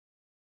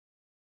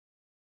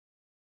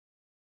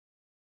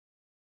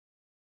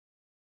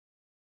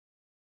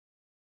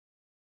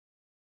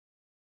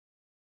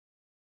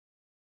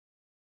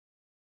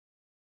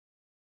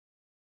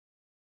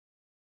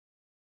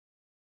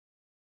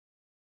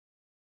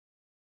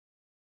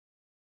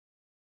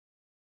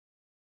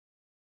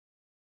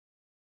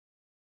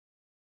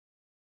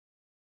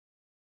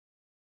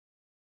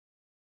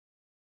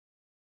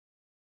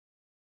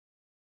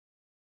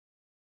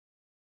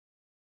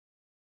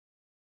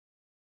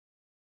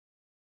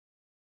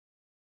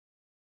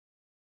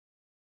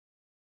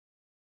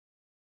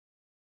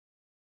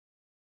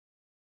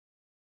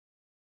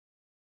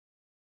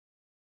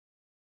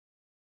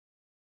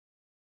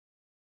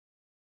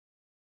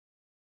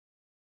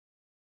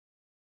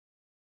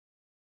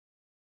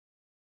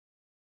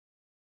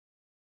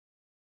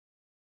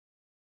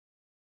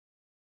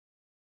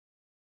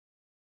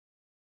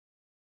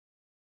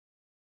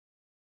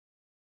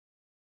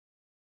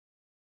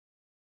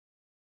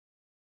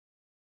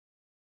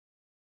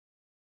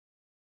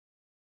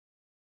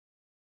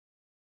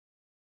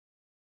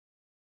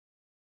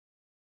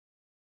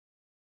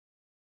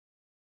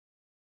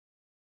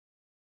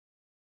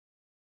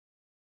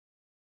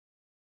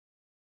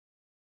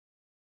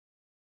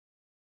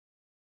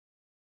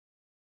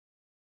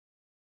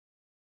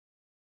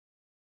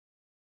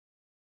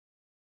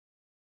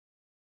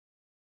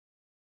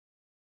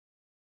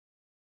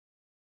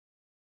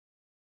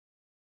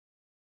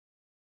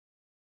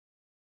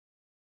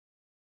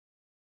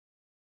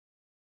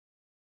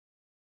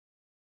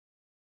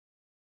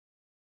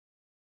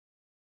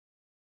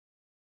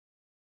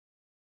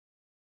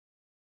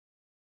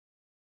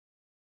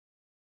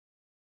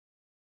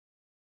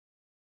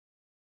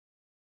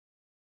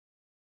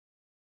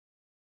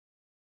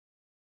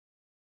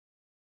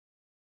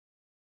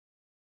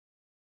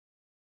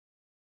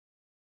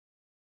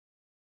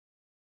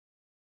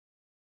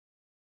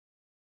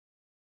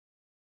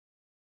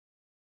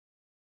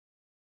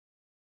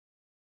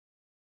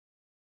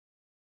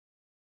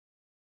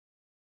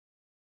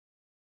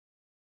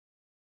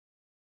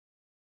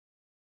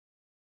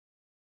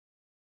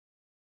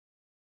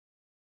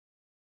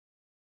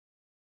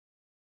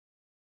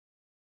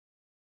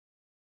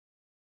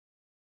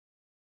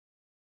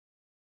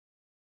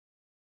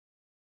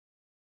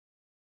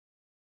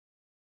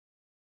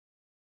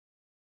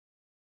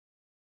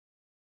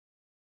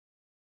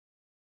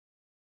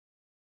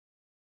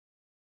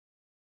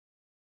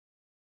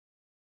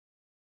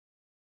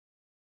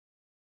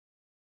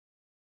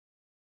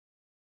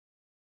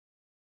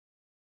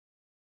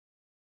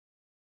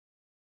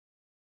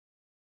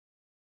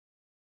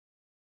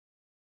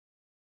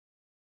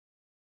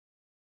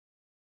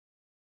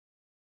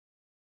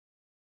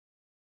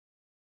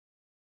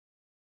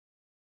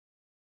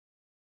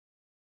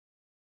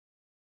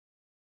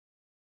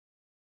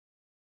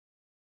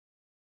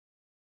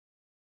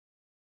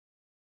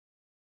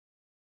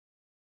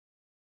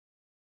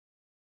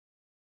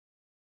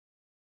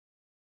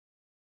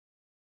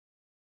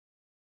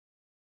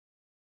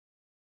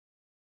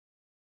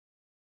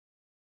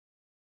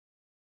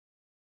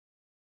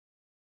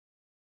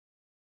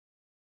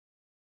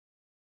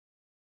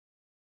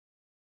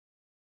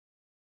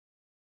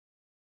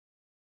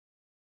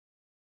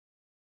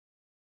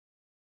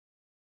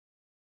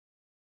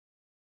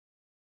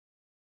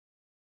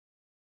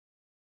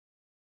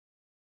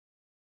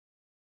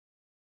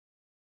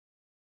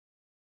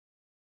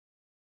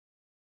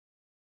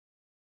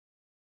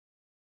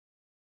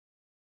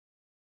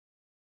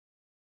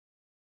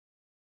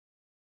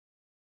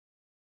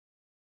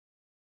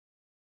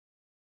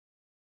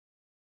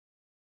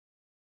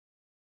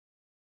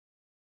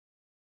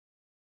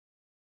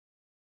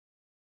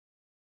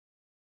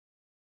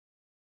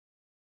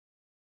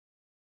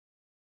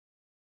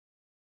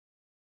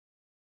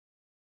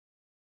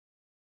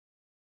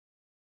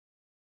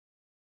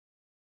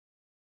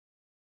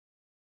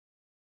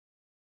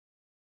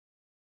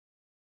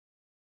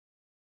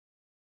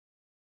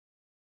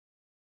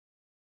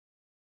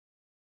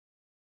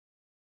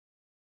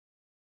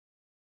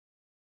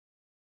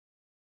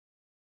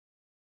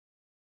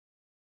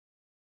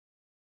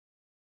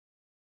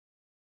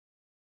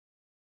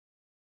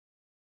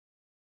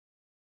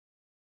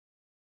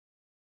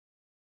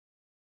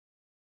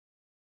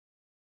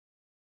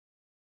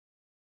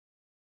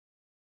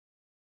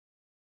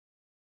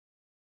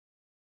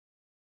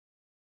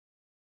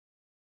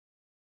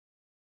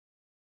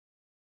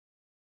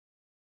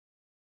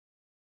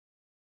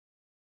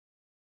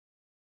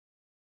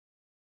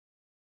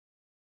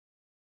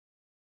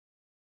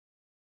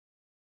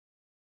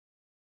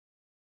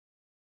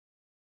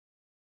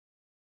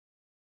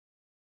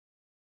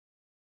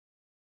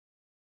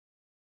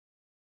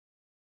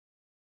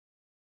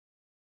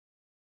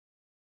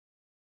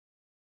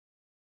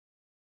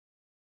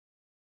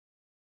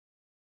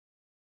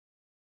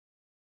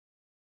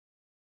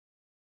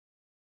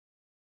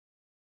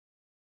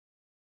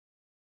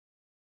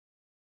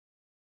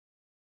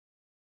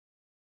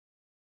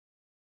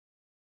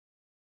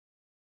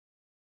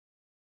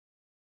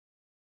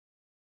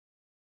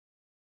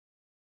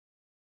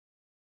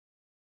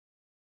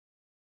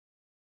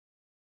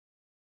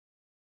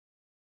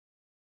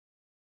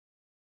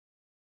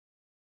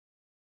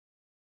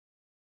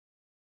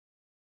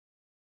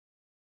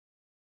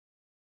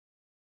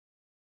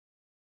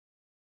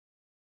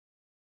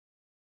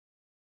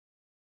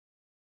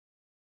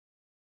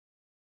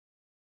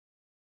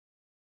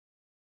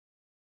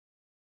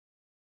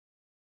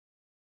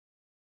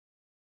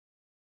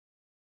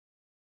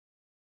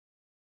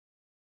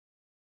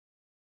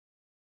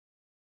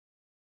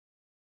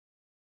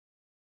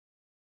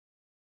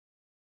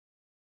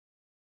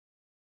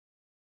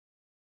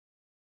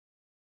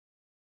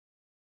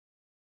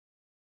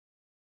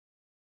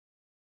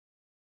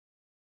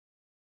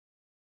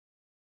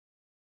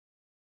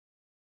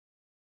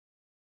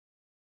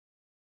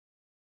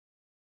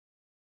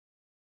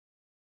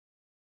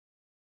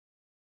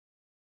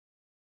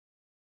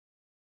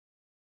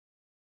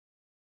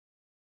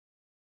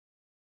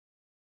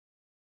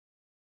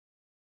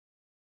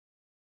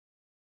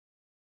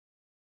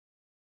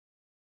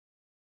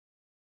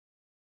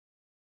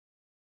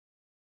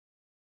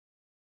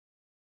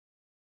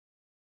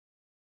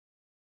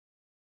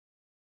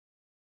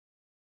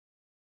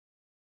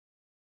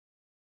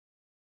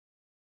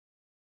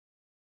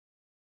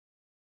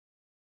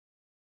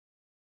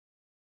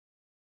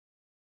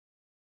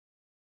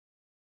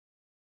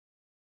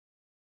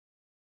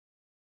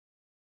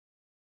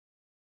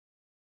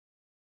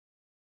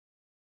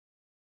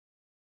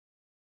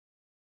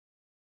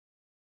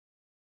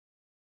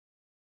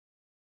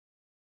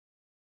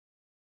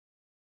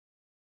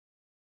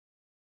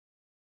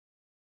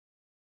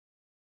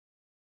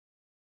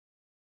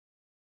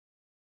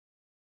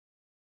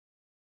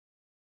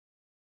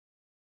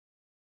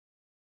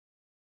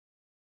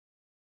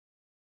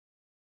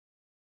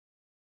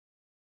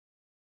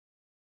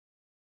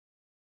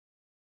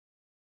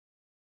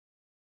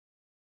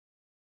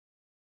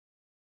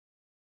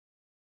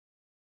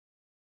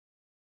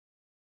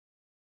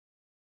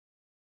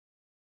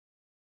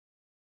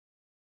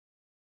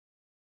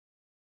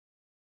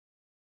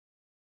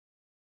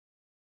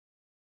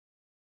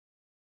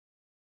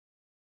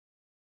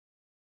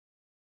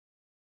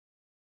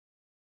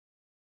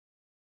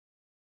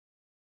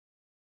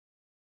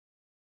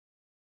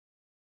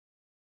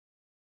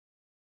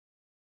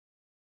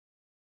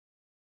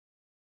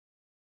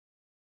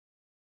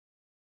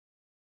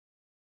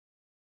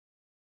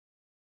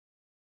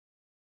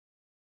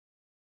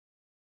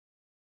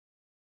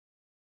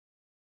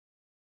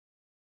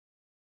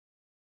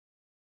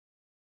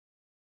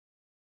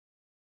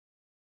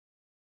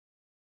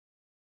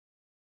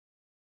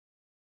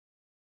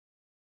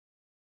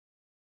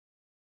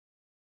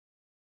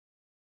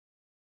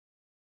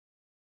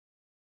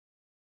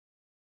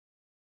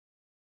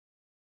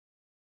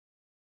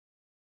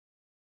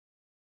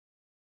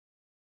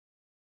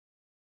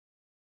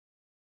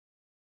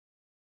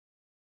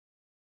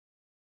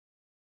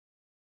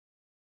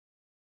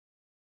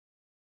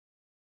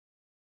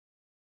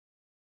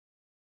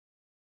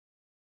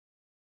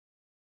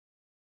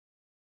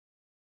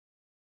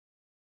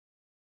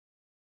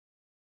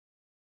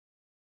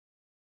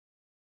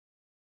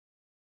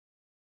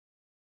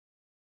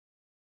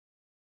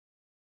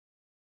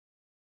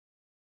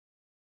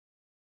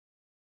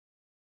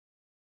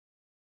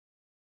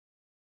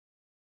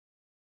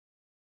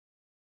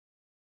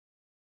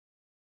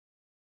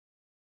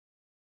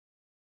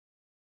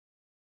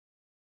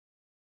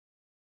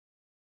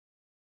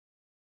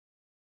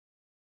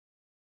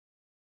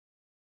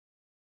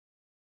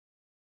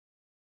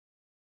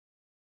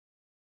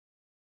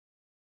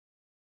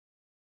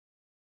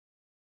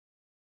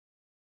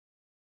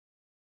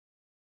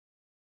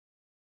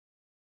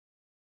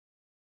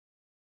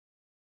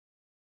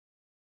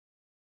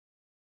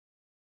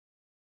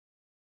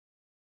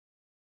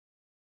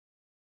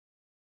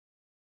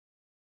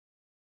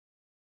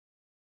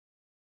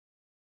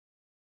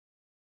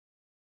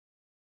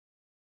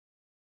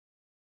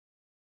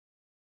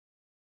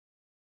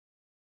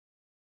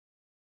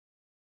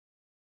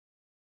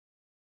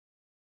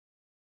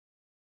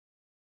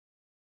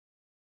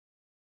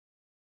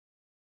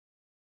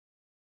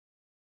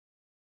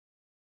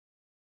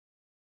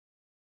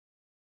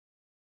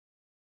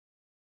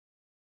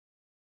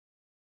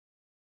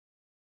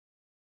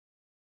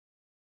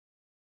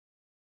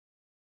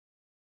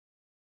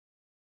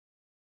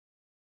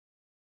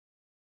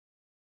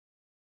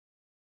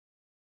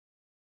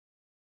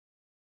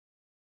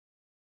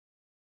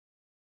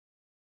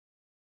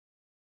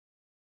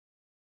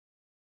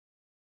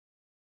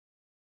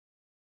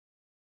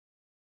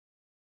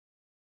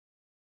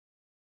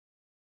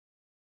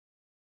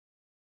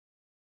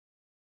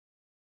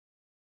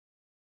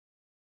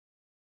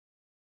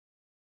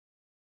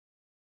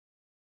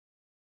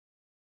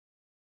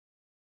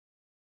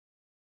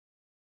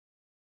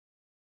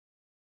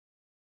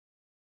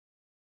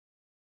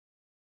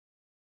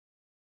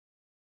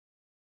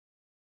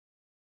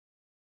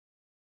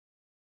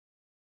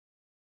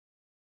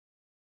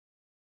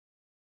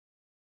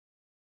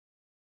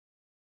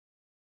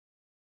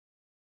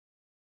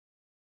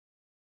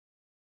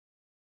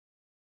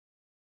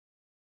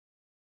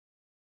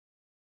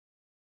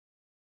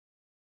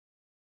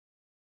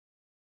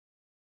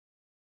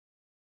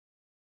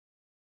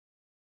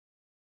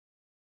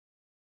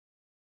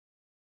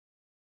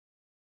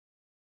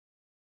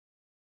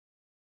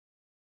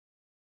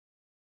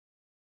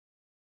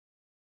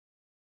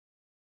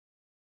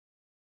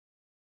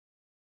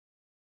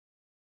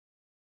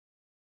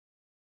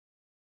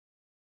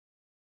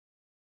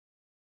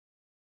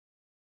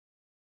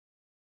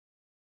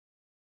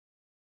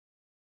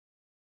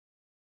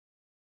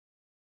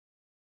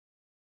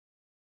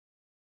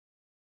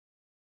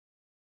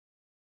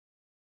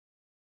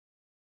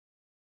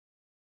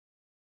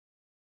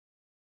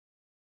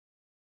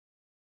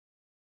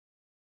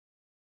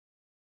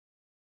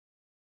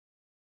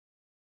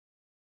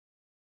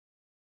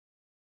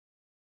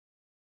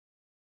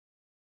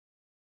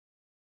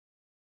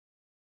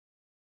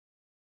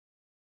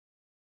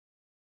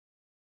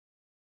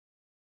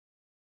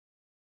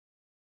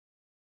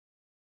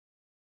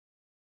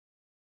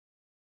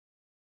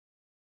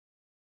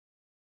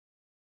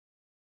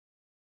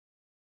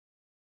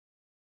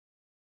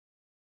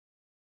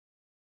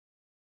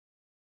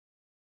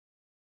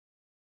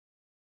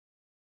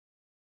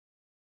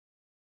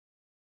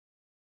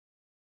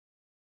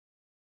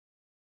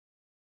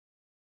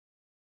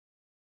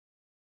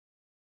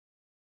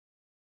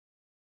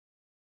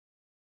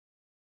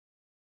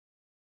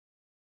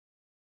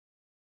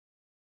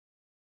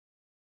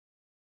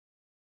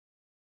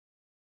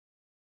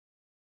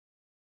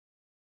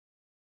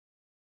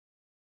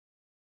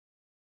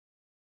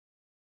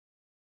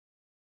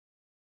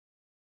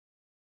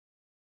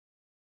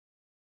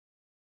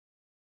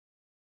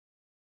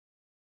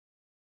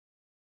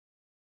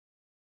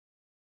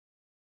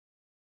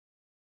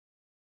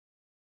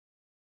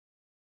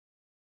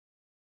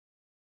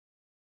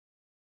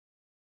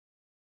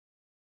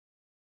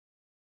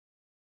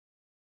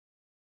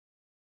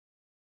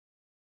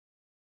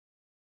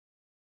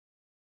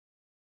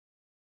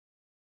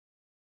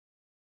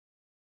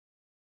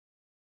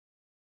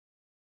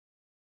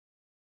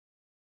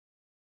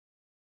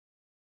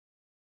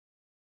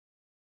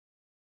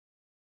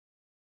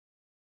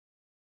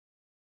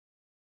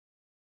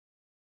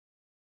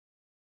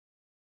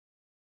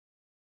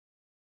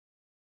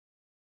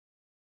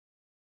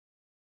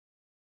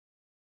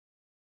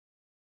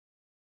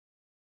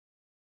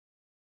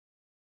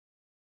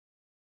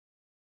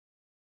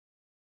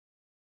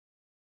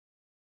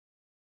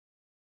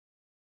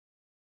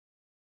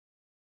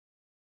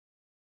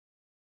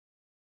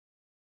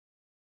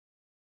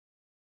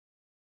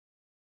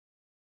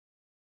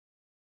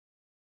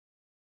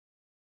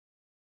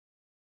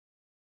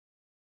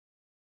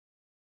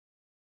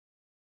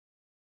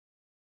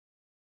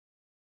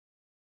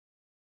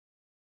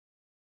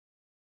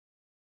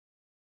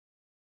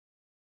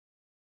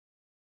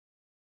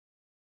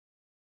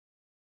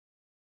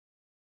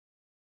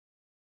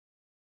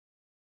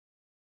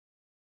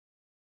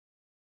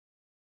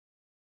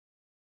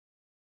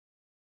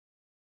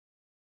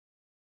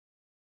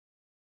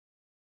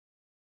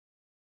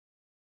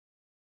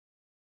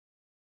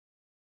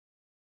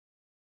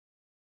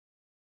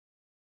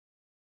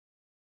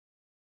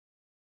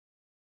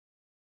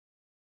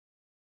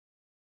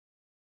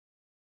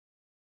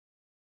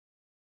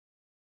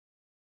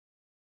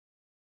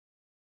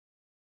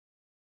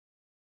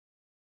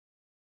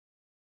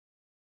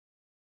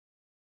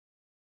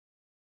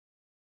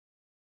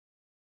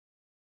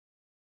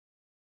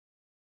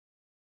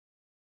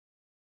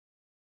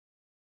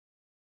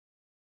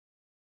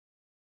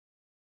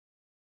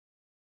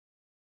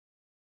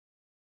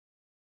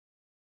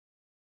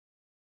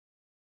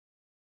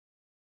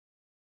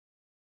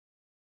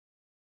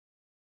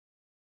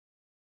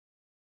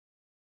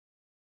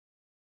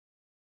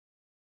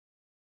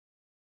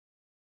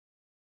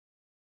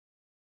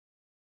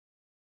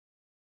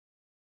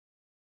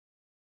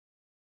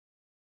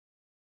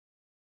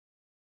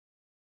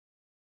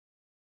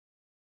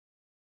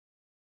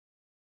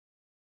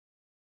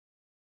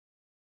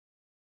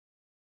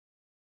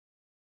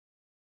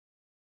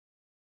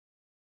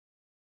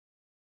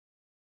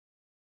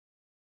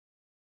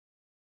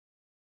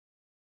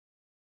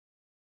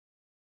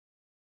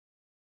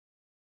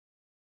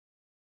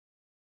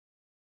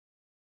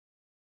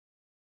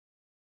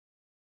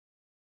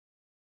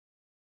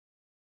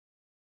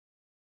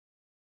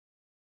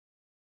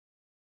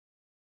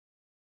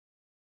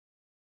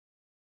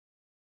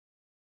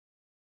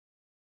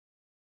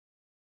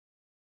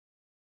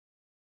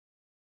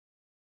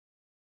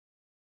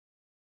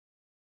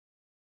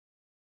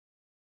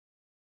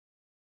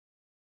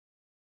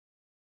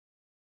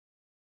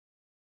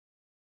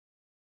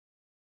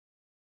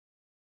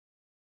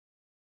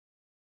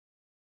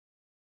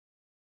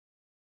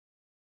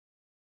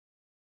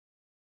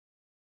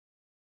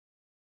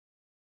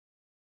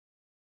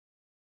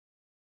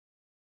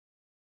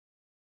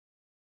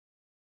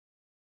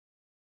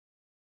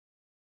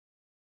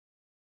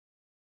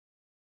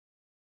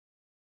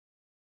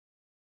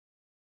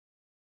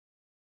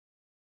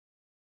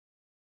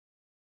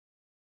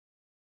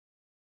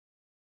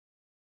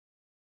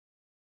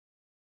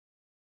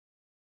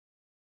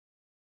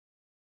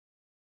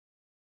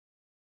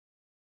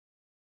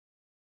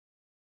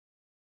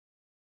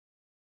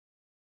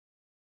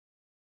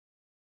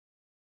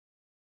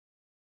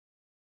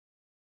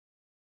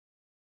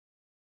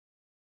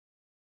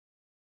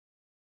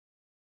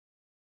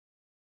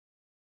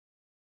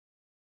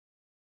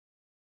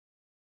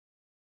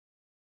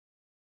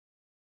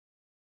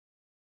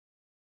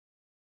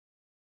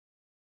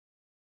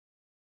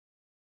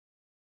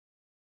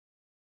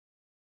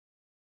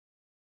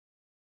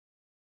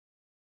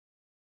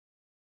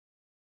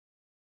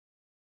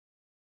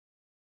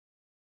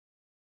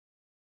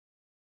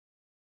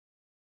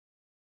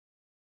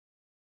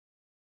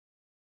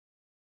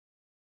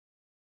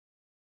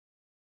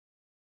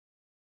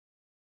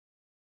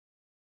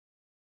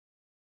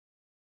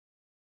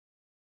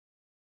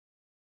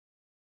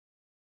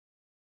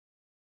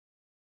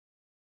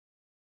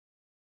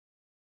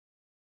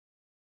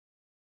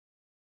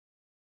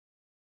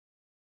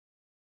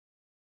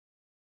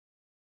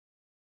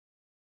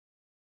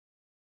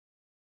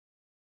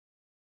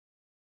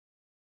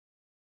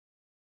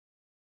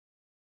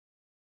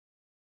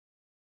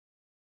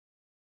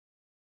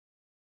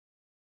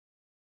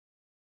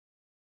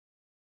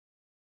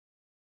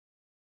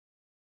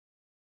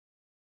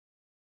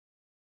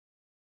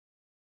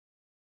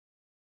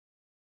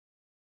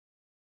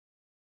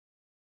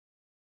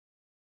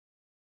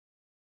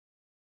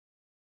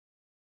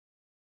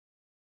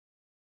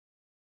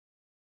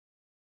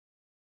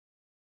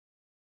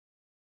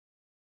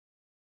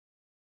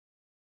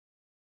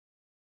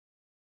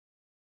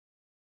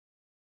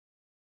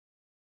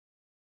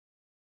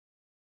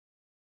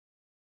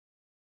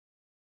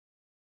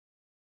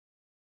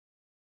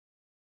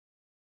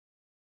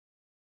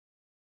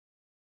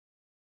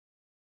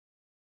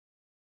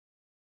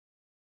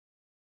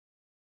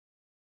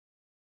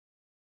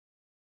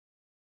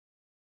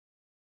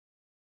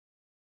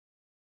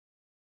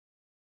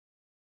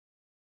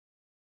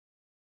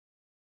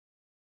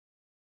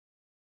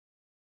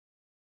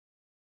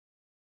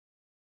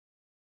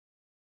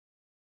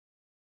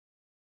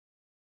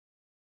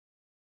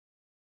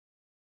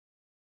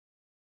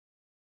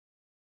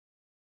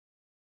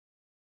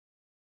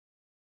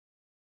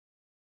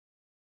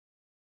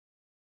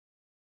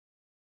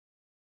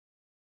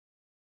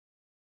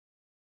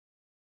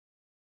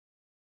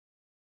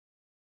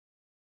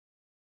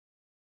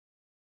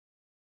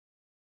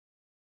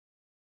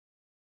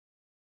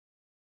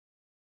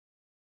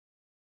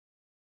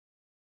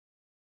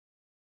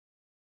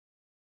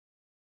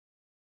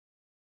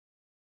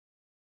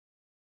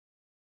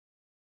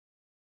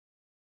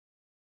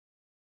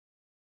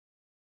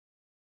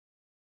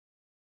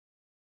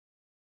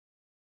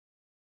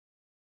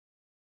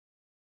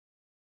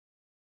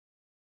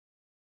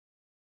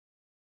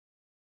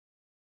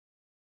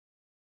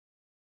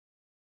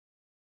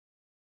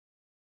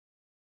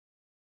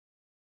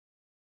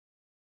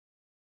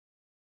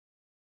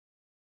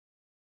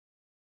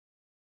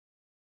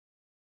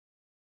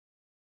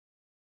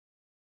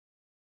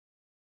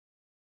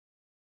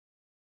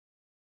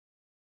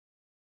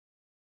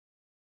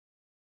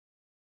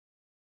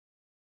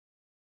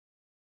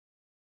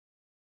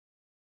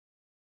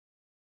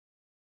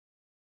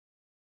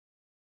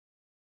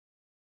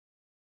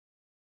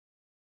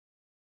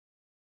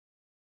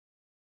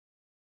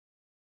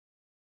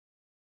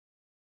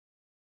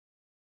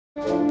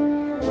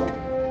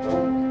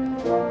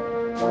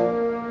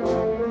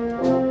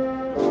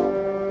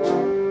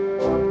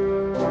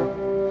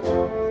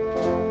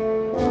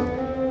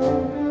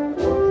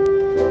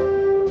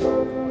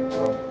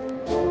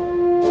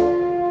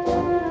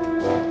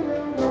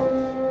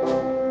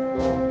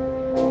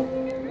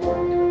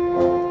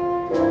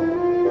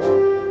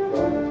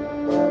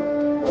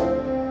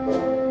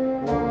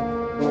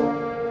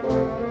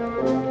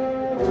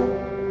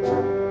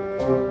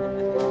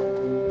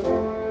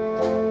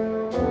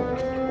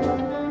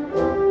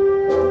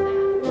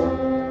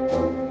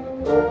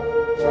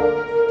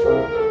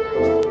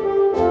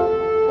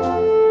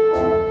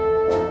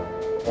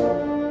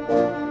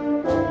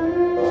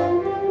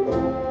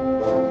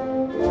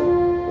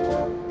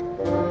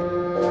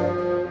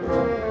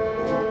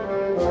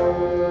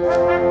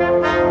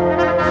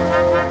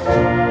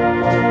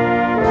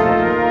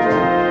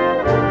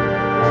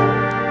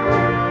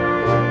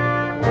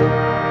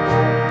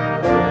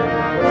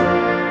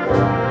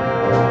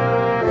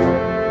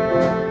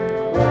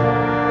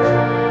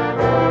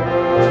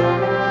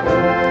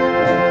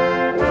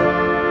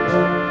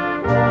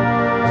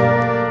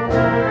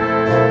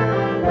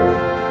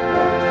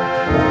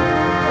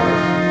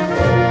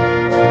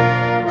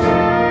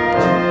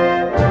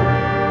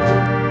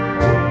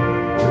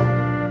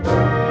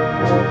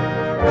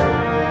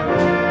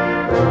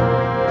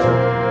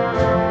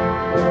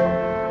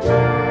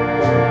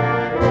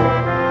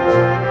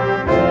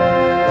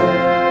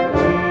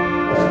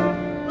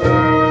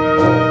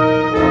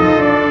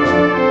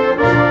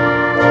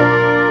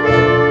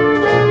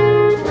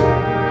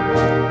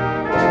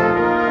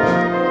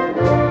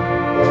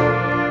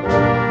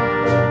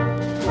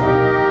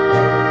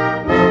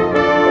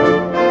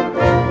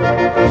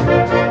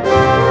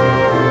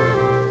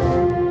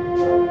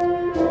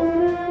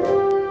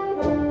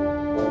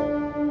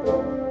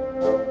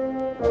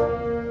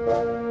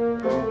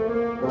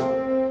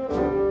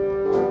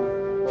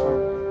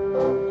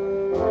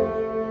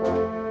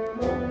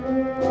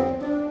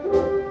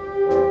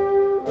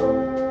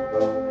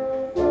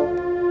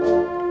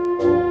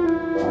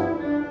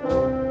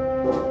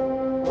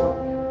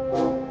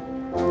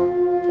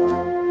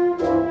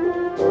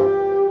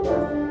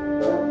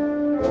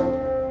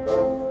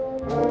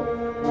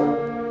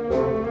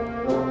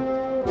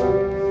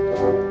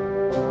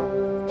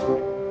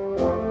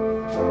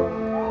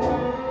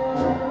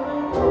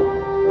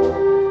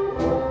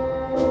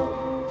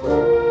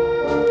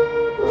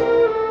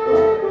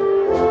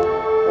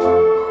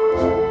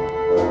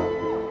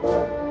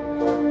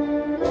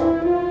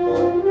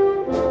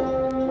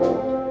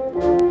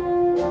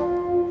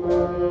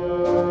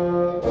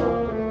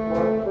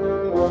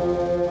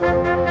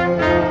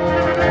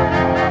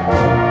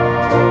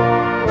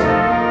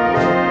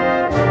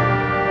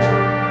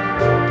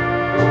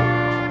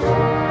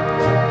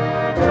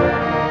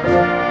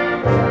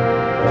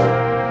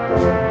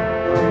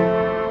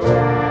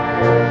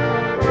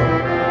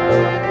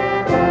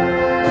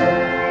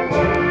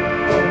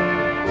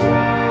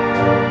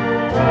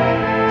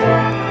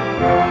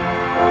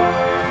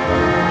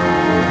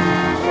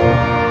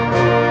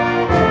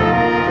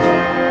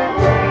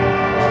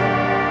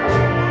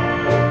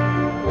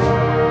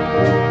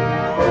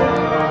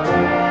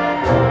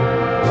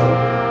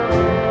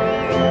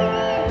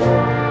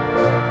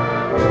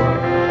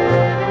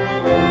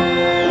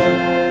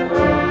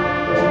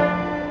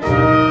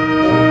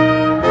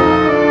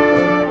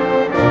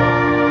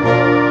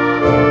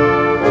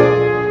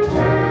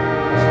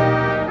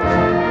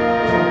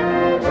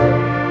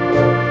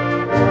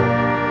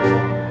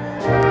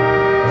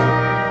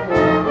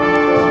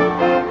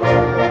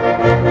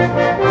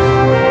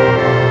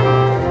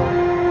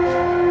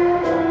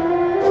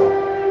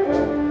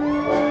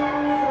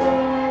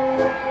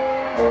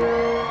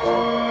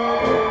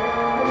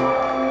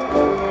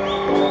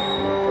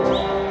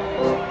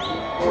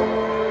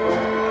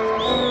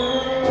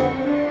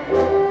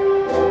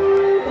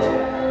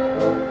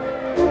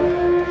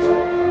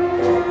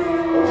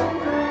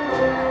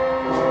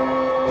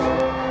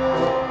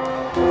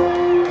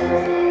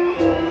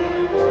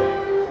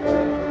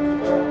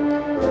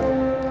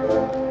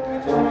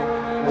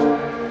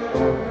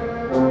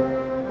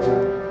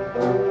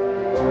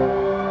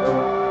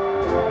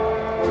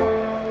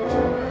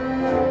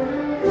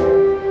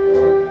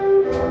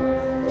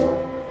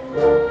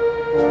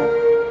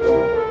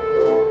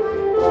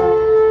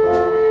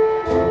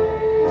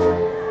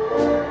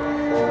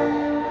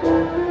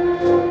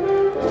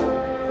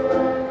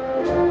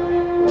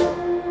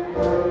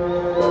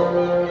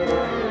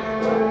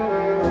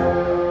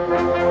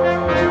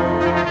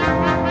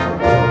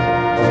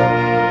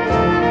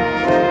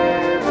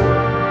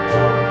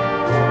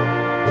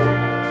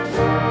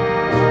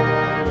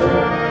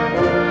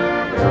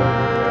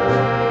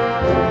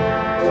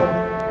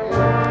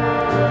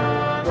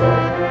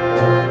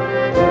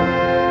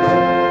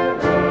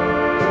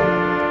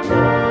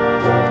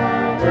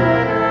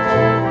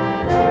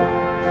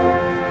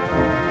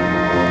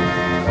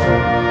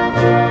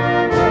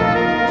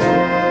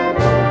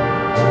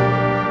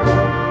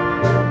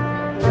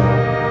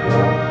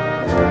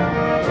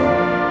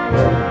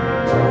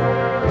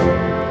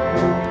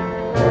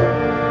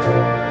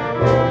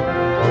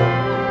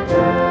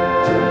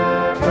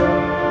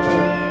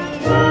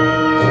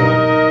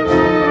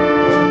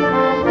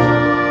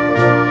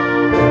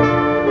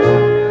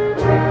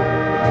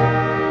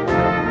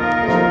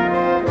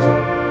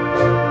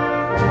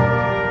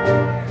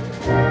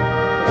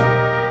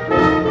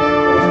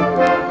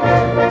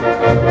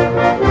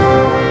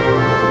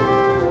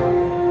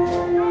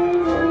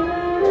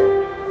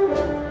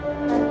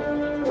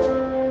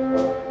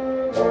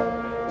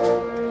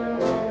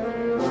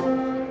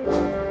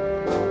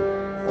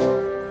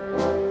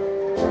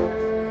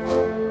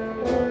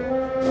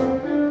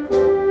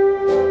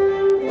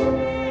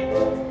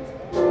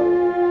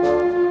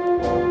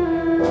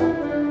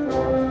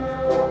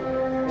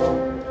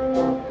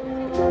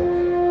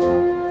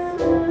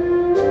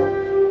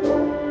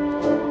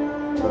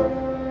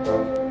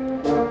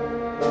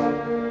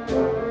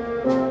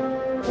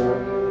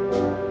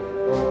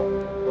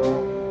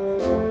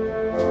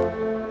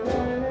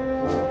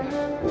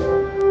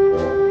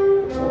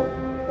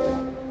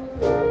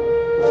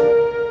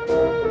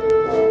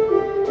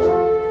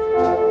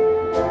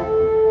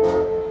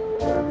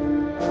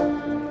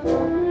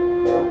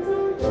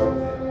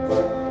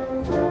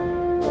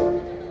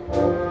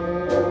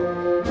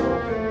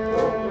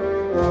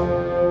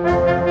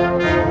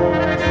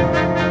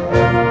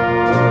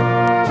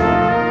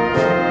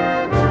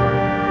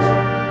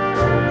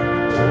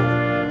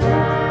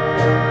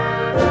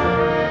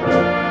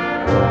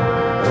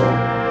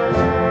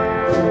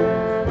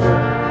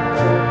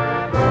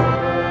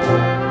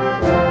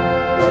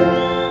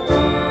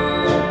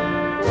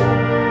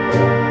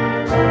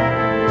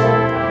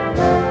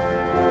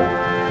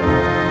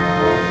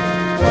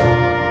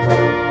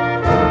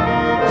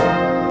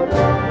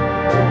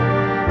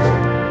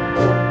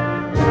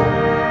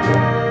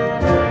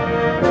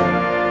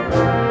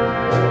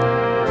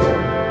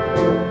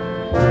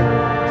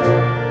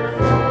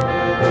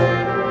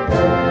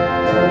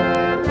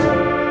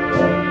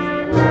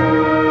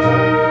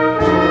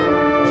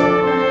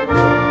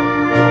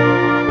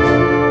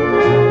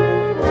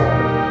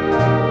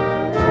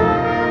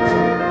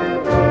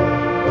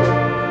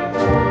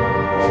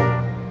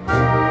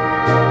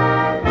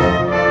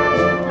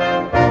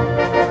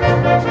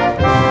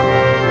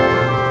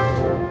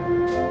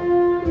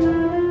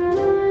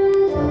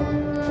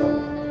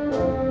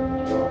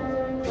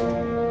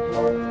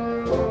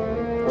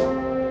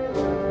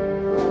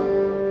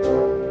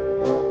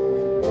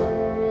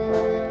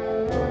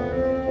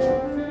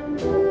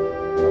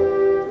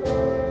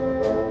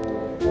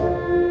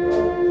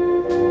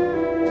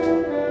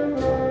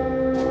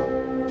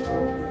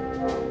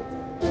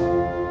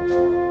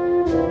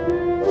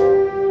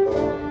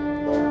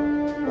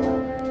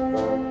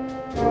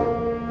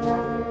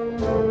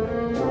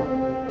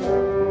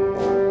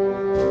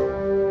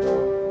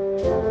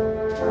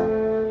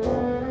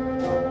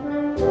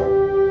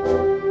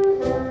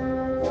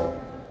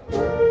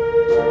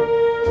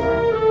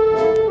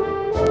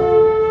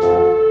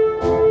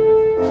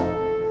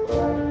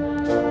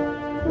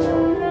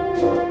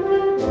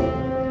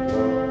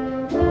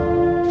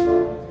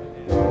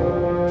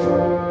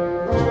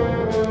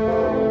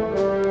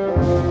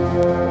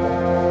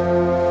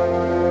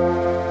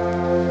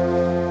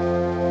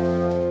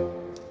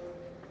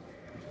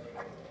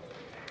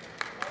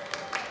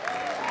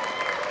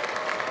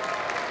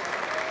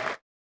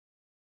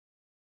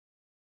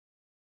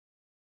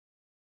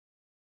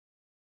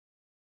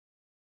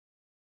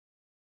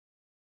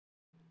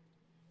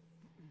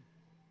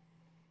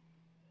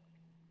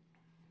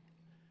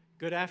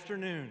Good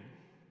afternoon.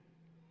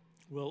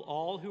 Will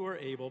all who are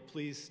able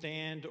please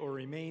stand or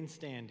remain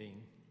standing?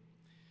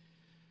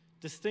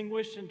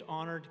 Distinguished and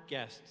honored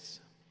guests,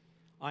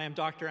 I am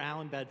Dr.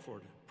 Alan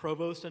Bedford,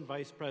 Provost and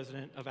Vice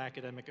President of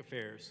Academic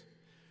Affairs.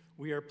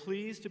 We are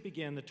pleased to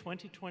begin the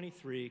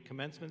 2023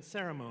 commencement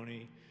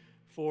ceremony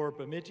for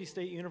Bemidji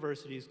State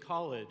University's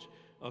College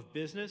of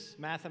Business,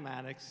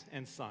 Mathematics,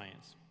 and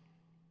Science.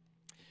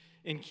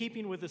 In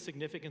keeping with the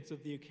significance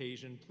of the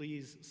occasion,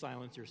 please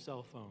silence your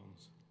cell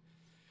phones.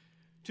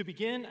 To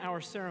begin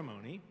our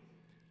ceremony,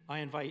 I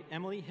invite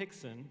Emily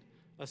Hickson,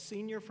 a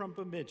senior from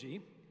Bemidji,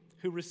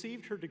 who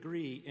received her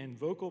degree in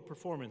vocal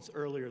performance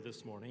earlier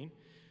this morning,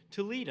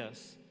 to lead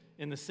us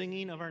in the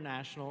singing of our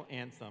national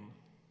anthem.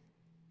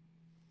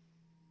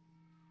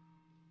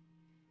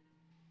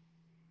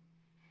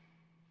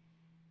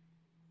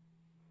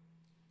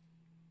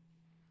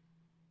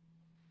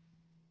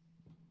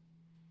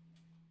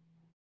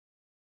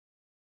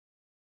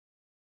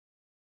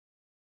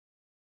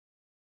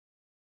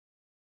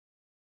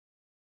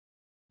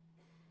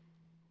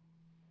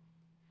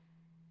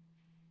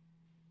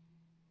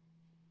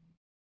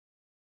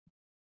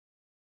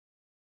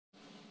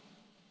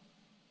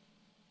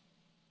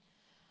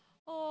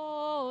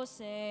 Oh,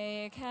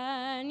 say,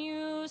 can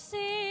you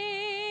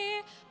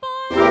see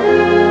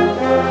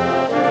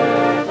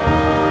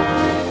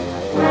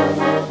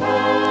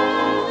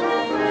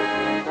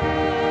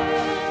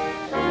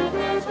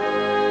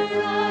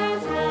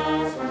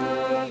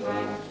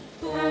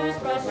whose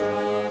broad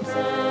stripes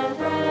and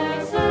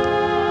bright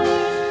stars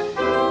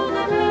through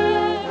the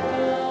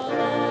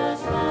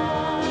perilous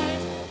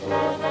fight,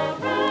 o'er the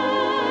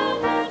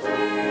ramparts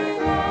we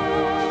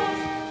watch,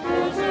 who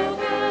so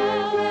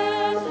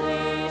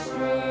gallantly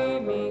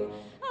streaming,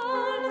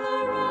 and the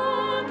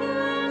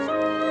rockets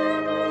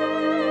rattling,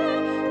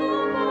 the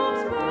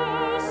bombs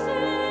bursting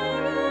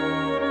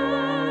in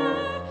air,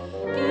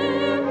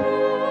 give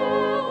proof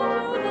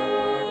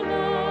through the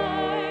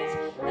night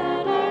that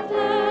our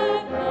flag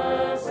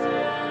must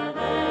still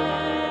there.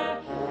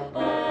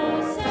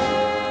 Oh,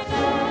 sing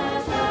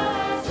as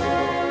our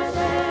stars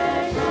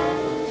say on,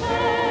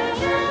 and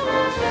our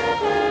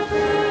river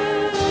free.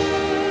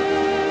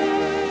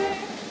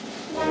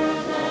 For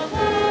the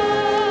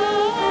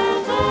land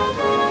of the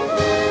free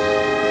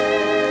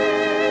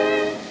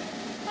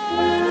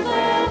and the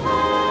home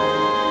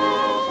of the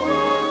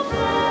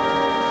brave.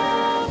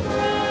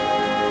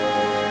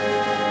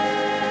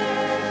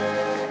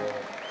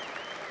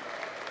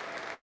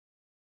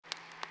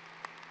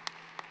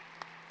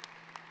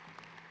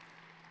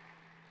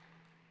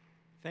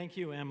 Thank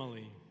you,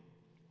 Emily.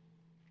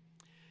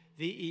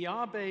 The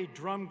Iabe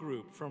Drum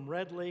Group from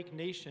Red Lake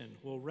Nation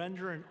will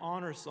render an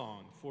honor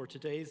song for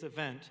today's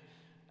event,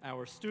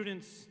 our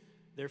students,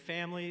 their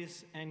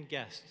families, and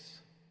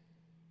guests.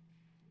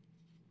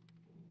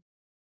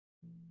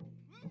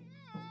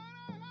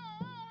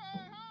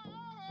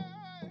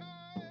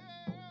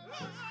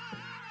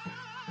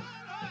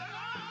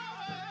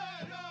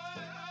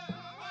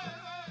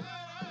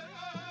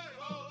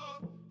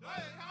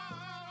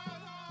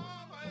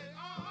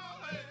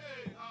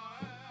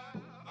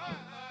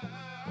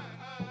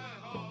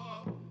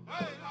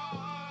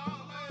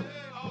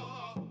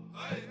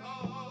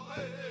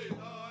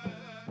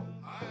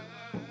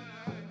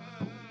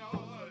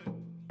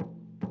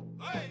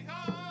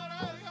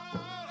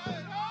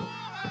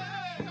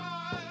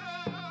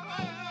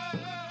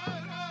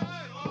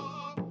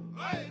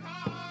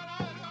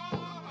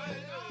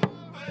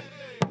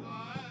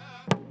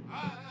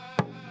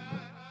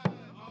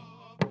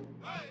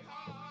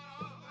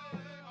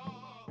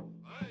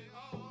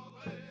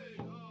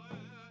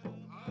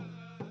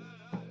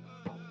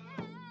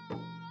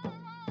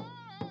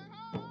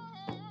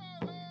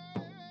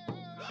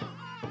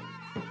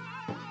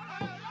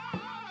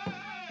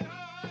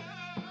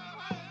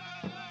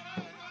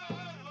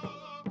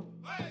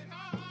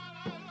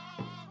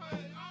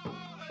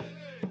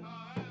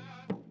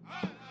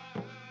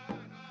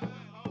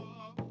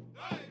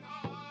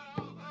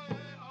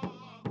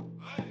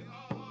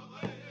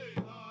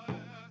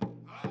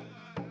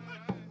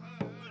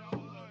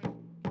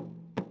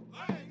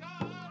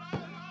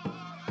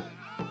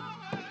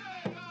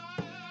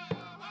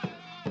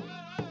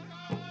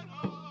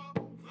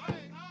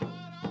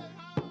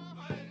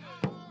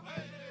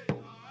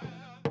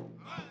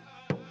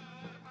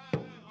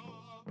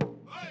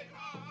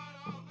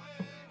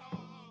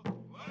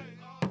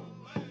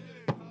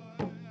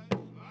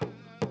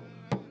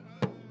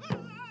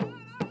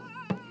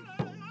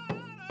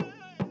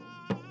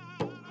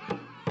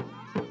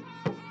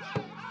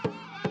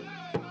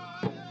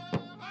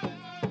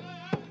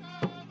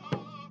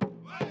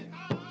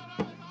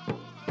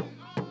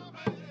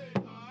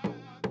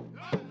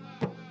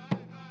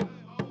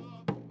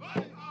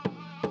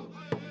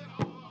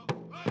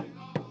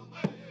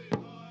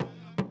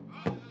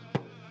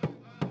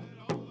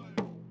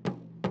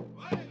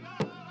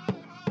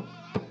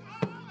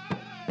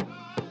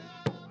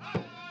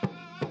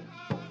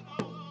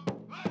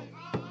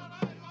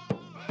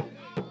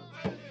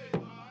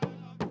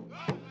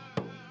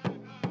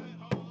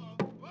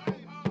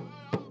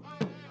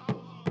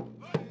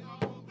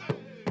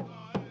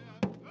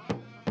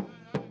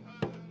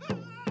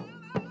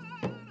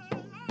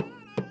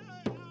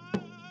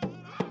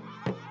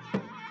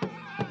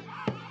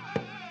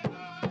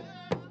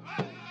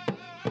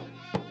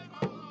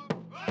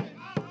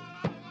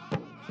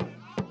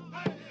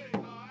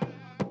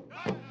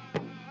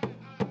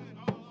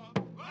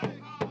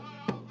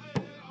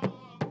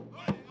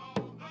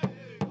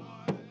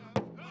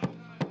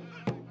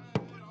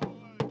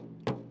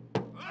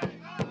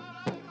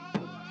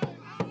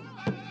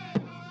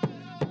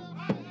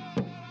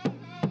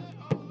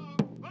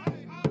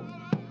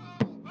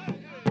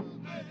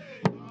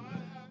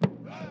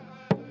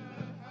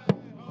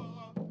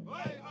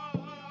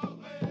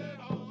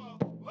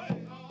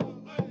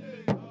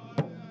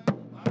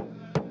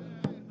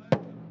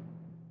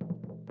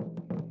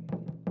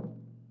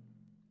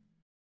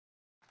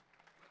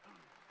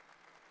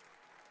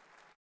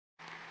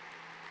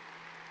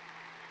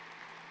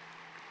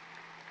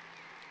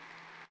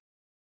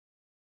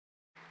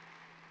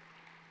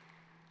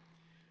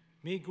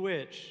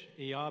 Miigwech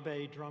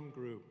Iabe Drum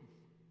Group.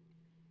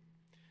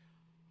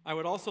 I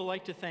would also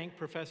like to thank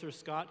Professor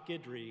Scott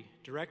Guidry,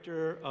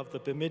 Director of the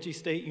Bemidji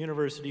State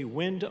University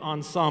Wind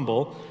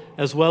Ensemble,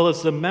 as well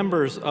as the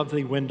members of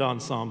the Wind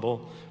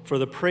Ensemble, for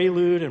the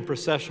prelude and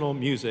processional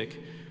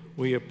music.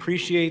 We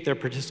appreciate their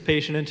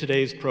participation in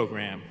today's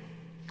program.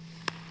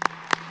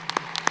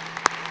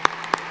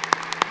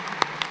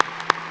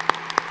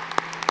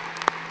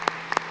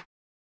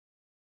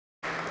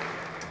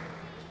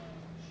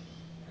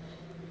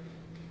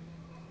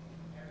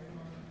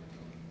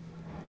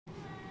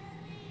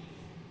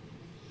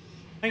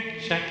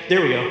 Check.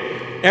 There we go.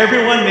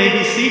 Everyone may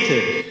be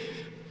seated.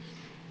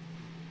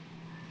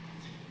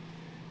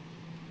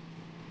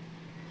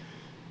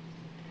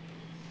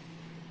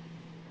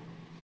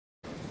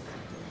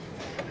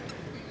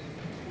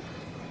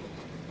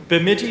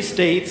 Bemidji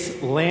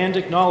State's Land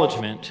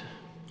Acknowledgement,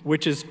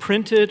 which is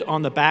printed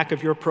on the back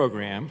of your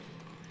program,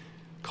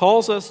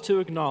 calls us to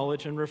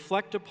acknowledge and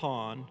reflect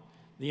upon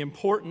the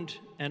important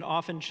and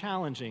often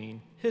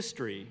challenging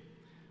history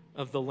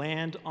of the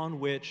land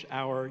on which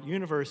our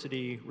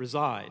university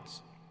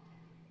resides.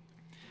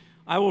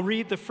 I will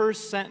read the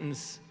first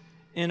sentence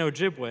in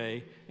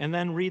Ojibwe and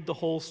then read the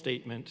whole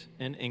statement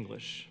in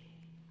English.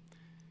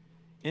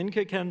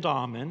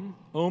 Inkakendamen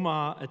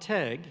Oma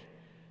Ateg,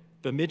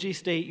 Bemidji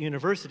State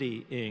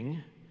University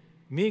ing,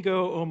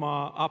 Migo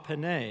Oma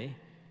Apene,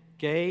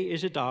 Gay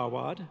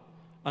Ijidawad,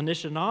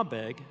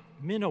 Anishinabeg,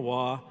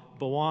 Minawa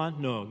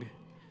Bawan Nug,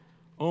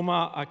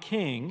 Oma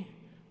Aking,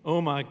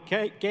 Oma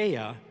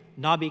Gaya,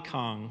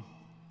 Nabikang.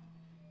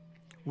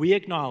 We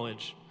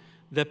acknowledge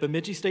that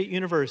Bemidji State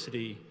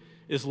University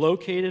is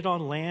located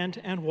on land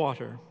and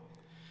water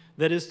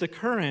that is the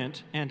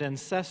current and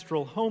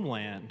ancestral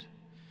homeland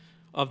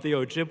of the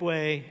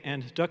Ojibwe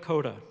and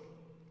Dakota.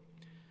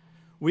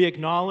 We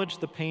acknowledge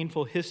the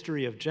painful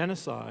history of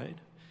genocide,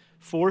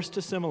 forced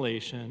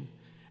assimilation,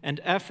 and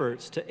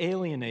efforts to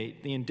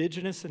alienate the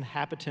indigenous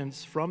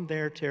inhabitants from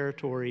their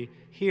territory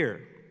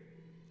here.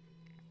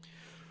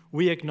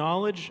 We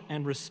acknowledge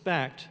and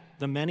respect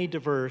the many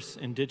diverse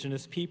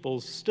indigenous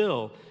peoples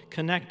still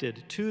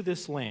connected to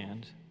this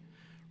land,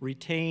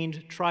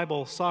 retained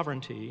tribal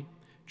sovereignty,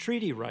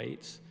 treaty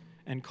rights,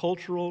 and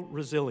cultural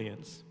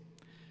resilience.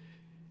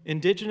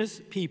 Indigenous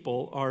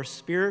people are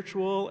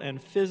spiritual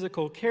and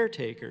physical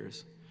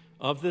caretakers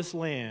of this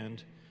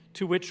land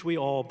to which we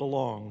all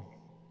belong.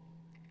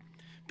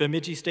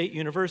 Bemidji State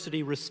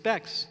University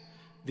respects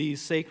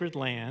these sacred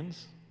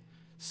lands,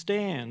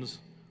 stands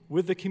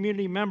with the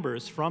community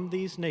members from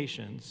these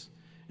nations,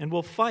 and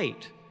will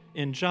fight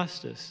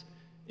injustice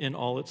in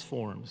all its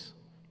forms.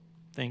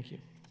 Thank you.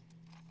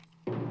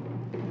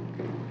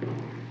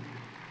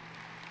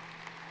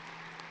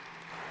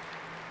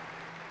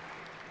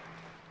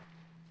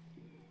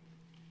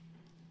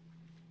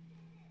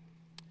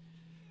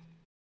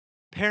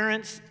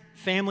 Parents,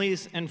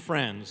 families, and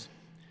friends,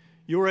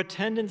 your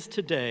attendance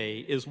today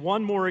is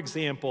one more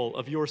example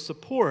of your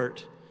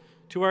support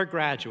to our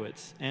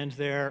graduates and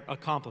their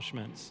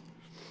accomplishments.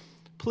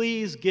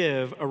 Please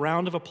give a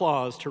round of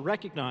applause to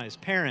recognize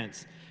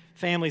parents,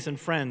 families, and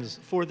friends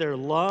for their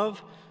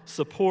love,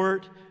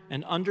 support,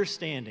 and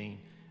understanding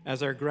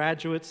as our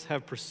graduates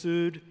have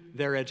pursued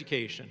their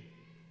education.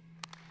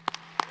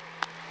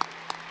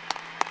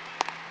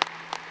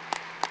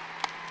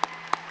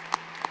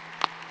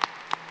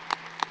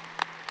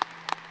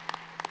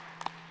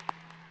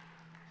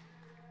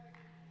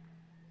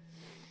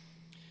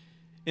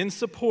 In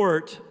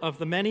support of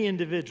the many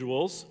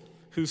individuals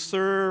who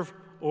serve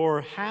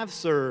or have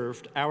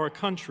served our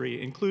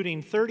country,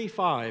 including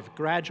 35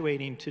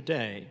 graduating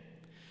today,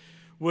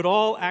 would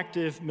all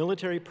active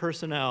military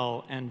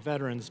personnel and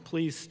veterans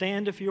please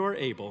stand if you are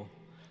able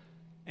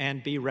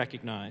and be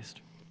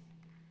recognized.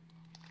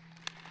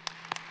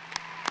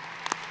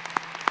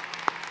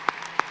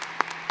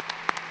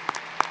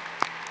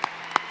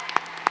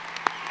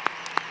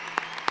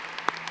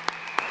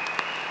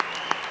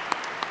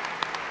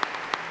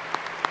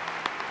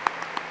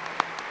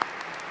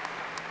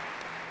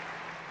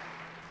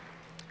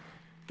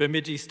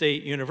 Bemidji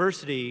State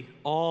University,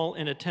 all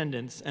in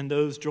attendance, and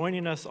those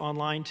joining us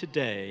online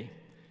today,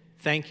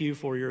 thank you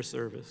for your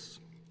service.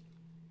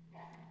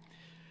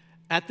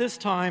 At this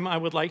time, I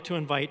would like to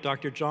invite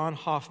Dr. John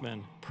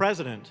Hoffman,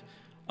 President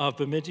of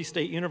Bemidji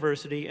State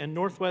University and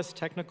Northwest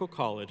Technical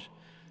College,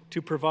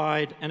 to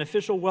provide an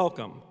official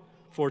welcome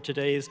for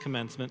today's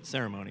commencement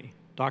ceremony.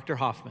 Dr.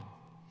 Hoffman.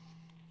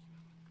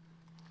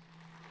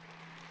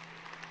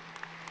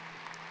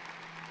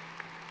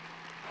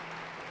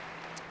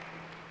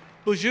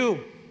 Bonjour.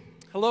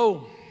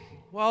 Hello.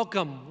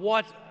 Welcome.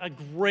 What a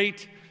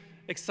great,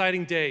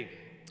 exciting day.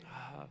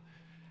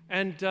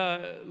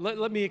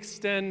 Let me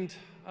extend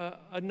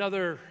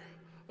another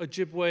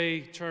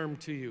Ojibwe term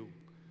to you.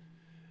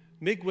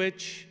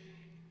 Miigwech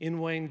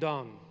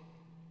Inwaindong.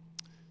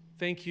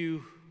 Thank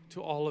you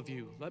to all of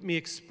you. Let me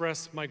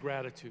express my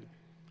gratitude.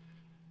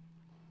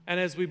 And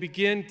as we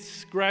begin,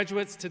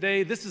 graduates,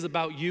 today, this is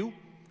about you.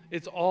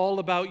 It's all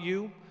about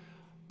you.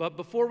 But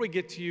before we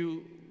get to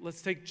you,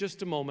 let's take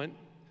just a moment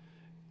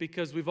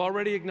because we've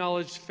already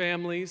acknowledged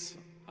families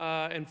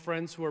and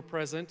friends who are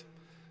present.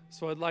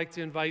 So I'd like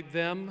to invite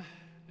them,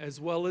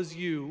 as well as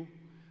you,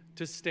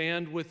 to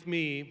stand with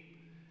me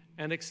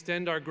and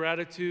extend our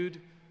gratitude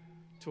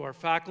to our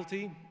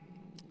faculty,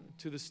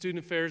 to the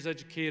student affairs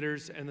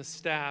educators, and the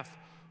staff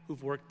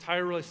who've worked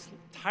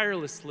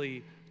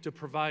tirelessly to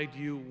provide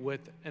you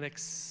with an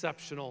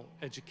exceptional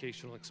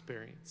educational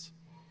experience.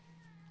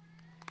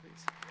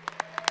 Please.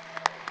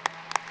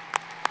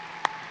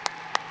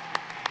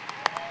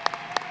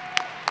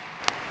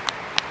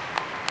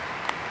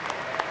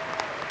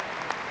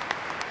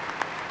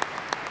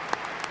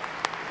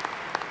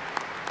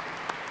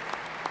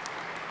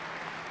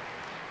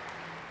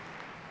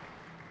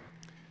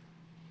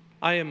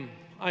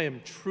 I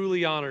am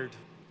truly honored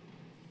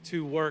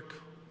to work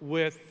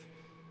with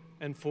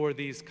and for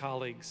these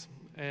colleagues,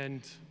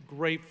 and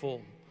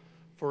grateful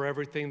for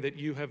everything that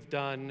you have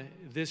done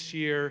this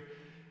year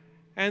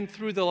and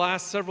through the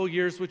last several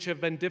years, which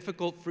have been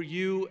difficult for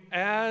you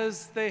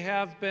as they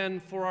have been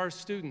for our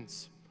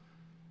students.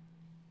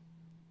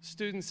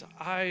 Students,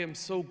 I am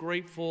so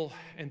grateful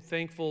and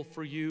thankful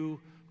for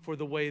you for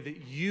the way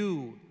that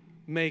you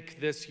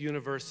make this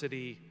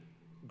university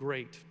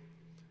great.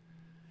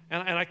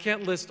 And I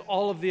can't list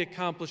all of the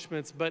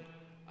accomplishments, but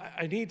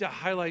I need to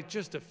highlight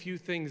just a few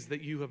things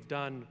that you have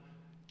done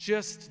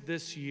just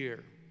this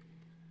year.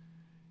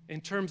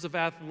 In terms of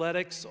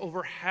athletics,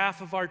 over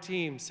half of our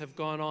teams have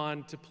gone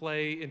on to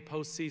play in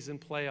postseason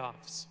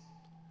playoffs.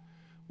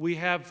 We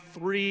have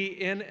 3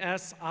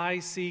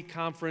 NSIC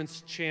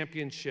conference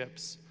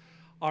championships.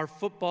 Our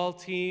football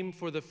team,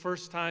 for the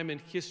first time in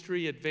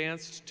history,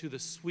 advanced to the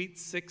Sweet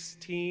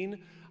 16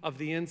 of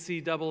the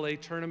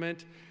NCAA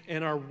tournament,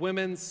 and our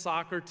women's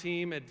soccer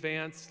team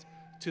advanced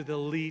to the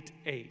Elite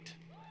 8.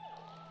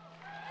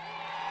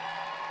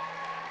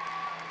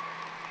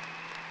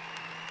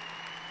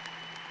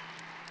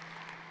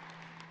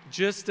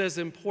 Just as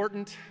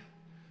important,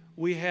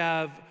 we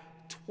have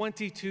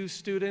 22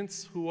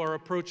 students who are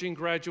approaching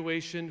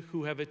graduation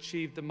who have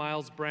achieved the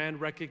Miles Brand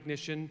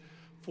recognition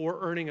for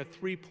earning a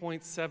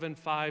 3.75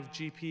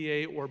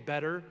 GPA or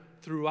better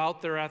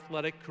throughout their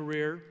athletic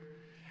career.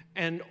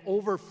 And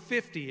over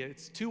 50,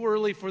 it's too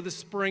early for the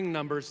spring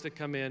numbers to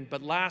come in,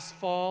 but last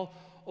fall,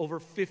 over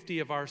 50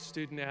 of our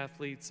student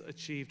athletes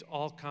achieved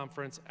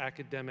all-conference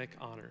academic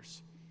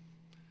honors.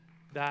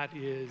 That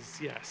is,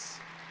 yes.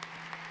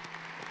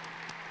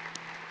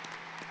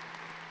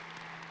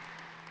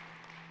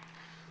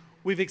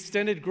 We've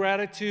extended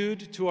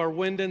gratitude to our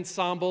wind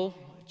ensemble,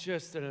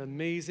 just an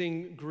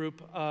amazing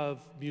group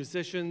of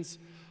musicians.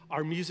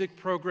 Our music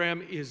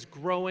program is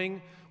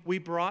growing. We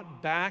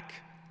brought back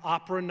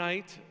opera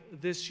night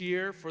this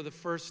year for the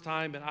first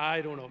time in, I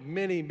don't know,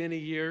 many, many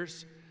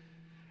years.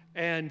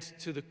 And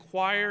to the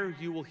choir,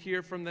 you will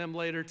hear from them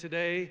later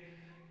today,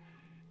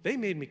 they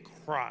made me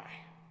cry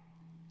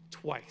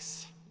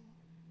twice.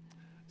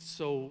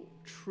 So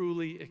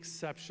truly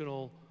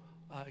exceptional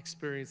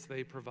experience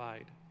they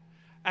provide.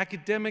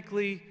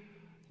 Academically,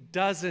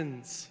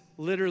 dozens,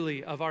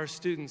 literally, of our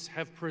students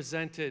have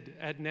presented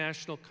at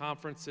national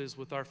conferences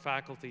with our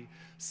faculty.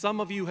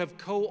 Some of you have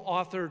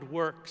co-authored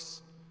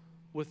works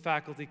with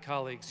faculty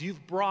colleagues.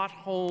 You've brought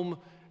home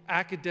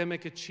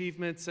academic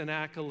achievements and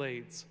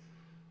accolades.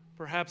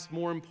 Perhaps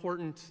more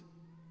important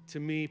to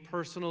me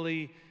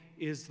personally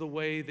is the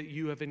way that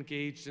you have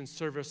engaged in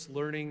service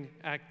learning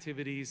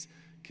activities,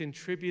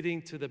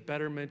 contributing to the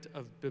betterment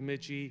of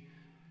Bemidji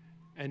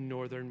and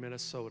northern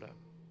Minnesota.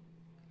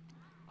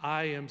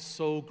 I am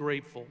so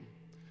grateful.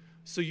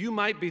 So you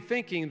might be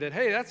thinking that,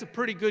 hey, that's a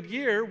pretty good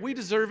year, we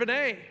deserve an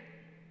A.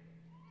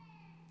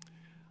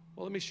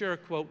 Well, let me share a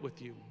quote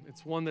with you.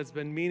 It's one that's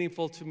been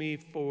meaningful to me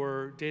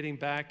for dating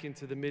back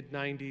into the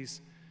mid-90s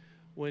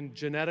when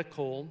Janetta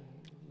Cole,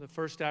 the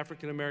first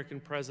African-American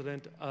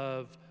president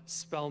of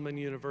Spelman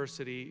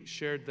University,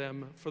 shared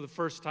them for the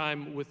first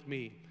time with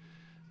me.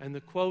 And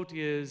the quote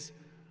is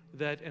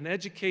that an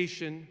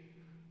education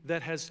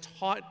that has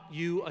taught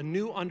you a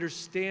new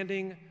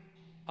understanding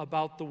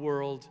about the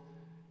world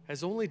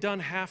has only done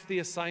half the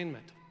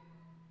assignment.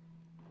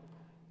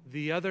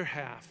 The other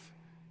half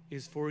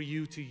is for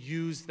you to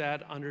use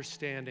that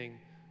understanding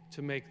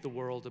to make the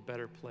world a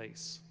better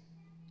place.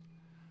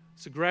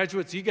 So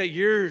graduates, you got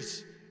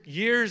years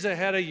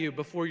ahead of you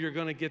before you're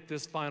going to get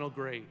this final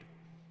grade,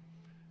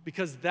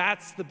 because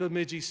that's the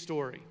Bemidji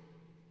story.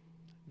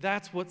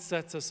 That's what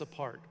sets us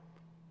apart.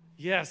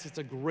 Yes, it's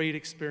a great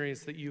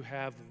experience that you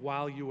have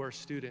while you are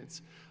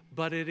students,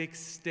 but it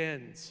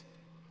extends.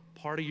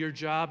 Part of your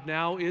job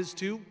now is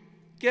to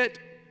get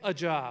a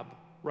job,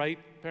 right,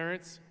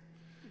 parents?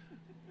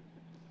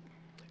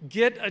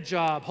 Get a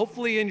job,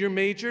 hopefully in your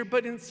major,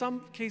 but in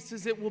some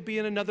cases it will be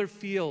in another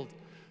field.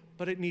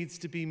 But it needs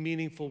to be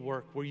meaningful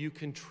work where you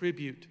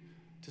contribute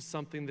to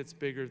something that's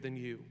bigger than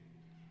you.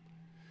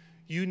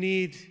 You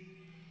need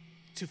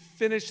to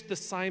finish the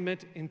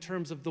assignment in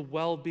terms of the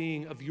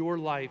well-being of your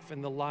life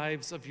and the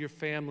lives of your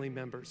family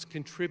members,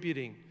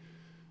 contributing.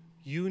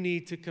 You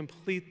need to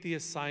complete the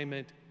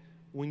assignment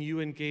when you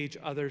engage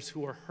others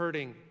who are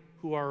hurting,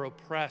 who are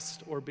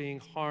oppressed or being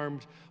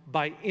harmed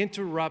by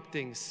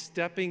interrupting,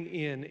 stepping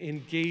in,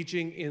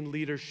 engaging in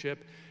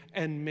leadership,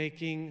 and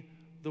making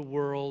the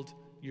world,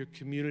 your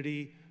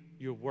community,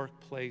 your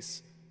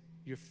workplace,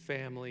 your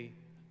family,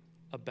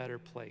 a better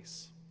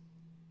place.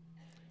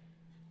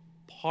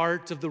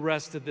 Part of the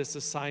rest of this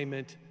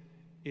assignment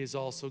is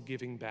also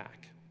giving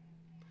back.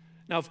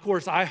 Now, of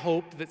course, I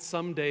hope that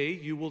someday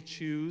you will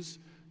choose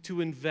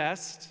to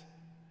invest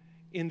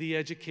in the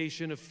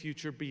education of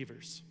future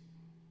Beavers.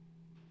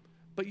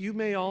 But you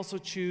may also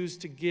choose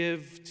to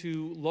give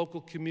to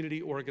local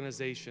community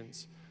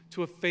organizations,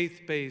 to a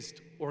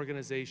faith-based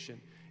organization.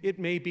 It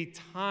may be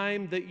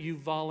time that you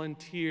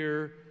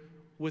volunteer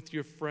with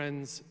your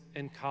friends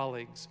and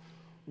colleagues.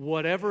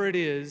 Whatever it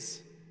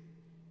is,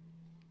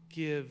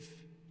 give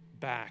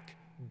back.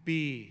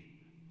 Be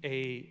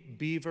a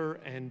beaver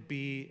and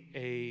be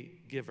a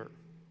giver.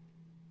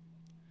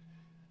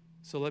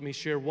 So let me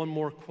share one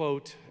more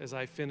quote as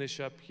I finish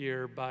up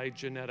here by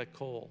Janetta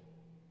Cole.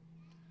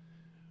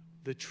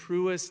 The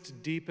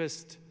truest,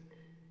 deepest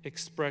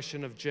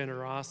expression of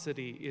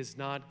generosity is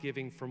not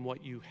giving from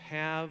what you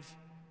have,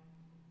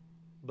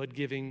 but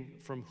giving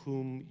from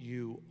whom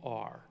you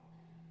are.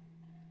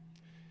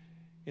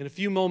 In a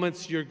few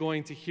moments, you're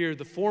going to hear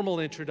the formal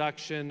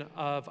introduction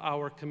of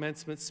our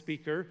commencement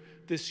speaker,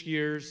 this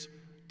year's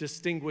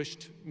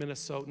distinguished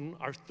Minnesotan,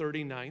 our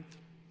 39th.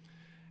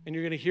 And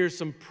you're going to hear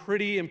some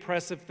pretty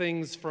impressive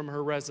things from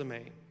her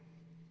resume.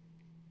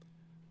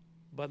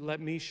 But let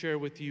me share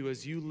with you,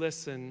 as you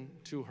listen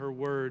to her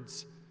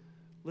words,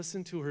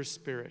 listen to her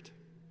spirit.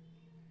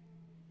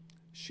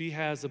 She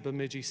has a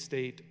Bemidji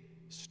State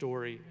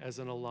story as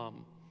an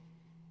alum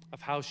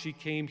of how she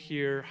came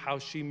here, how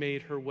she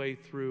made her way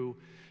through,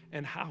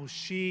 and how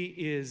she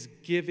is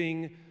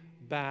giving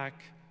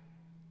back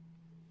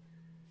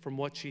from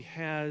what she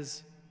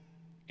has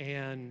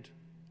and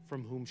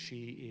from whom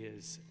she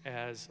is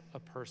as a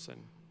person.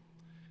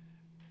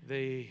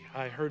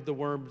 I heard the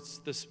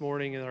words this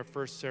morning in our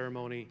first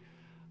ceremony,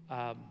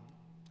 have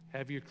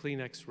your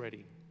Kleenex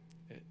ready.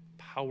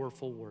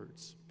 Powerful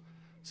words.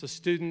 So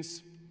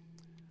students,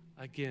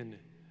 again,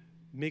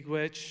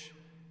 Miigwech,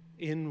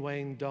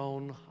 Inwang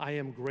Don, I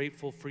am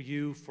grateful for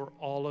you, for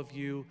all of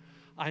you.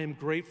 I am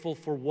grateful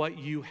for what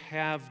you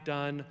have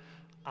done.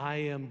 I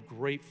am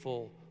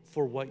grateful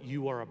for what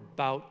you are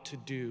about to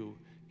do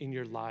in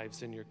your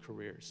lives and your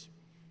careers.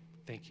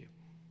 Thank you.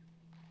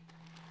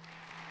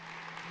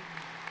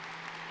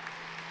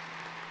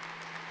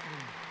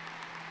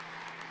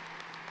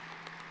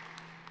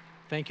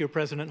 Thank you,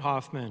 President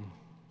Hoffman.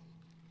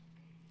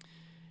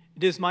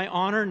 It is my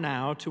honor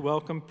now to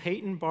welcome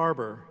Peyton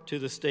Barber to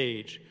the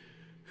stage,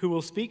 who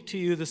will speak to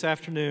you this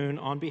afternoon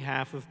on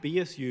behalf of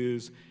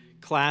BSU's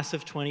Class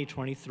of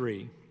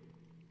 2023.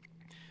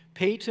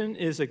 Peyton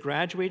is a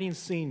graduating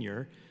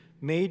senior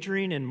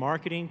majoring in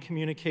marketing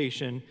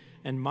communication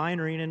and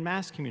minoring in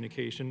mass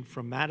communication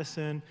from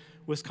Madison,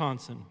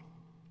 Wisconsin.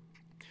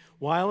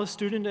 While a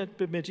student at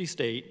Bemidji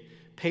State,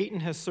 Peyton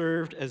has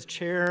served as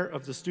chair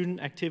of the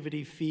Student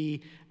Activity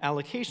Fee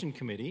Allocation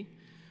Committee,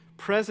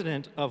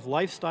 president of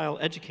Lifestyle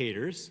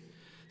Educators,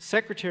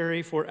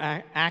 secretary for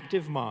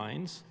Active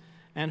Minds,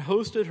 and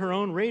hosted her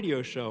own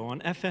radio show on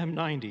FM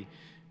 90,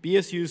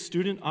 BSU's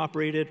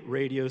student-operated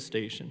radio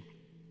station.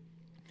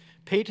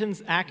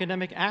 Peyton's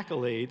academic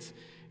accolades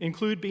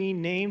include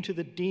being named to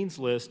the Dean's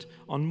List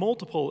on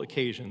multiple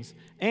occasions,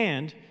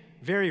 and,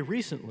 very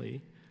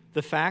recently,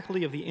 the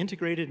faculty of the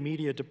Integrated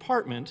Media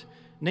Department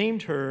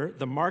named her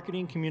the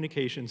Marketing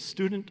Communications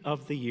Student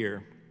of the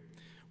Year.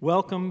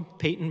 Welcome,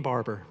 Peyton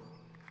Barber.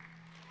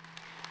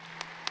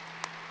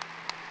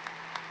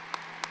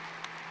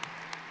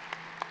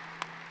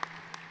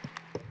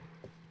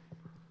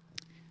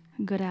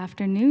 Good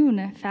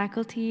afternoon,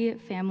 faculty,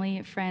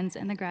 family, friends,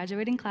 and the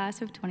graduating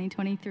class of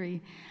 2023.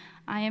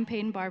 I am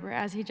Peyton Barber,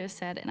 as he just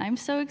said, and I'm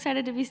so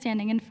excited to be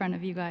standing in front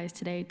of you guys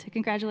today to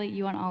congratulate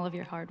you on all of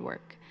your hard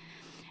work.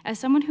 As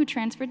someone who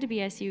transferred to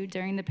BSU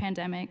during the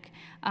pandemic,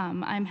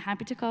 I'm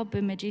happy to call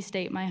Bemidji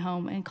State my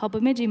home and call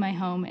Bemidji my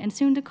home and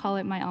soon to call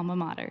it my alma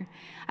mater.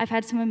 I've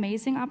had some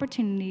amazing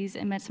opportunities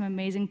and met some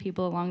amazing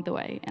people along the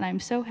way, and I'm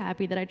so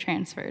happy that I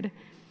transferred.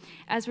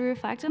 As we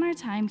reflect on our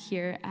time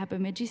here at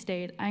Bemidji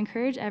State, I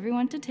encourage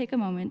everyone to take a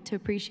moment to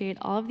appreciate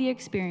all of the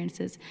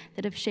experiences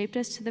that have shaped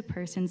us to the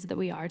persons that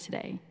we are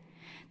today.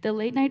 The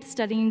late night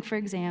studying for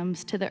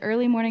exams, to the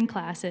early morning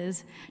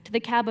classes, to the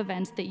cab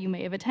events that you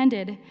may have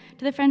attended,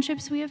 to the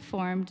friendships we have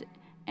formed,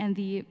 and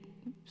the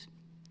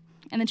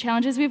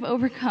challenges we have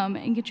overcome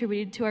and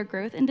contributed to our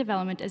growth and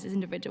development as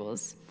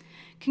individuals.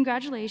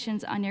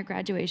 Congratulations on your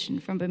graduation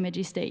from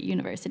Bemidji State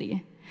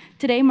University.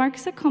 Today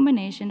marks the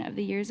culmination of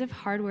the years of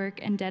hard work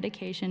and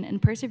dedication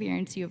and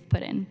perseverance you have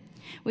put in.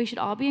 We should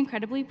all be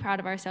incredibly proud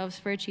of ourselves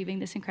for achieving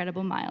this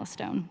incredible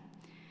milestone.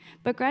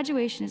 But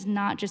graduation is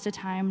not just a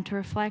time to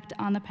reflect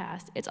on the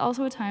past, it's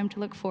also a time to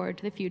look forward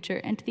to the future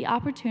and to the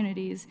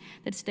opportunities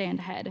that stand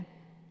ahead.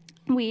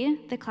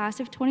 We, the class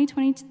of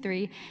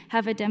 2023,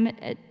 have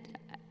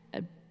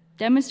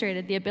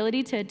demonstrated the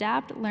ability to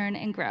adapt, learn,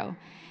 and grow.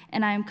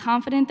 and I am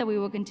confident that we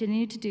will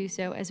continue to do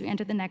so as we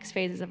enter the next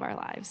phases of our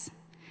lives.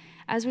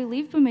 As we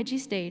leave Bemidji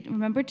State,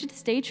 remember to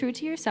stay true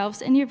to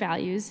yourselves and your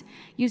values,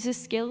 use the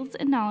skills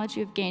and knowledge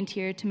you have gained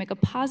here to make a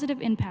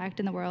positive impact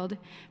in the world,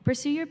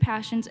 pursue your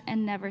passions,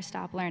 and never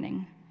stop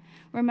learning.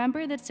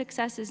 Remember that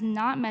success is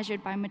not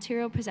measured by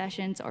material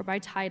possessions or by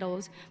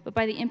titles, but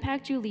by the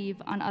impact you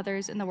leave on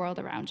others in the world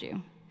around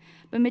you.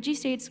 Bemidji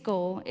State's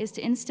goal is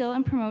to instill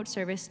and promote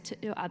service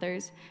to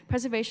others,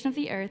 preservation of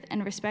the earth,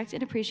 and respect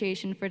and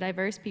appreciation for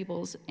diverse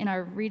peoples in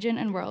our region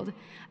and world.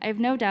 I have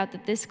no doubt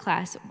that this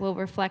class will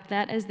reflect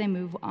that as they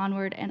move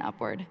onward and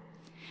upward.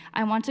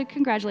 I want to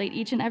congratulate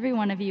each and every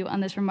one of you on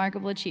this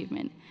remarkable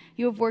achievement.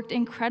 You have worked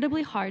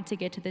incredibly hard to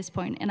get to this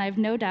point, and I have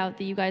no doubt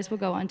that you guys will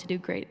go on to do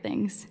great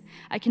things.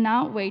 I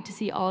cannot wait to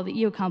see all that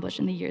you accomplish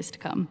in the years to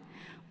come.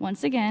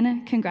 Once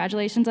again,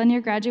 congratulations on your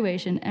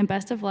graduation, and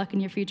best of luck in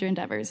your future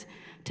endeavors.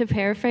 To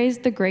paraphrase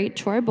the great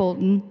Troy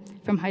Bolton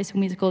from High School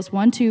Musicals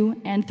 1,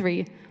 2, and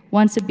 3,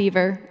 once a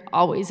beaver,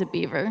 always a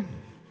beaver.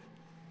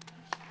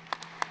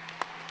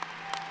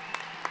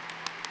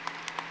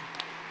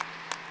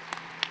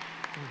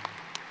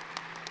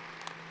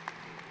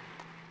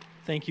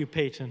 Thank you,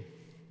 Peyton.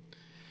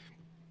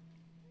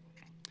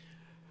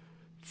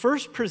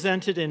 First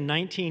presented in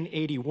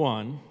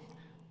 1981,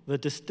 the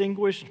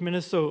Distinguished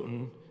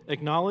Minnesotan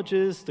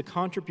acknowledges the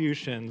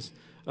contributions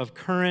of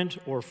current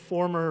or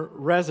former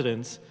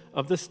residents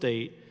of the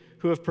state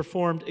who have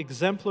performed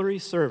exemplary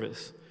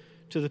service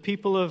to the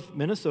people of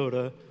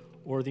Minnesota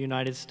or the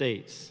United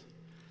States.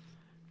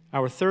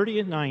 Our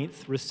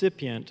 39th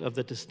recipient of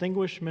the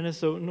Distinguished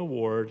Minnesotan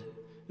Award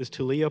is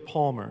Talia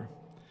Palmer.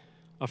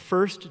 A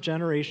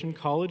first-generation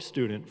college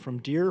student from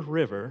Deer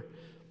River,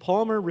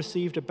 Palmer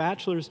received a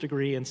bachelor's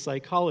degree in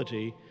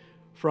psychology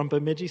from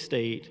Bemidji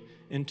State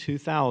in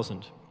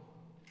 2000.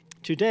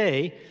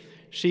 Today,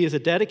 she is a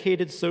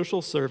dedicated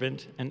social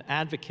servant and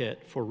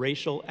advocate for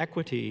racial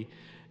equity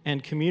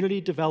and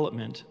community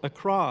development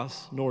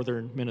across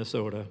northern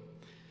Minnesota.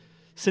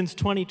 Since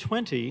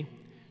 2020,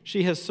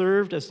 she has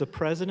served as the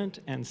president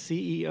and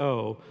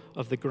CEO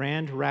of the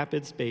Grand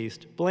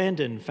Rapids-based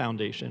Blandin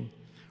Foundation,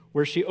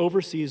 where she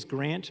oversees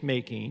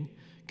grant-making,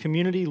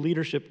 community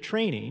leadership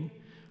training,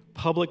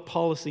 public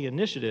policy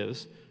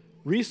initiatives,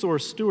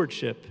 resource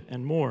stewardship,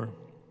 and more.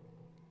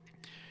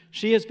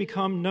 She has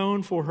become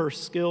known for her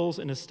skills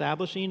in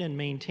establishing and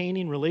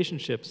maintaining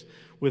relationships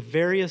with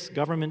various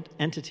government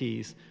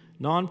entities,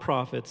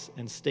 nonprofits,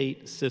 and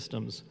state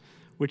systems,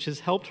 which has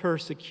helped her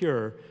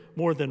secure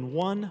more than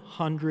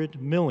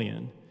 $100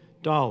 million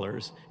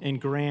in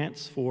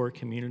grants for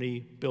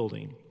community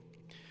building.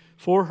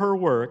 For her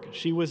work,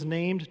 she was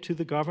named to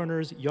the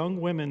Governor's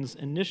Young Women's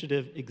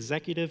Initiative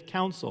Executive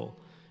Council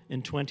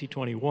in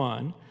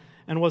 2021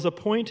 and was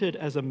appointed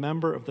as a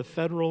member of the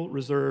Federal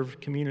Reserve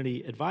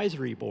Community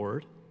Advisory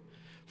Board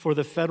for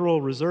the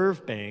Federal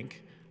Reserve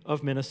Bank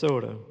of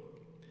Minnesota.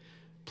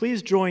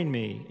 Please join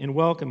me in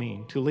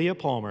welcoming Talia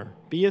Palmer,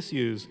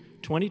 BSU's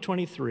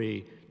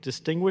 2023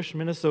 Distinguished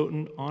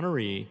Minnesotan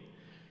Honoree,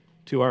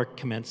 to our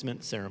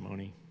commencement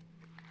ceremony.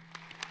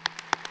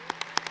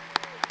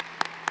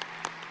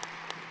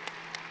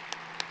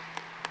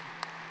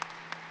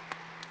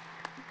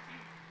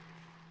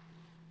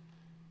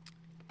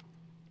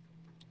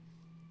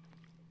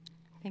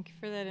 Thank you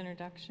for that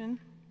introduction.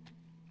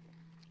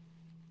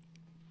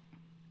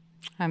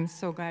 I'm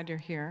so glad you're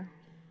here.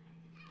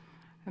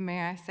 And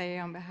may I say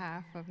on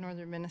behalf of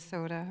Northern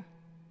Minnesota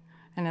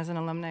and as an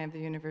alumni of the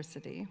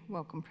university,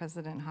 welcome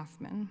President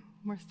Hoffman.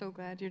 We're so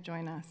glad you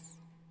join us.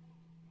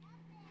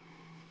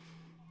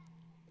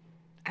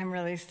 I'm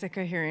really sick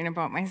of hearing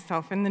about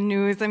myself in the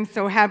news. I'm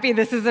so happy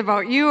this is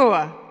about you.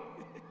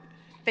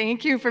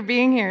 Thank you for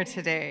being here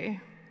today.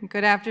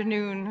 Good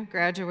afternoon,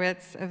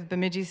 graduates of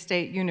Bemidji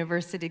State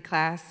University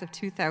class of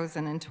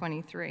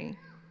 2023.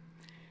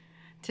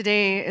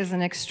 Today is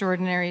an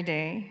extraordinary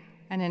day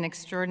and an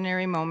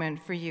extraordinary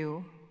moment for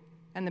you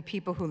and the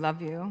people who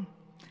love you.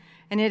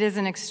 And it is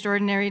an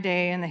extraordinary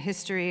day in the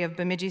history of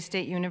Bemidji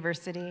State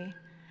University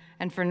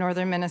and for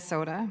Northern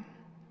Minnesota.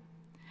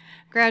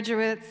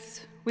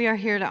 Graduates, we are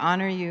here to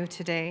honor you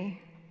today.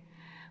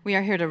 We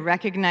are here to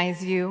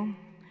recognize you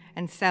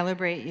and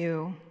celebrate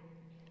you.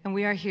 And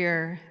we are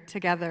here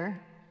together.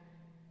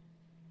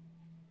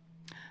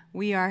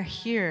 We are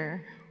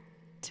here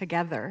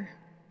together.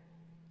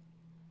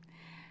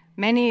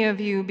 Many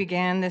of you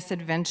began this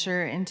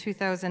adventure in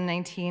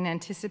 2019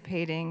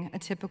 anticipating a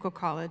typical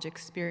college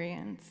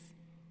experience.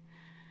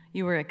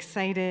 You were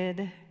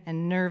excited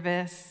and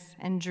nervous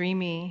and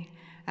dreamy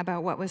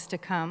about what was to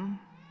come.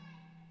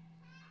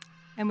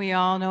 And we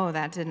all know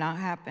that did not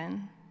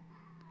happen.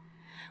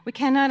 We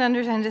cannot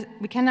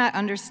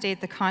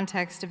understate the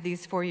context of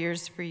these 4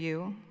 years for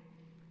you.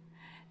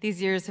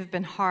 These years have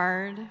been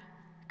hard,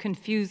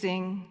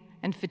 confusing,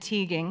 and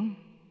fatiguing.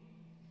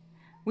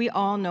 We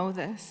all know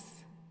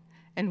this,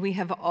 and we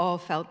have all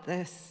felt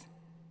this.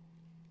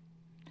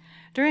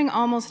 During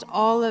almost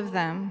all of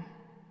them,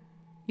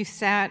 you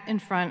sat in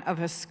front of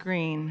a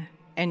screen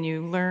and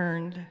you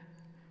learned.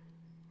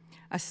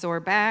 A sore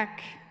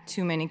back,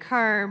 too many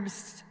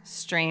carbs,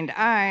 strained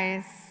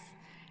eyes,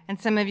 and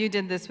some of you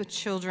did this with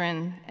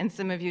children, and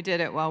some of you did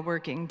it while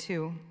working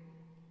too.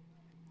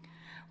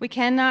 We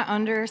cannot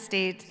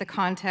understate the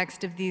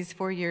context of these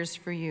 4 years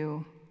for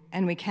you,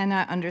 and we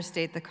cannot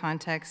understate the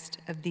context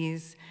of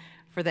these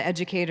for the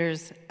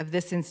educators of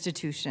this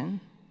institution.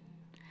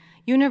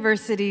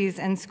 Universities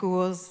and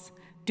schools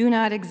do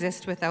not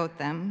exist without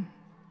them,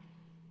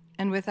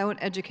 and without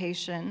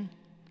education,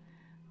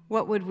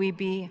 what would we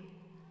be?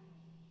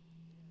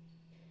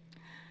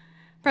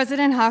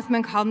 President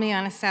Hoffman called me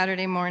on a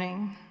Saturday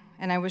morning,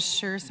 and I was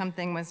sure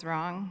something was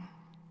wrong,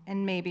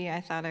 and maybe I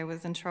thought I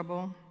was in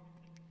trouble.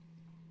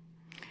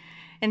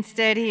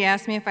 Instead, he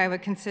asked me if I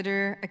would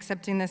consider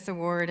accepting this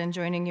award and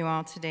joining you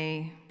all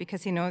today,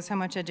 because he knows how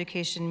much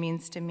education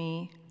means to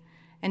me,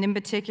 and in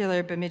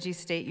particular, Bemidji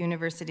State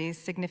University's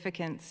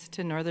significance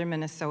to northern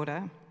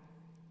Minnesota.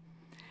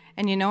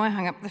 And you know, I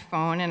hung up the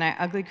phone and I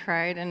ugly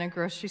cried in a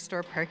grocery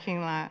store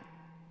parking lot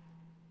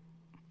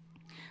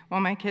while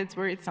my kids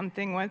worried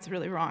something was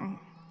really wrong.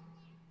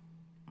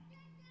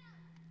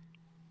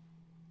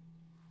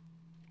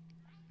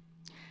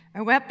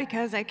 I wept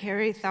because I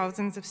carry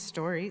thousands of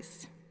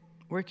stories,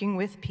 working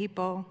with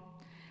people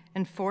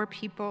and for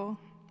people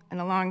and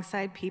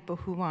alongside people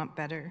who want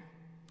better.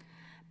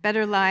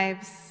 Better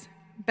lives,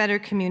 better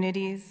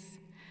communities,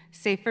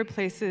 safer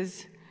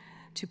places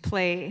to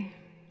play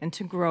and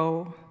to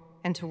grow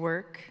and to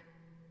work.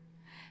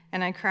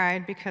 And I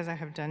cried because I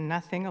have done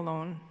nothing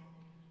alone.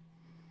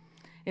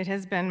 It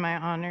has been my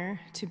honor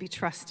to be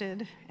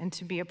trusted and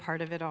to be a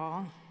part of it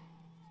all.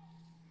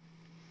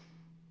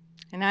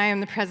 And I am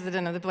the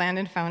president of the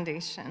Blandon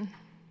Foundation,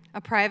 a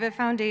private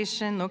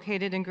foundation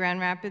located in Grand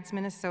Rapids,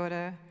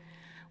 Minnesota,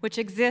 which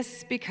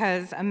exists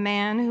because a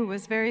man who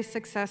was very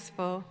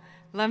successful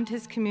loved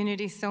his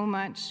community so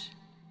much,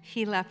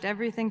 he left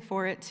everything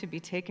for it to be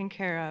taken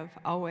care of,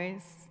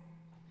 always.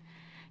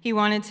 He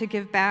wanted to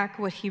give back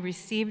what he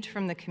received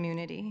from the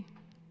community.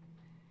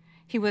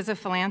 He was a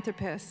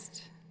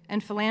philanthropist,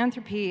 and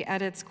philanthropy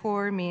at its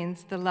core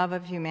means the love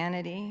of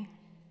humanity.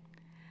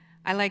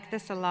 I like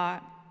this a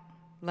lot,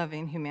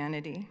 loving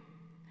humanity.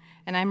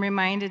 And I'm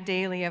reminded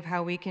daily of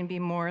how we can be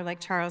more like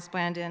Charles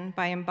Blandon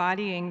by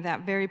embodying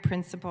that very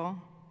principle.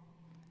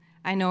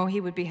 I know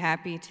he would be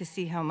happy to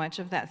see how much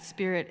of that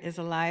spirit is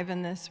alive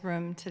in this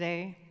room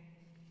today.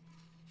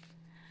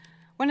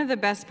 One of the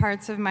best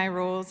parts of my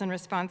roles and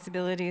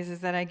responsibilities is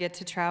that I get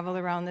to travel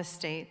around the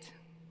state,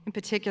 in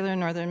particular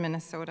northern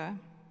Minnesota.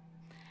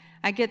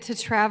 I get to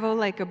travel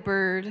like a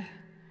bird,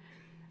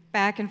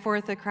 back and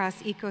forth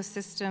across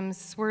ecosystems,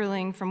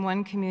 swirling from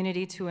one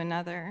community to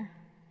another.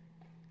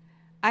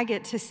 I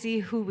get to see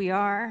who we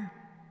are.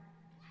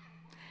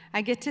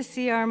 I get to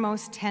see our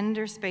most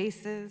tender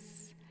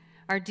spaces,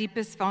 our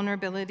deepest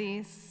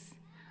vulnerabilities,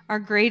 our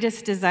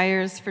greatest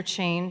desires for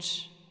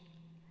change.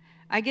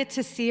 I get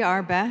to see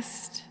our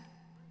best,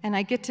 and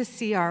I get to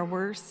see our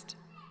worst.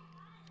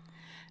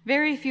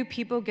 Very few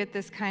people get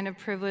this kind of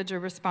privilege or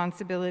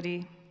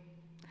responsibility.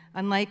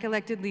 Unlike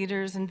elected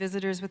leaders and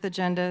visitors with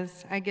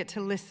agendas, I get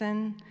to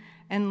listen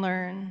and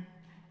learn,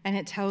 and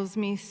it tells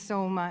me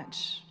so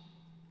much.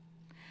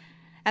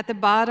 At the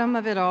bottom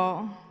of it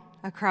all,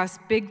 across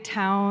big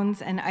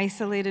towns and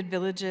isolated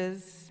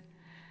villages,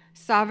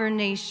 sovereign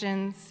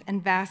nations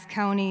and vast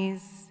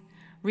counties,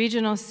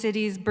 regional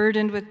cities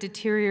burdened with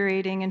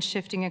deteriorating and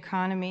shifting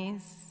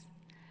economies,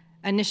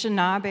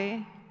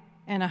 Anishinaabe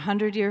and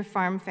 100-year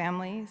farm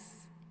families,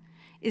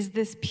 is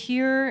this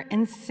pure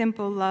and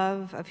simple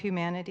love of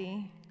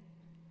humanity.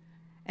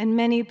 And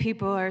many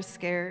people are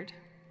scared.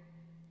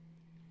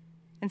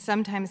 And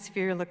sometimes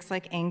fear looks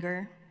like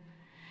anger.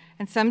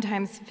 And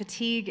sometimes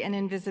fatigue and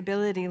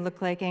invisibility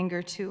look like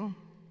anger too.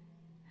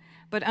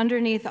 But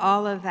underneath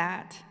all of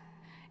that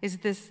is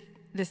this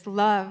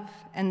love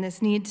and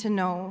this need to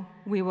know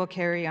we will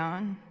carry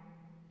on.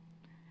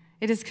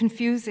 It is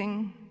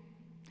confusing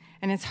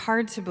and it's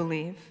hard to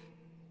believe.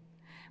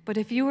 But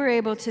if you were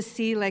able to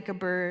see like a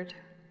bird,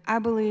 I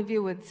believe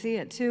you would see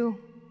it too.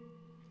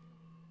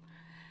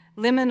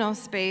 Liminal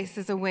space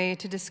is a way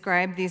to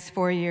describe these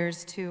 4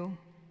 years too.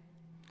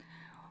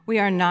 We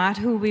are not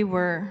who we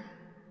were,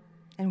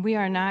 and we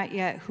are not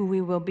yet who we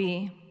will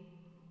be.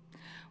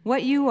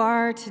 What you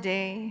are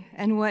today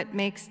and what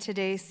makes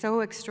today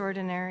so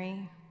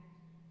extraordinary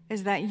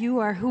is that you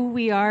are who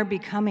we are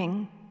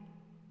becoming.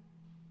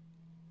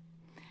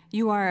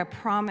 You are a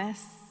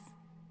promise.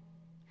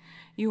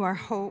 You are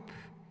hope.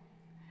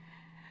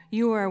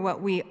 You are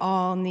what we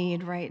all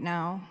need right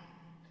now.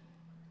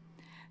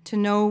 To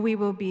know we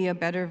will be a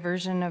better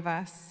version of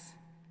us.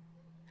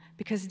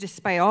 Because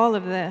despite all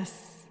of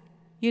this,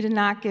 you did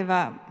not give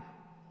up.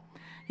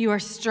 You are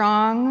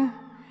strong,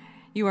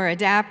 you are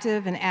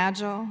adaptive and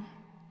agile,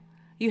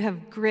 you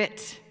have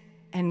grit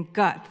and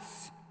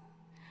guts,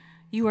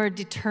 you are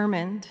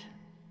determined,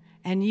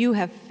 and you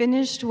have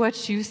finished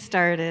what you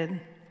started.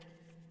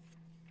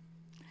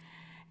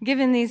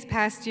 Given these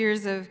past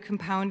years of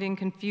compounding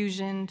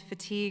confusion,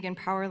 fatigue, and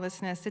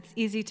powerlessness, it's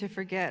easy to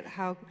forget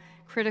how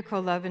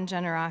critical love and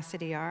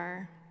generosity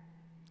are.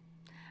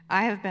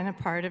 I have been a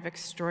part of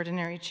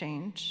extraordinary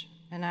change,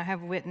 and I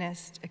have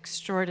witnessed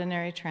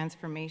extraordinary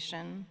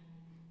transformation.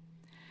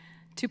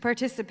 To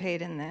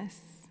participate in this,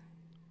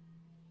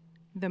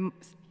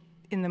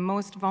 in the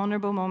most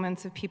vulnerable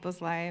moments of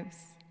people's lives,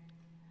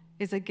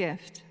 is a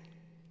gift,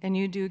 and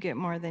you do get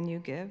more than you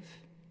give.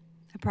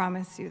 I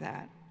promise you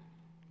that.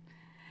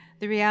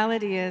 The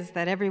reality is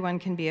that everyone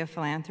can be a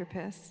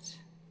philanthropist.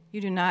 You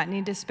do not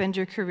need to spend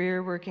your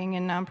career working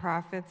in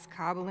nonprofits,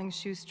 cobbling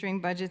shoestring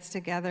budgets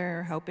together,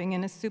 or helping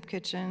in a soup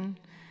kitchen.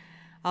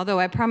 Although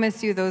I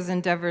promise you those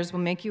endeavors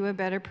will make you a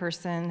better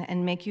person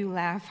and make you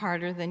laugh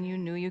harder than you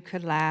knew you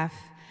could laugh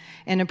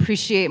and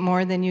appreciate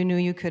more than you knew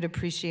you could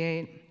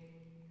appreciate.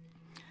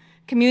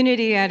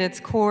 Community at its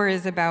core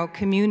is about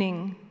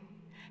communing,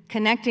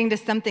 connecting to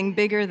something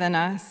bigger than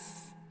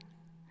us.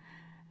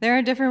 There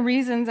are different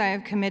reasons I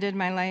have committed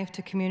my life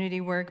to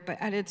community work,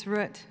 but at its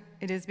root,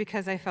 it is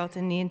because I felt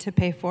a need to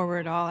pay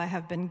forward all I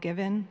have been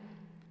given.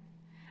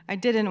 I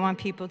didn't want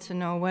people to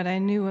know what I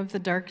knew of the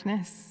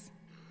darkness.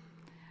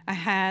 I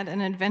had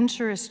an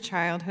adventurous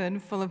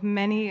childhood full of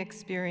many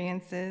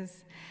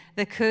experiences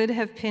that could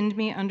have pinned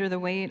me under the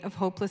weight of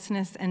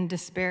hopelessness and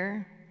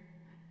despair.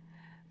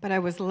 But I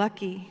was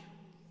lucky.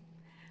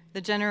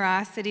 The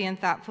generosity and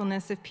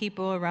thoughtfulness of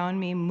people around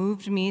me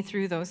moved me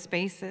through those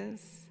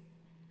spaces.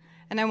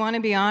 And I want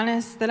to be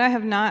honest that I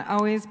have not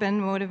always been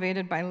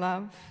motivated by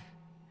love.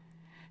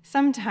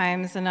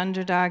 Sometimes an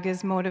underdog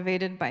is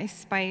motivated by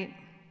spite.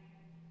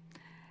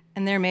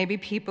 And there may be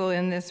people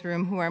in this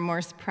room who are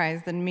more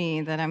surprised than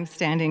me that I'm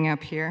standing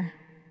up here.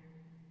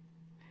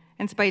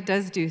 And spite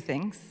does do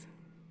things,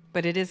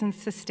 but it isn't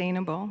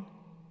sustainable.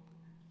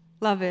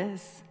 Love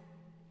is.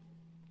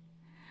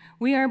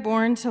 We are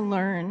born to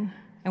learn,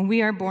 and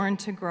we are born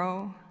to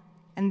grow.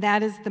 And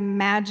that is the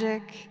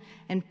magic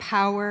and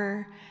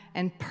power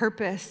and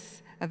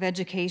purpose of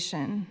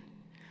education.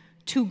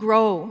 To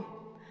grow,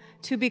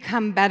 to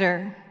become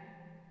better.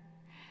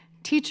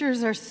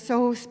 Teachers are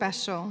so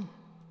special.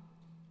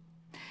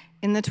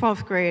 In the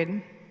 12th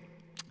grade,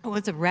 I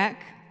was a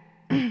wreck,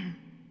 and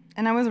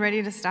I was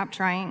ready to stop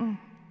trying.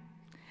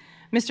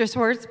 Mr.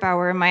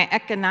 Schwartzbauer, my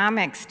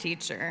economics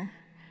teacher,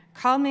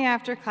 called me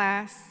after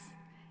class,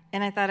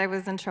 and I thought I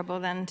was in trouble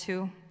then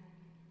too.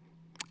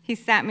 He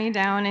sat me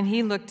down and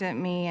he looked at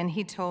me and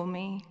he told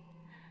me,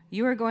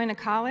 "You are going to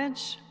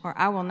college or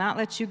I will not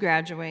let you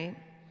graduate."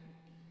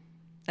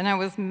 And I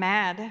was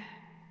mad.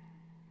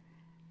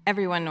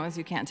 Everyone knows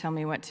you can't tell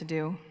me what to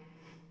do.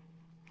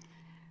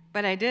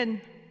 But I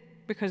did,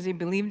 because he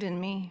believed in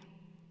me.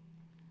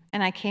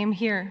 And I came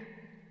here.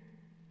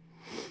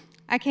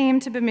 I came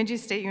to Bemidji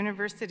State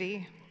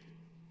University,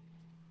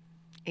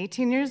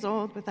 18 years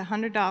old with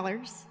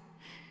 $100,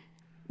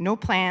 no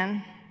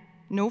plan,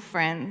 no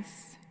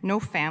friends, no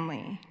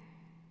family.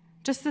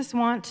 Just this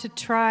want to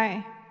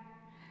try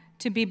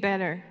to be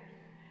better,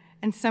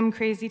 and some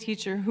crazy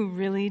teacher who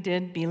really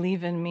did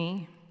believe in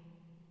me.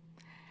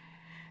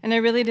 And I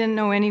really didn't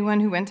know anyone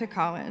who went to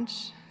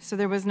college, so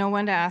there was no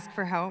one to ask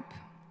for help.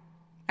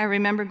 I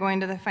remember going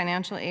to the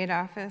financial aid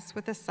office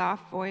with a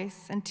soft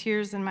voice and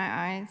tears in my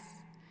eyes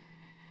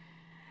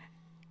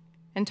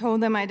and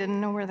told them I didn't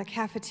know where the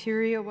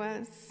cafeteria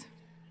was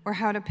or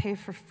how to pay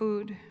for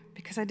food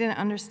because I didn't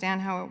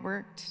understand how it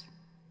worked,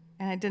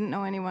 and I didn't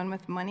know anyone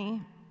with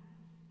money.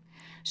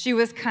 She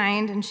was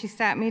kind, and she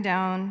sat me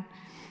down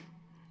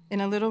in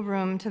a little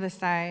room to the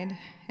side,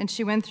 and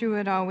she went through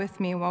it all with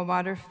me while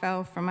water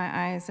fell from my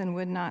eyes and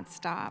would not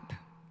stop.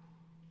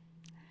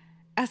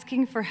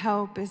 Asking for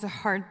help is a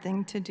hard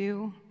thing to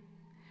do.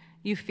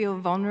 You feel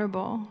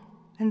vulnerable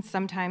and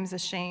sometimes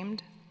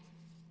ashamed.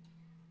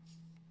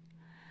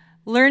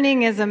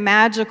 Learning is a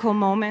magical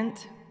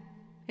moment.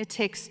 It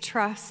takes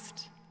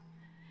trust.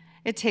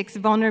 It takes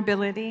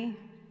vulnerability.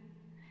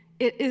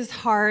 It is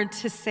hard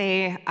to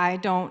say, "I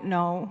don't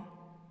know."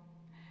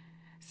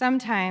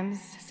 Sometimes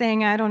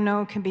saying "I don't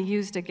know" can be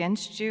used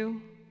against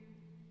you,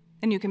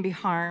 and you can be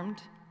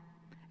harmed.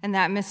 And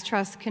that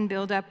mistrust can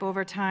build up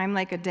over time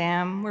like a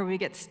dam where we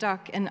get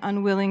stuck and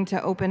unwilling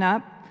to open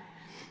up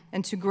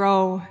and to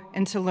grow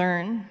and to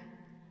learn.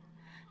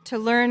 To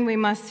learn, we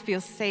must feel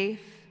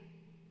safe.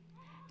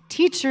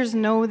 Teachers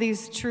know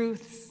these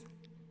truths,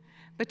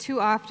 but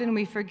too often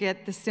we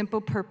forget the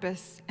simple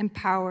purpose and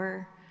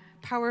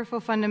powerful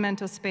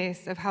fundamental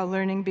space of how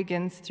learning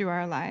begins through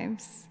our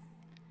lives.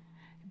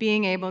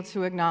 Being able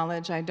to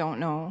acknowledge "I don't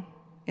know"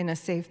 in a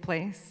safe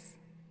place.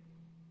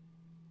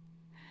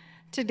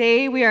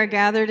 Today, we are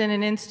gathered in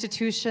an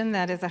institution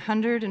that is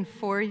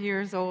 104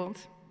 years old,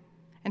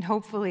 and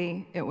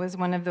hopefully it was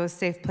one of those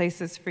safe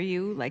places for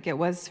you like it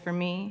was for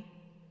me.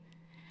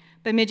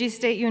 Bemidji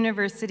State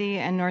University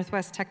and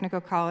Northwest Technical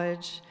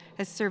College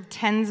has served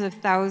tens of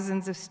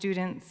thousands of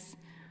students,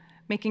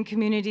 making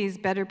communities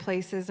better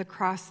places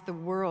across the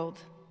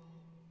world.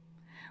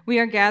 We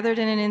are gathered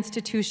in an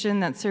institution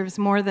that serves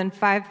more than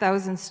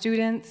 5,000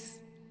 students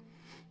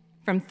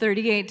from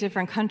 38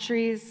 different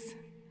countries,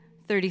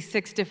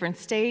 36 different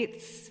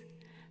states,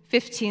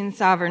 15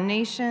 sovereign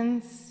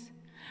nations,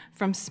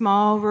 from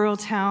small rural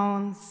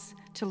towns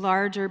to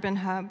large urban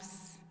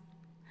hubs.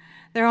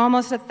 There are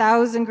almost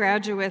 1,000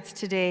 graduates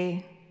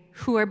today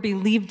who are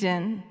believed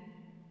in,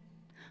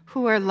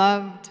 who are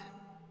loved,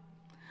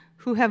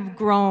 who have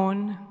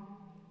grown,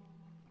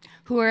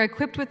 who are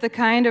equipped with the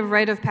kind of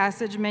rite of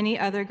passage many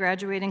other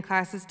graduating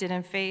classes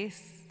didn't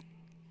face.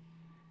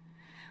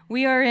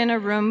 We are in a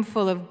room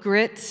full of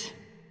grit,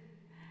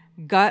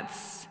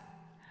 guts,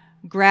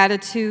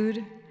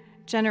 gratitude,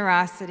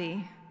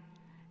 generosity,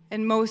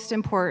 and most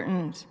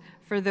important,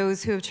 for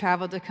those who have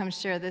traveled to come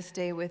share this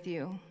day with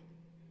you,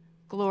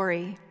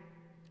 glory.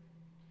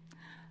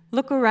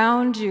 Look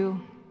around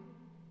you.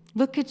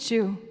 Look at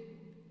you.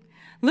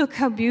 Look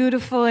how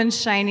beautiful and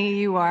shiny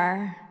you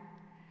are,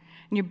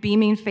 and your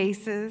beaming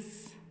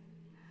faces.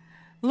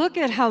 Look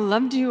at how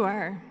loved you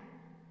are,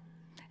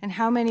 and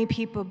how many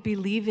people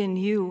believe in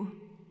you.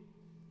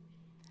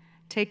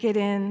 Take it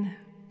in,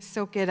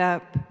 soak it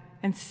up,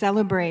 and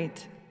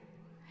celebrate.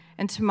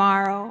 And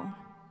tomorrow,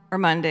 or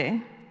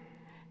Monday,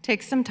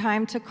 take some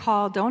time to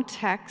call, don't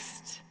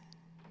text,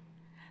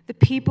 the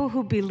people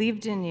who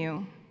believed in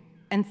you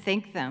and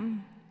thank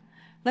them.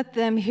 Let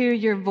them hear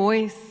your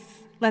voice.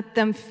 Let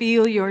them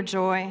feel your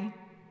joy.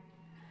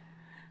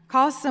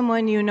 Call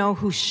someone you know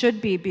who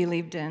should be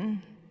believed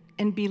in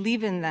and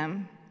believe in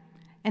them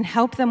and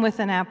help them with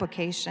an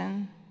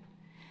application.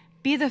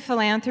 Be the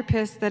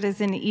philanthropist that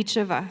is in each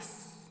of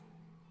us.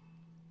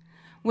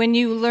 When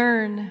you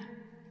learn,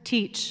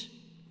 teach.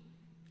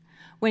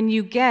 When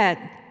you get,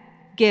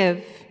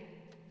 give.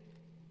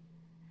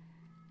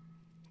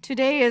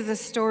 Today is a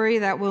story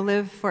that will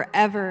live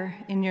forever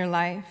in your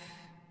life.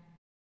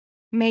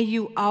 May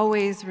you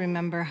always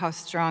remember how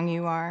strong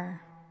you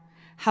are,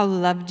 how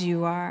loved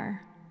you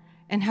are,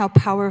 and how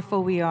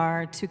powerful we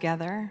are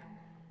together.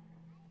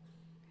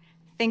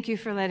 Thank you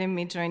for letting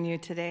me join you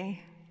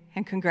today,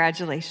 and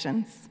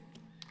congratulations.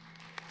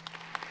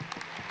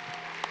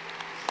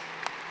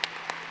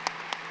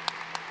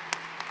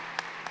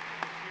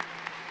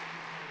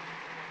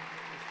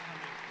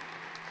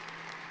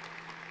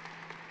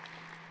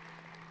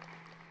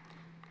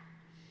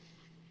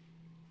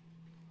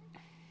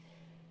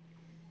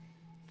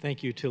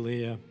 Thank you,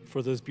 Talia,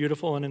 for those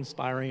beautiful and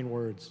inspiring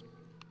words.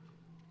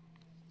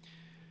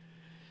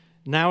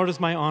 Now it is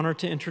my honor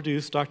to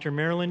introduce Dr.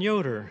 Marilyn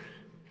Yoder,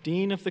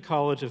 Dean of the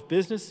College of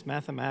Business,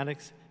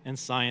 Mathematics, and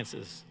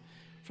Sciences,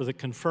 for the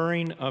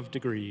conferring of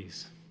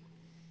degrees.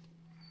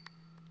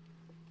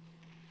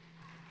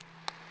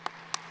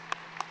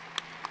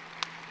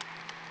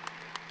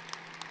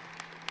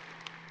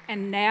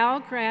 And now,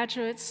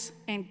 graduates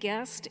and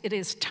guests, it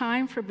is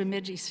time for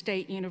Bemidji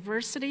State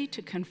University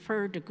to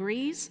confer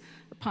degrees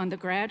upon the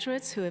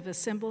graduates who have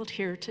assembled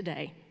here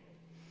today.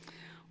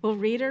 Will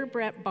Reader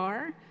Brett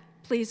Barr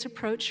please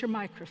approach your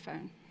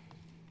microphone?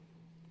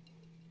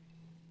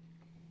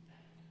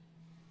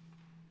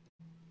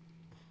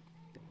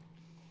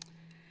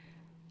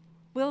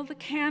 Will the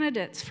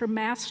candidates for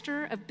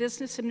Master of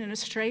Business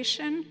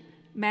Administration,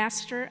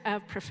 Master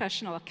of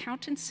Professional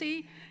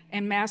Accountancy,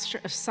 and Master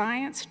of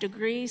Science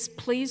degrees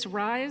please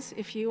rise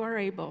if you are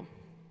able?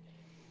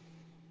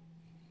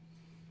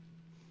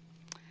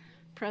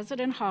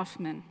 President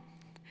Hoffman,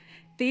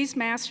 these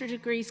master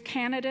degrees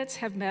candidates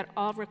have met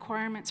all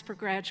requirements for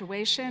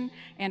graduation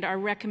and are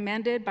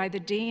recommended by the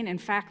dean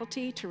and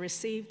faculty to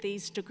receive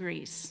these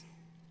degrees.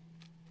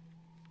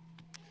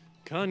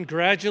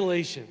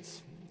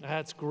 Congratulations.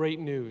 That's great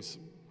news.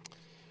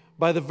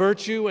 By the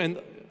virtue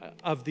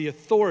of the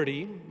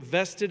authority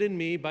vested in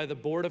me by the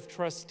Board of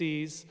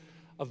Trustees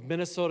of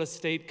Minnesota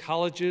State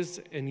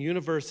Colleges and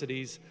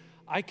Universities,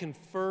 I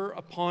confer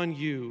upon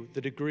you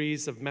the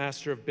degrees of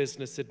Master of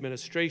Business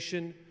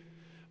Administration,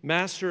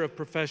 Master of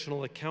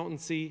Professional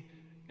Accountancy,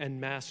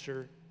 and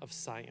Master of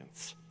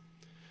Science.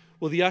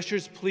 Will the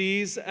ushers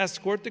please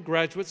escort the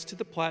graduates to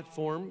the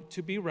platform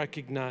to be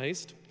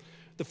recognized?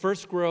 The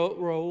first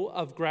row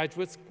of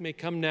graduates may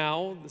come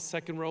now. The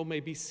second row may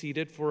be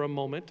seated for a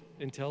moment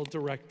until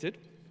directed.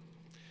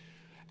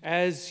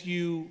 As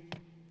you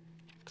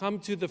come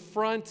to the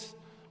front,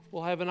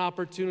 we'll have an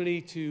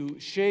opportunity to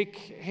shake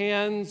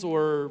hands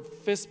or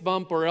fist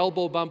bump or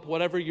elbow bump,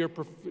 whatever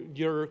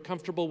you're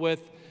comfortable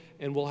with,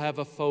 and we'll have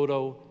a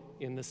photo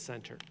in the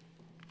center.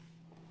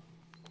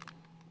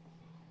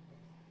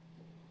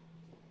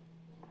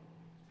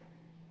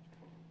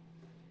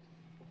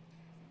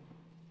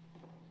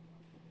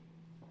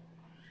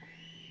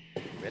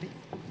 Ready?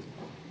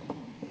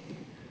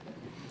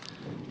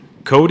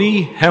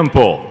 Cody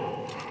Hempel.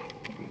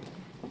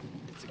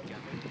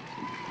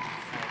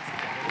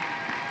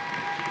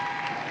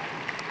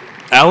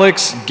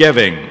 Alex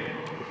Geving.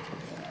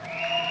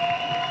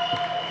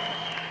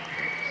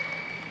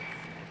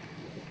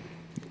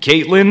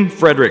 Caitlin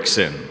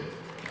Fredrickson.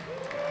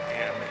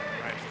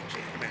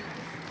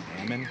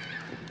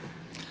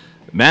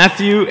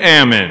 Matthew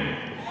Ammon.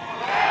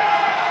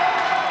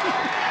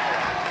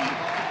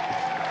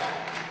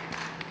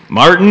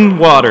 Martin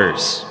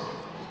Waters.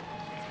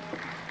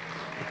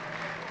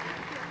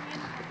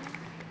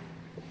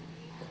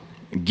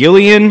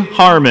 Gillian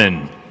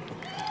Harmon.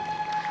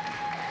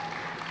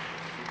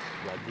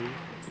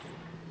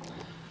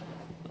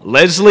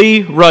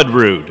 Leslie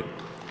Rudrud.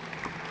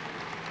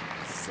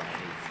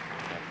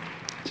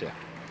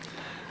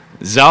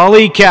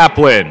 Zolly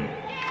Kaplan.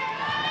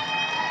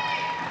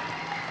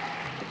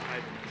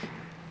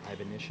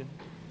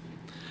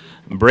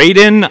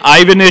 Braden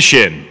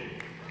Ivanishin.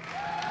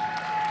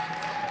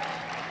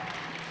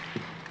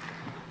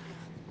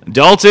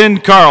 Dalton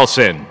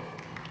Carlson.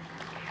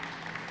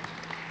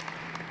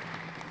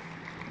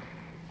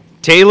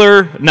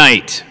 Taylor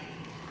Knight.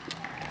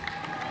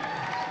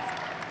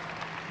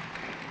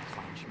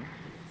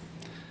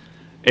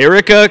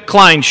 Erica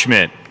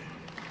Kleinschmidt.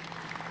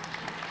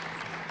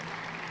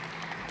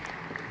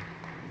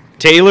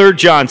 Taylor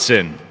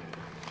Johnson.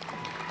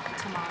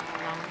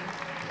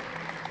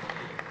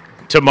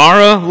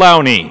 Tamara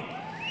Lowney.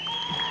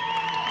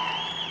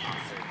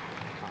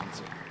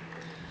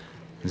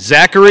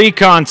 Zachary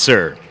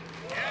Conser.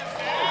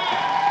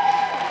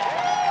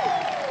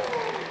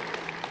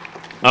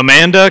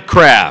 Amanda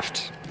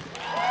Kraft.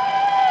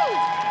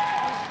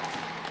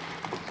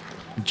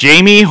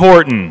 Jamie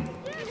Horton.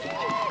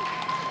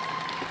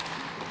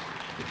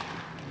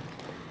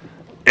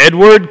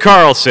 Edward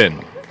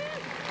Carlson.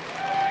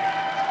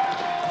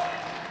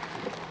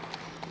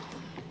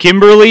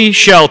 Kimberly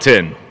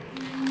Shelton.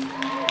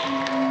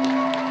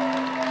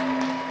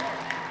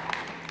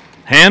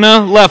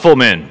 Hannah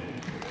Leffelman.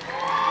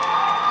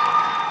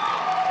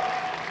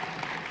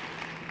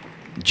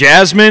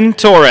 Jasmine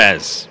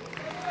Torres.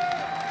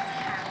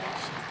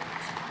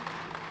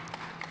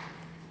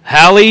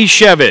 Hallie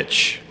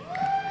Shevich.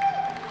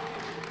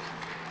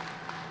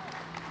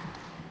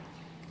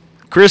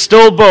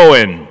 Crystal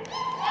Bowen.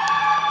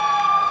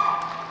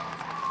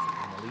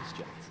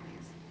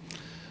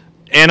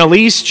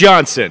 Annalise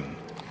Johnson.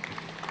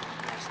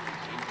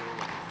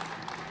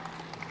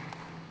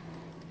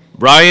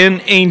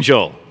 Brian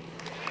Angel.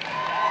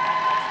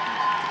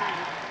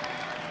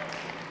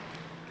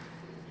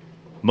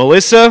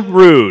 Melissa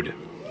Rude.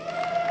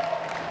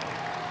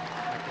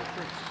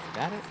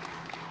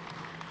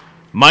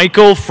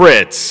 Michael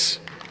Fritz.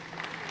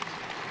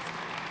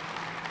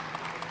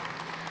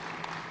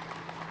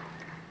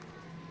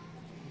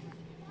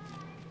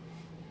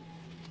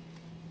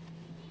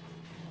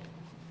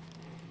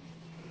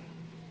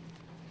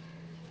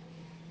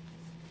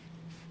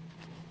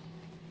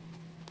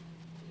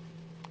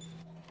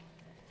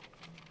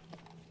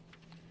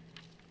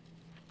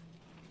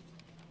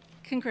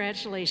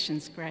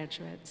 Congratulations,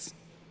 graduates.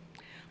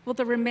 Will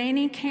the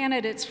remaining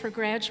candidates for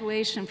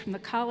graduation from the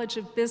College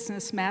of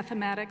Business,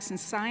 Mathematics, and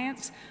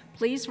Science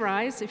please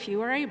rise if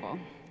you are able?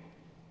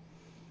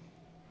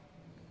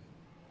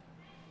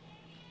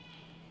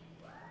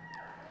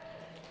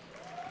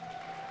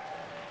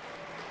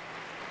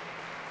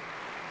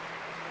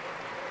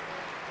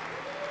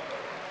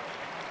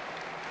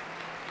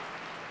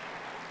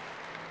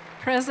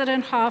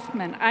 President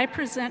Hoffman, I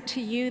present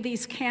to you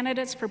these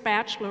candidates for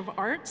Bachelor of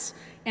Arts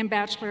and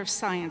Bachelor of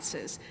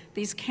Sciences.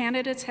 These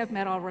candidates have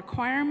met all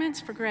requirements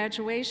for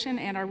graduation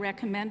and are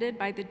recommended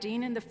by the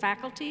Dean and the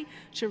faculty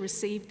to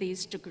receive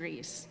these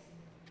degrees.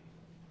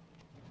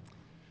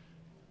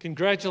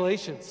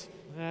 Congratulations.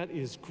 That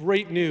is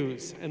great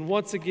news. And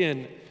once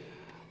again,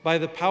 by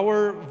the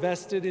power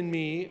vested in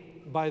me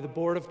by the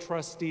Board of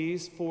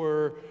Trustees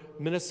for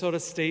Minnesota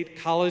State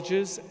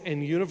Colleges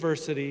and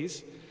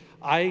Universities,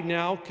 I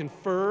now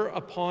confer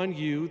upon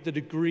you the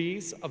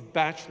degrees of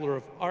Bachelor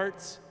of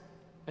Arts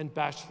and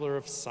Bachelor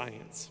of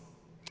Science.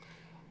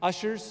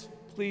 Ushers,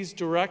 please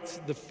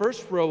direct the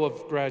first row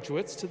of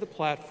graduates to the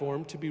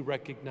platform to be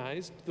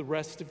recognized. The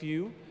rest of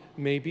you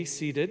may be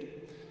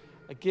seated.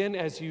 Again,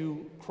 as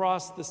you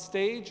cross the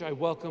stage, I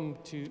welcome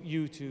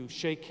you to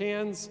shake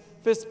hands,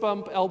 fist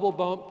bump, elbow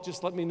bump.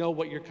 Just let me know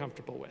what you're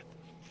comfortable with.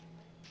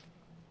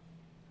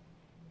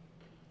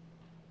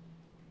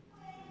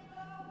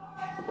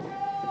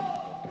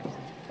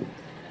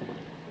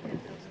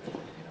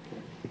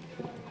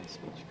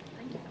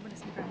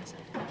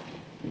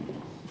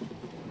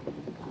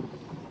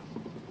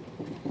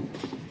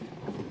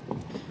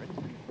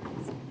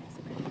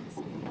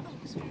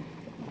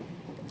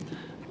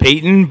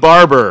 Peyton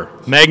Barber,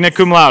 magna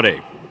cum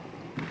laude.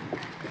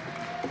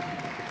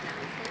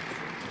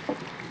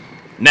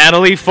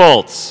 Natalie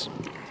Fultz.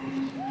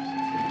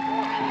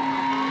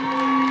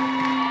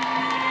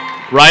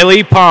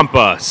 Riley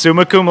Pompa,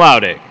 summa cum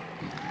laude.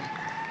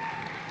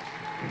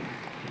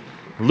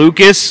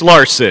 Lucas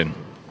Larson.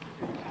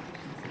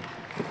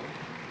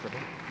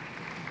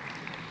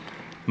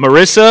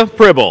 Marissa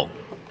Pribble.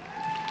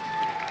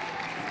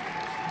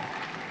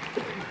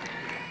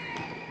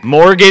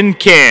 Morgan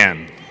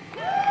Can.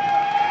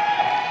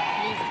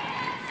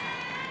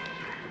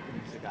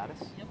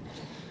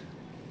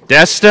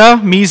 Desta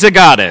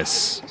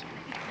Mizagatis.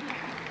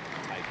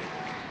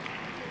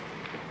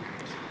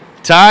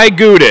 Ty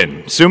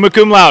Gooden, summa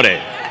cum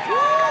laude.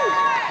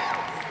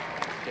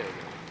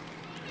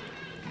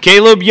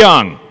 Caleb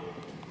Young.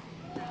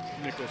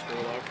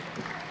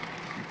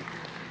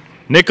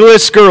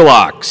 Nicholas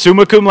Skurlock,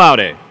 summa cum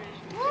laude.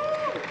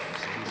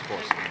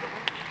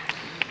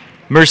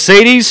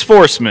 Mercedes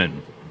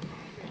Forsman.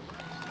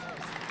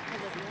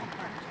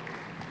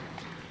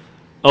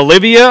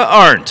 Olivia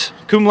Arndt,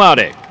 cum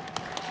laude.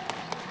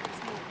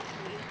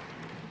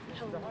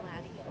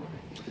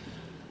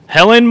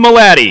 Helen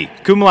Malady,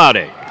 cum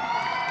laude.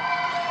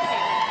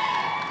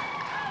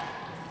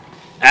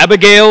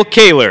 Abigail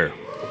Kaler.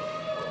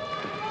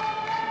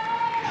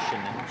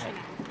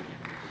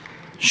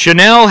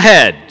 Chanel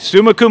Head,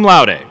 summa cum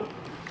laude.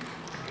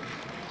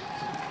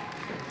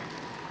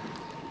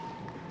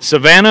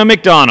 Savannah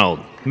McDonald,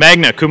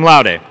 magna cum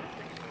laude.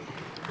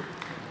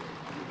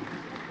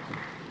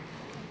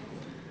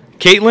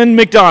 Caitlin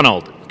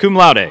McDonald, cum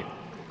laude.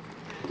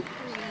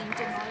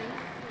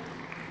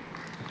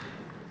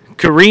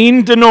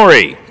 Kareen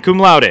Denori, cum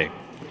laude.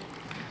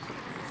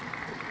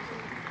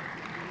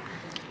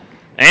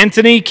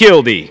 Anthony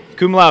Kildy,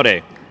 cum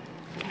laude.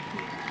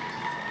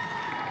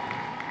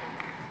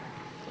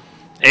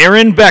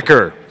 Aaron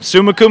Becker,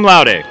 summa cum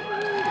laude.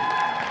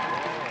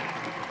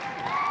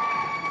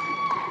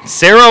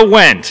 Sarah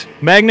Wendt,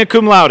 magna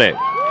cum laude.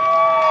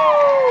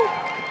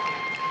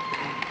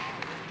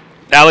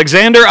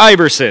 Alexander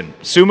Iverson,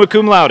 summa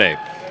cum laude.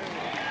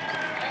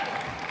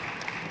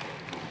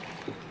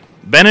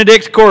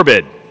 Benedict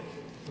Corbett.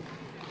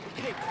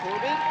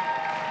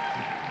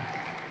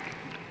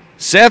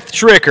 Seth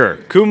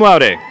Schricker, cum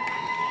laude.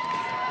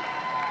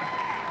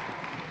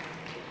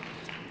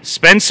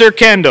 Spencer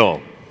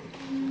Kendall.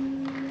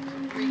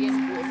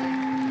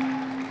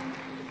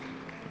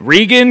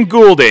 Regan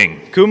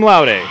Goulding, cum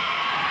laude.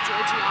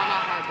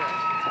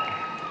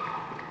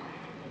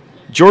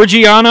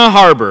 Georgiana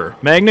Harbor,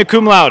 magna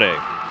cum laude.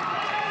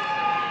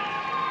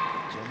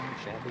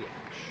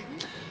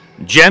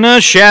 Jenna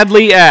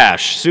Shadley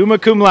Ash, summa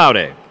cum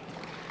laude.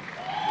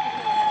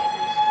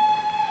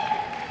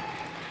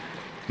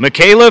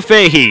 Michaela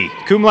Fahey,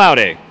 cum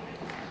laude.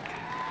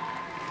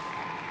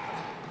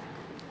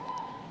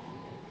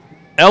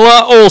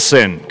 Ella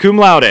Olson, cum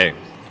laude.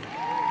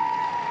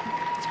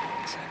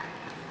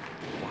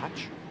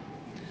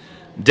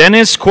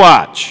 Dennis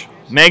Quach,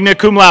 magna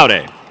cum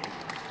laude.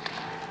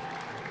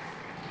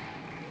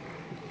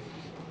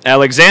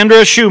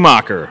 Alexandra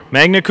Schumacher,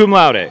 magna cum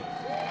laude.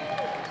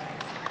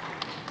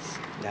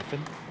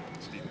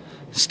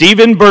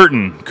 Stephen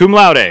Burton, cum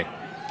laude.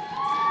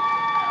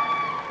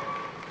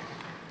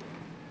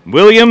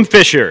 William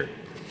Fisher.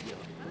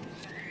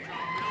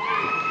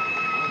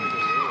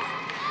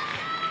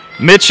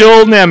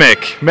 Mitchell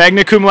Nemick,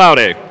 magna cum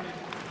laude.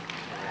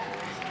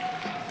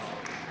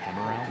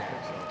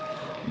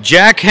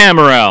 Jack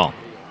Hammerell.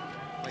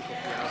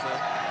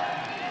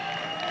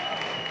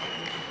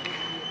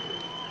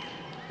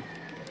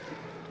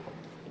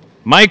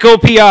 Michael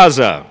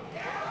Piazza.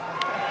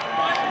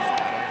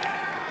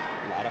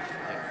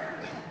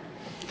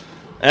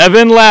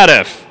 Evan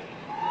Latiff.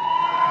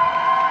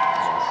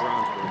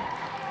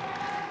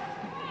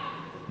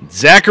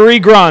 Zachary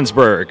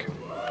Gronsberg.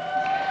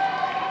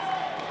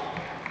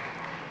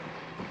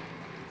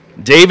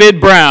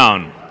 David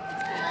Brown.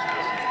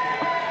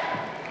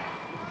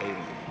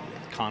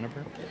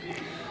 Conover.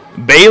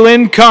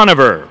 Balin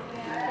Conover.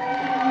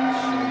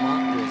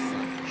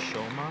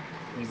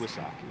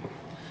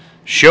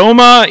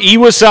 Shoma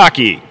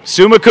Iwasaki,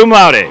 summa cum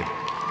laude.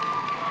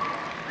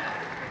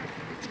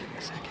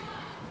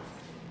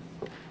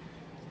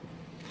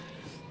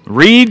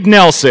 Reed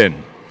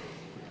Nelson.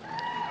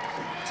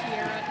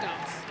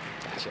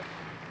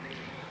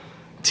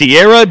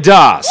 Tierra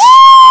Doss.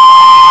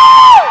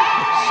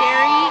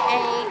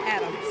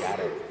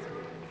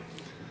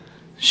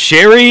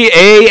 Sherry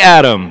A.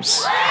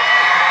 Adams.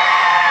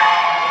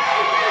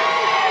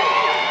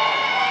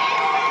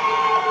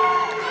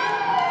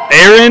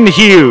 Aaron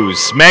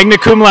Hughes, magna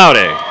cum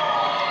laude.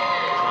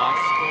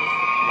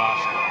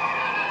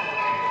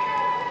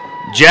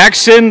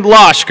 Jackson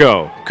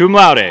Loshko, cum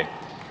laude.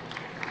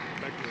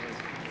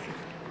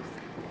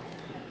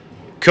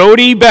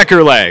 Cody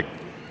Beckerleg.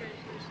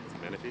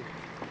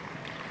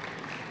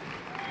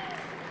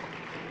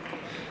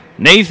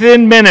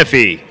 Nathan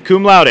Menifee,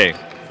 cum laude.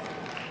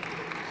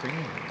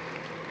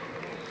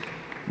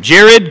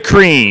 Jared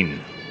Crean.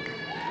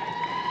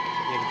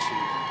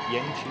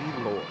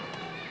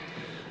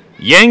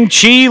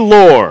 Yang-Chi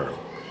Lore.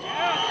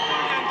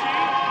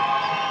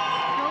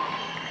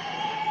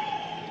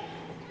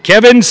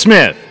 Kevin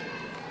Smith.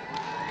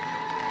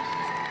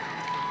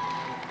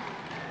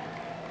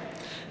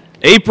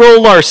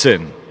 April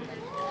Larson.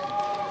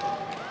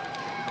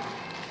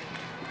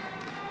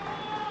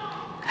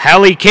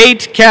 Hallie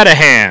Kate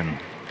Catahan.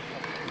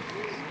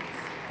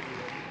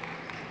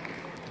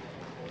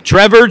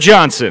 Trevor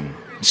Johnson,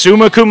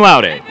 summa cum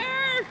laude.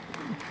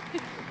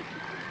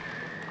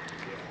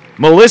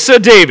 Melissa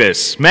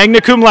Davis,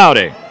 magna cum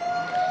laude.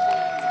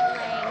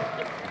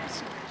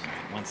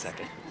 1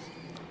 second.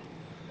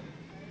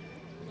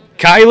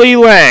 Kylie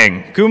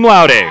Lang, cum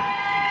laude.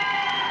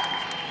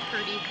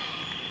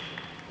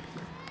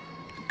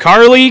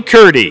 Carly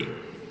Curdy.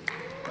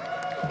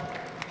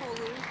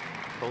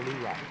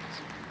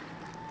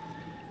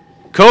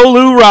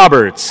 Kolu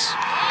Roberts.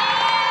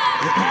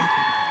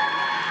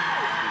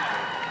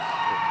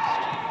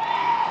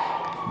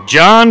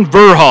 John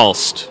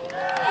Verhulst.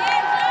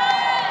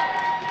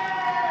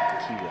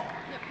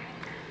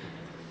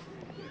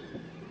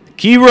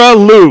 Kira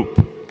Loop.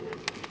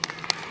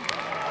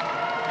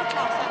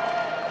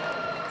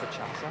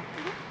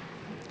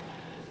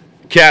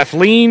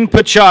 Kathleen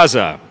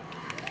Pachaza.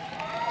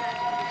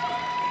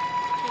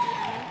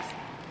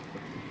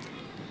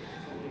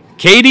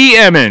 Katie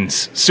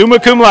Emmons, summa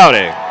cum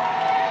laude.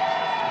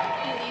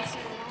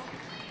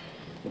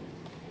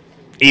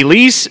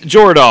 Elise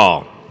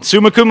Jordahl,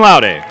 summa cum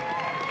laude.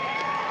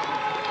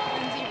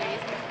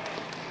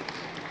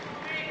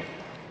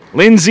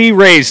 Lindsay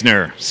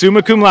Reisner,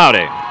 summa cum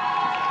laude.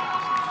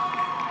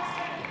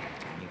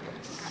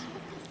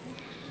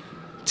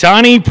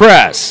 Tani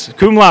Press,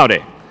 cum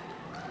laude.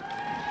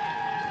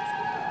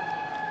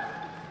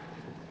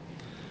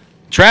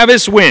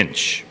 Travis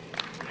Winch.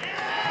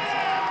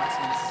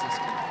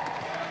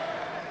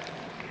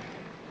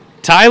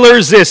 Tyler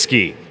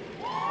Ziski.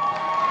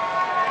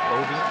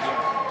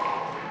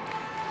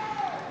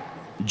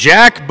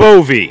 Jack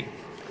Bovey.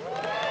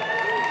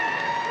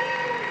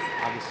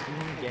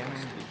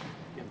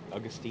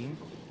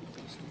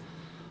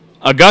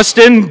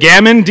 Augustin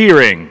Gammon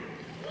Deering.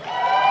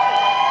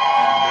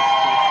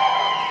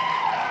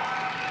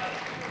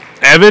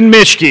 Evan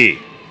Mishke.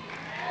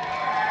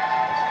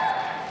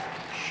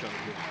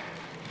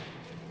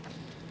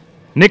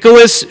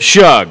 Nicholas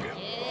Shug.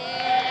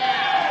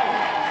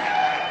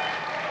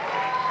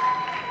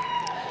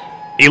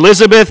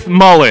 Elizabeth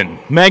Mullen,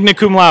 magna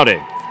cum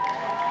laude.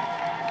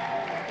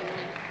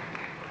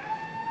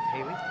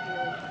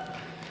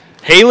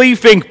 Haley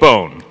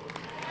Finkbone.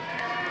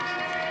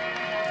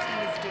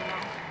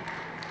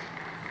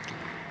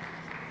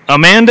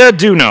 Amanda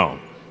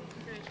Duno.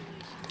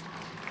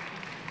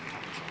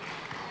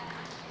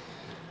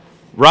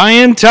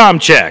 Ryan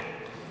Tomchek.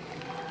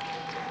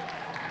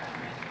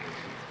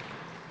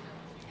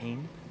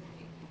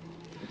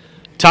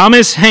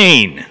 Thomas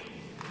Hain.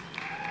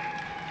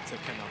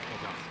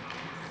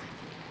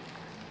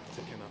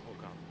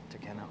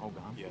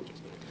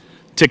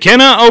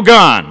 Tekena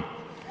Ogan.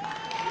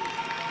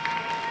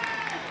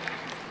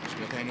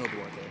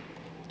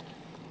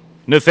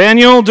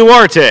 Nathaniel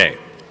Duarte.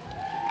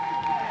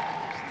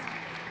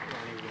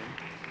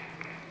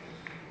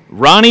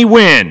 Ronnie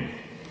Wynn.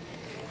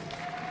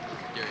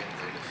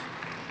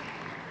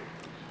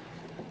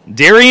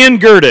 Darian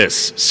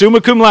Gertis,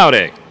 summa cum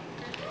laude.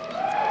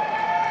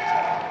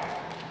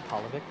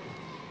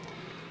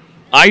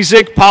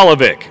 Isaac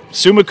Polovic,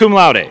 summa cum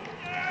laude.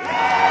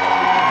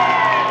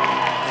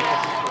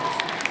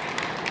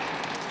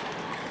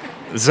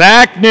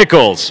 Zach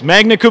Nichols,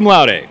 magna cum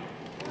laude.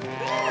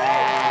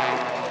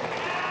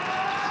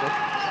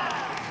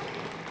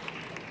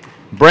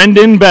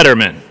 Brendan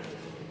Betterman.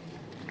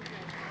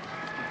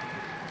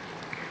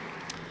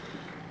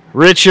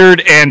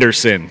 Richard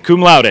Anderson,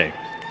 cum laude.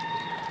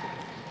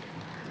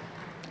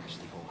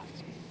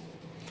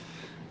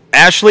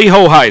 Ashley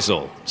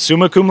Hoheisel,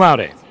 summa cum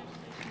laude.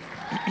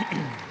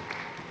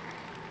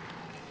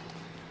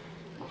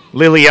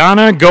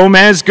 Liliana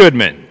Gomez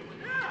Goodman.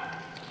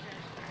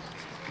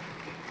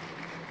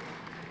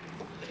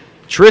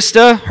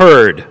 Trista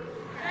Hurd.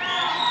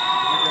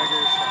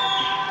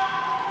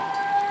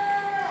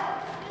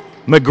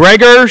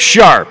 McGregor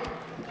Sharp.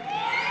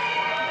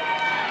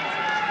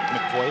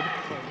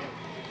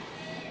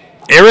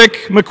 Eric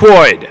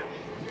McQuoid.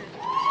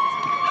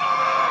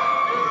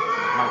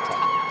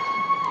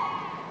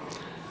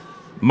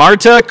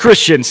 Marta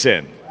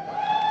Christensen.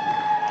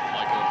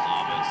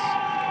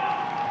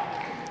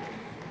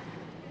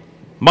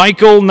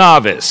 Michael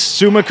Novice,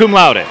 summa cum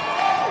laude.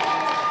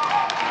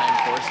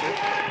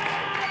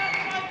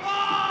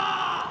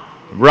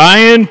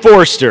 Ryan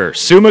Forster,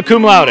 summa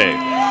cum laude.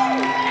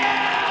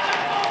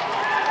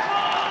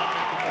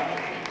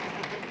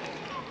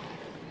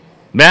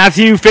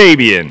 Matthew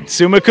Fabian,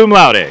 summa cum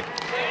laude.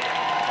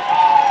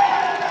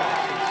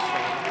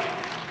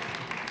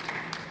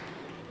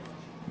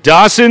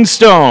 Dawson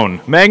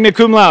Stone, magna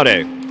cum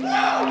laude.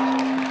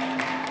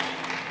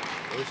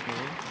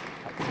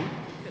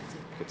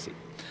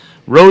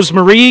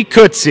 Rosemarie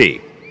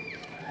Kutzi.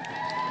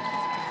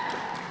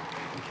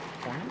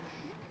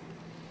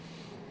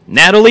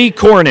 Natalie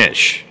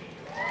Cornish.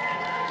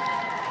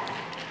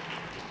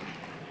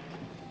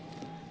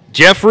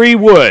 Jeffrey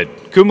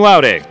Wood, cum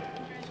laude.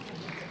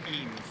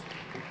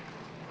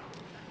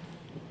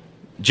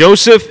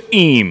 Joseph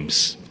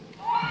Eames.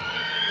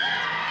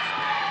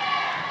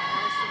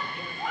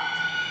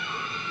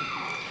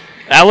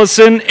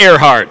 Allison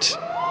Earhart.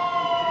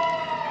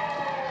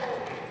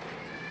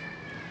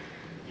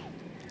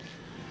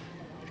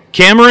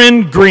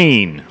 Cameron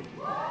Green.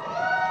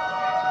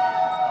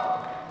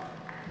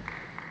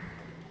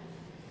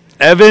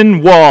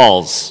 Evan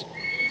Walls.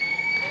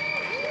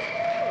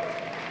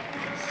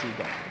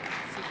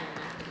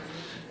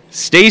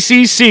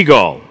 Stacy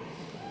Siegel.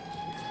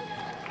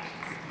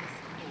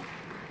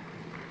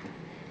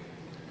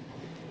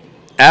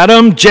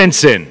 Adam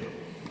Jensen.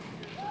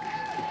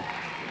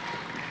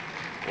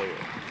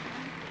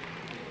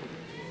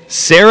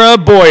 Sarah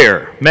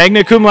Boyer,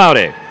 magna cum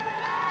laude.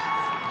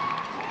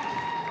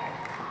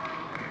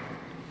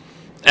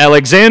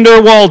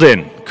 Alexander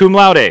Walden, cum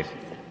laude.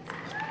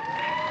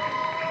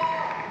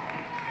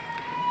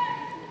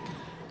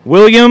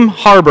 William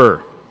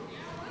Harbor.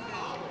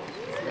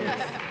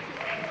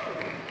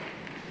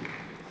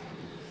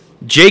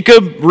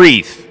 Jacob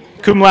Reith,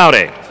 cum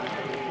laude.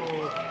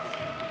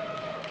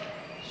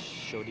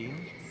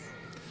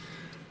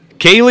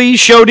 Kaylee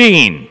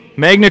Shodine,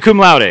 magna cum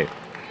laude.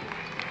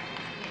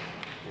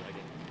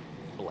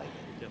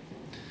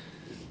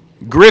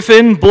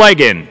 Griffin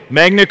Blegan,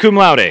 magna cum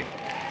laude.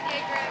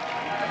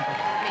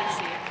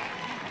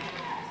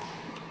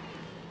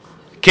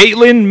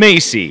 Caitlin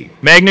Macy,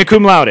 magna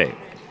cum laude.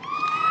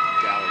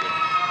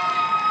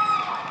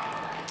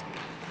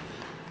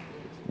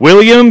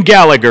 William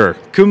Gallagher,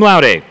 cum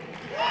laude.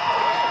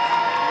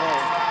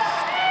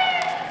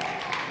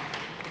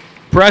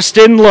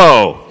 Preston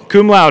Lowe,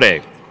 cum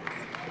laude.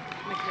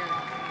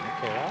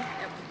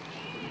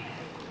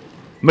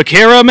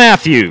 Makara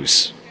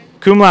Matthews,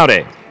 cum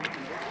laude.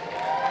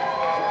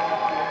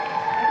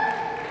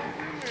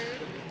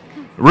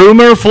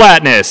 Rumer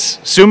Flatness,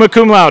 summa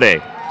cum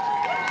laude.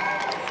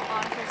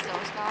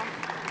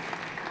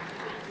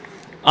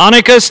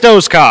 Annika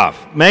Stoskov,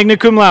 magna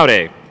cum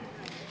laude.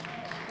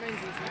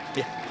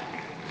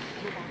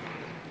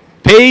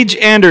 Paige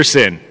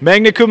Anderson,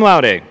 magna cum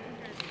laude.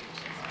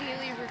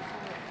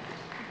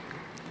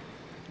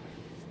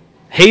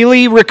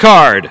 Haley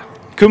Ricard,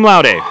 cum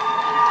laude.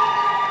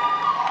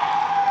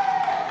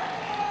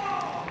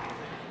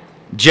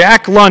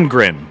 Jack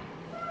Lundgren.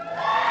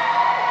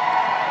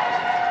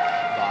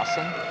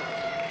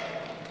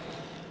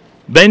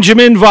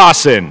 Benjamin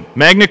Vossen,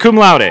 magna cum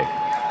laude.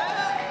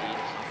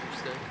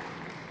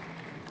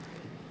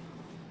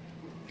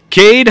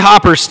 Cade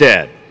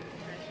Hopperstead.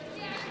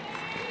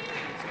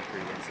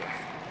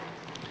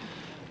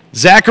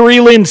 Zachary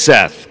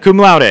Linseth, cum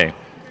laude.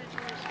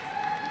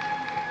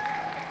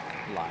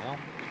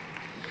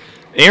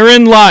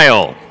 Aaron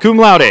Lyle, cum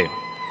laude.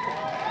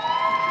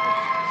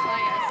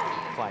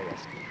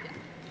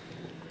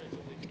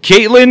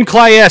 Caitlin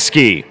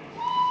Klieski.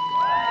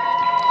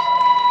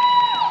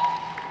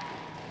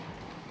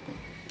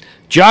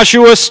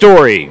 Joshua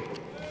Story.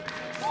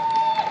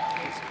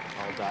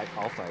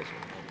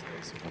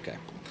 Okay.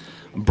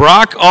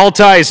 Brock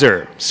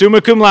Altizer,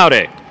 summa cum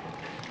laude.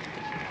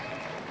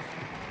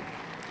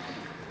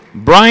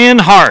 Brian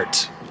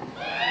Hart.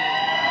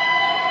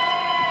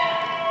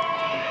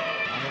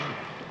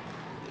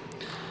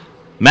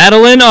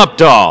 Madeline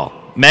Updahl,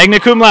 magna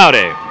cum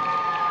laude.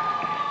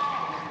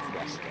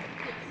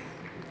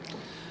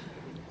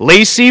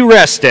 Lacey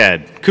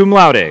Rested, cum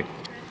laude.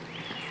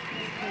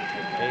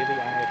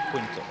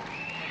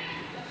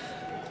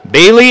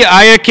 Bailey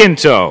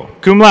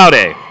Iaquinto, cum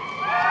laude.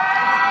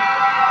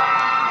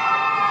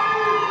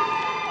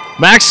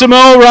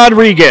 Maximo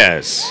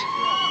Rodriguez.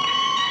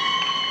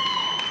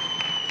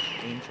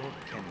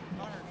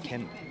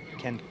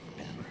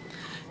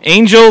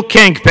 Angel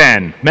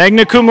Kenkpen,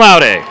 magna cum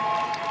laude.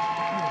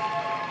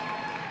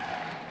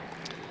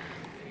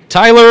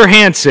 Tyler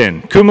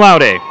Hansen, cum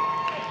laude.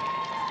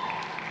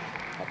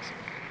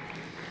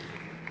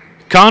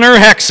 Connor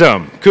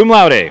Hexum, cum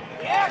laude.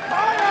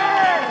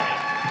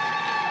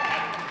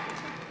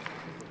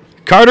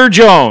 Carter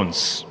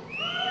Jones.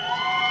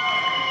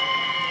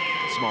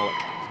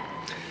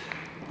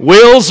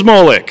 Will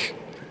Smolik.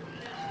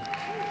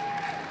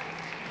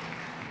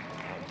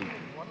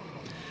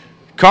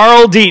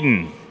 Carl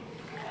Deaton.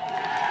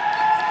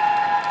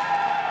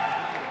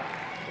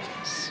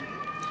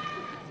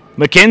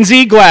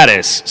 Mackenzie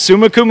Gladys,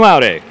 summa cum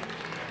laude.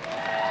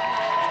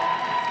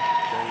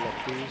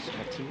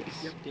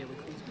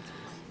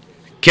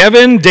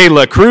 Kevin De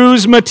La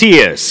Cruz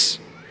Matias.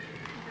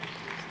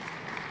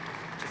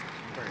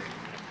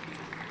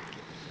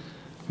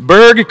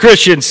 Berg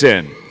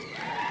Christensen.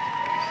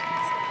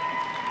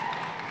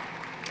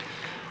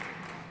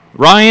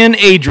 Ryan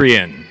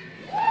Adrian.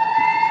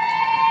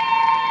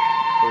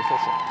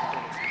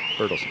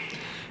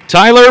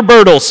 Tyler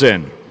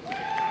Bertelson.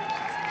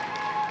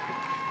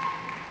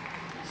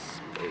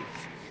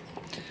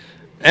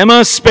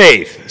 Emma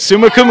Spaeth,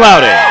 summa cum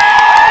laude.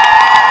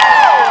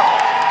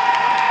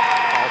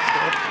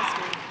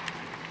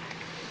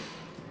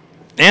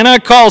 Anna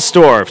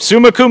Kallstorff,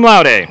 summa cum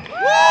laude.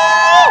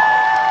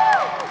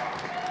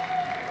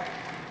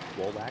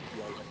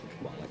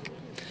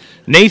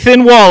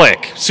 Nathan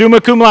Wallach, summa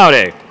cum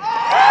laude.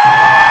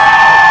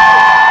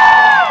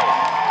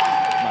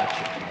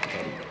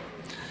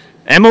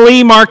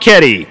 Emily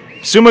Marchetti,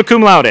 summa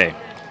cum laude.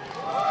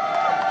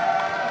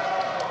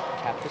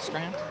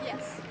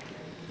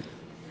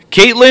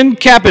 Caitlin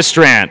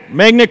Capistrant,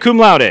 magna cum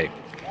laude.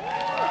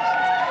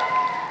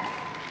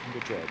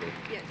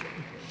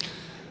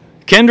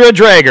 Kendra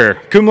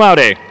Drager, cum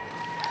laude.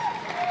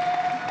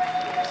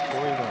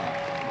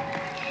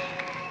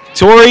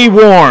 Tori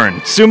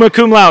Warren, summa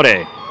cum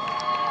laude.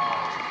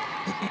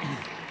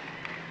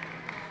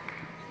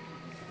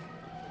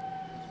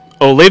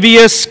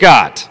 Olivia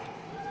Scott.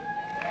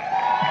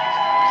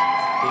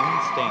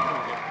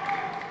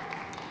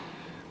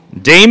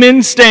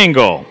 Damon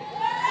Stengel.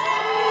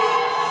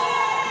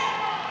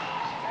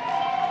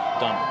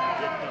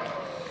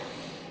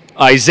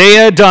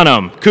 Isaiah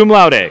Dunham, cum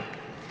laude.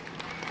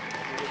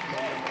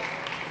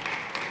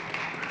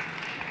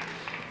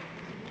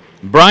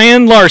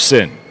 Brian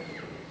Larson.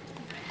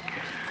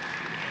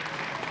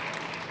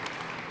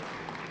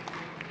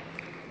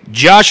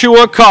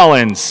 Joshua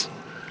Collins.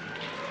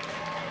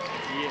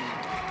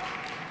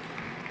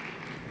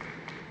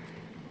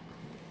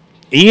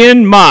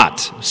 Ian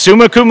Mott,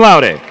 summa cum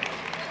laude.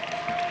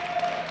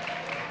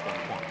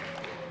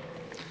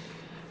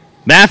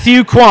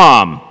 Matthew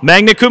Quam,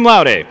 magna cum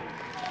laude.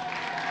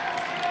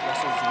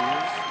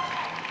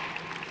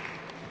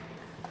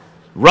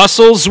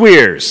 Russell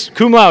Zweers,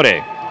 cum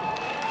laude.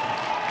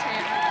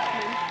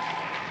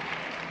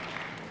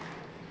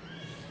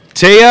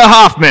 Taya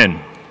Hoffman.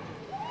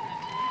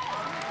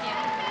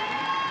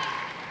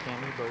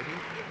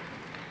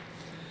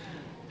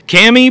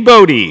 Cami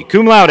Bodie,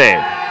 cum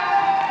laude.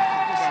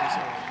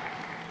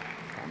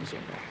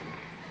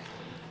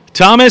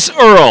 Thomas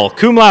Earl,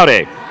 cum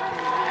laude.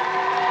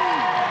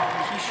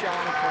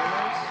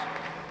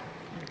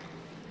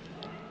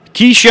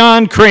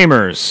 Keyshawn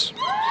Kramers.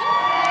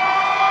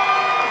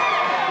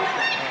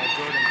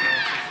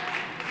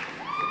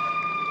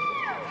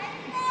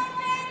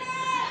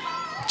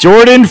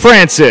 Jordan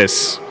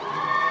Francis.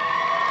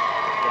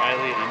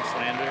 Riley M.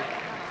 Slander.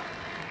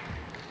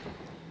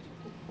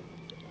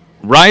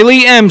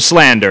 Riley M.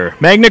 Slander,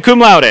 magna cum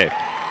laude.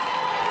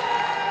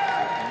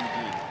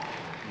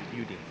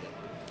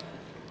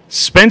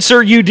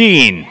 Spencer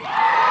Udine.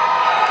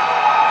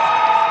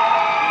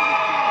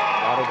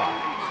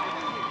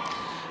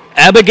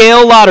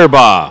 Abigail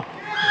Lauterbaugh.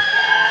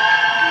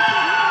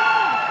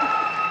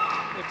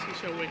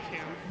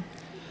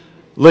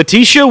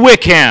 Letitia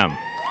Wickham.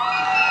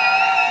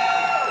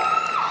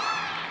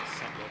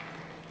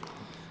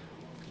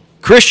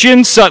 Christian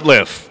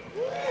Sutliff.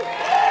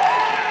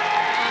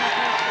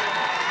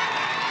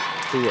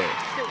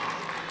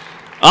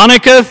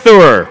 Annika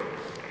Thur,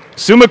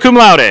 summa cum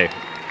laude.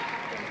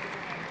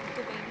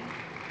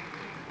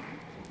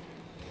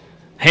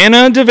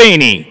 Hannah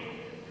Devaney.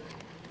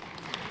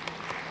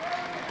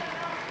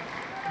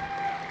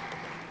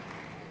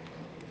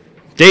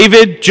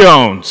 David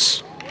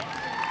Jones.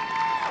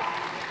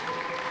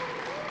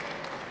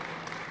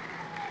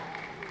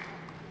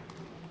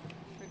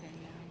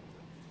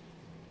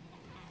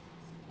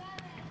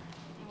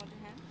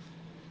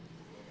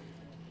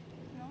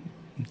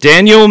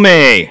 Daniel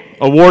May,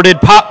 awarded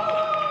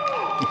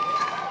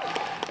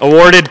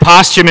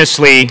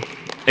posthumously,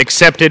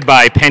 accepted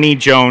by Penny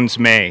Jones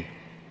May.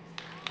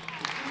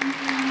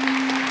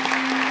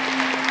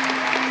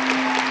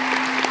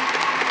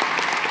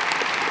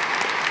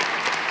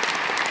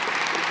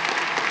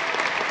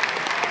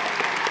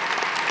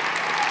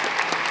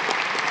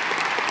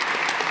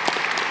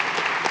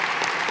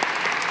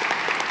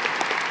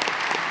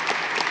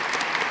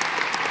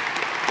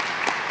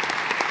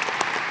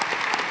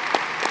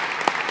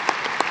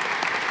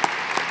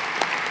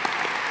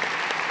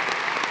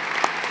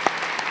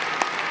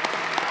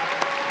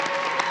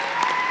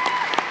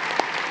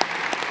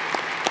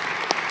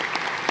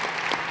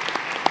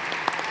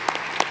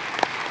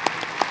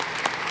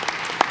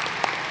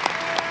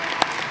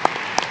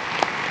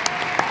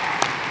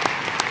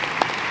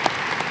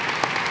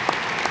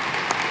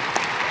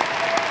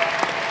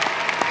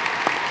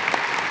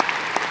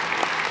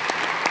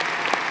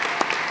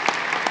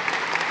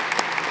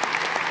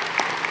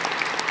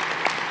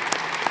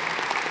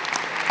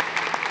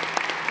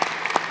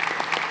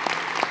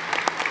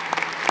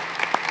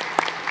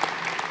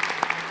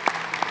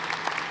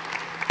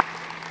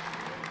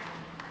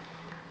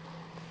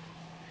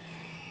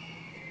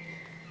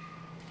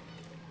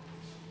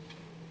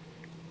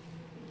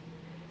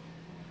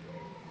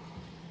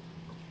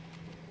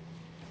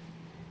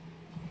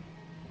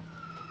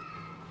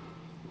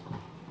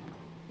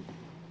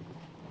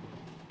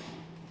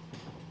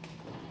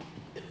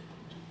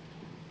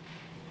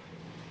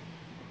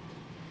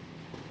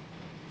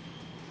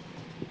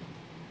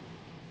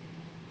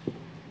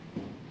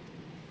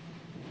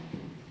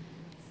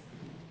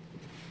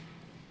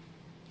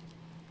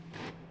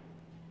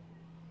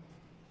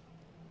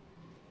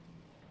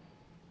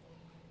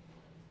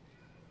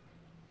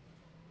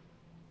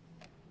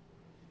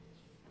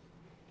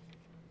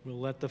 We'll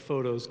let the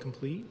photos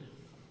complete.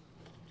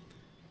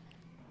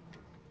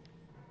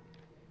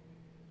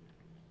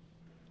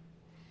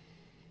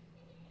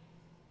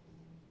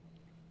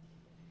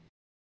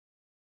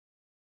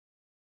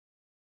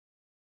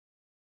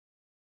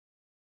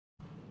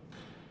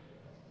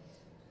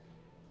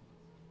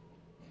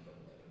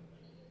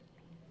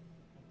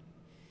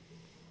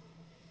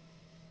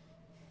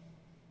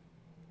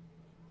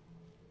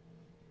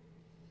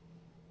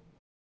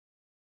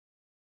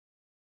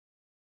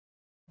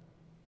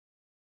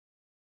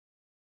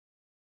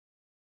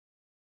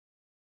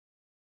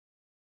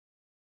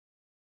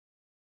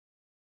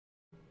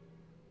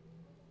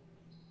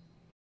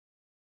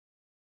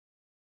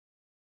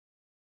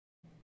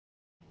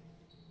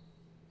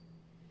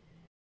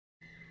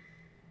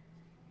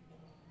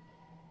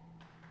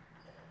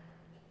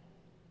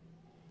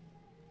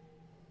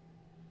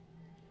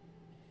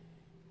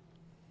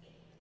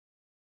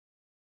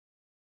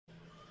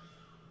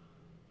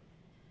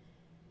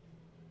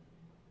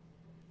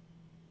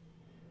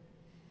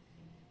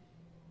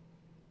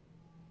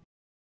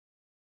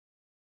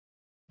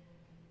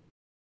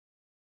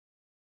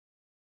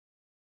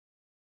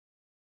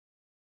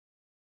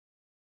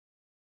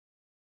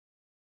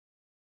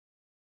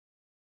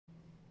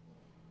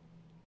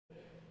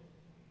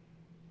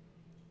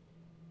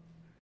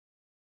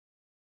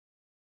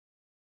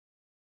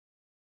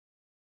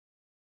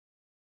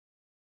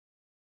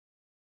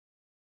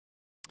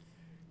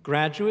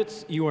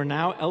 Graduates, you are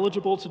now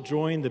eligible to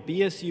join the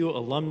BSU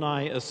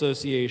Alumni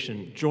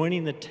Association,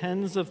 joining the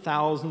tens of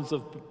thousands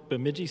of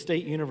Bemidji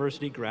State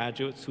University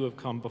graduates who have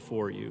come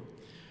before you.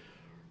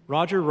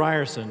 Roger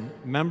Ryerson,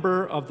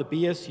 member of the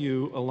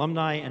BSU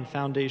Alumni and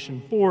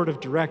Foundation Board of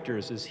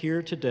Directors, is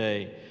here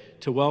today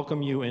to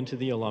welcome you into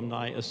the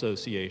Alumni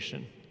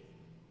Association.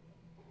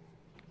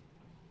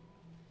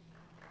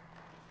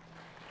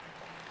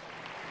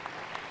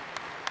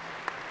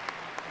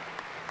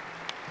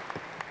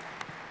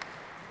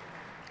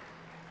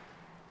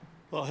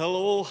 Well,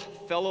 hello,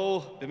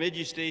 fellow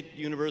Bemidji State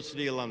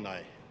University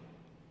alumni.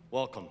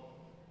 Welcome.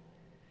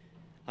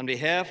 On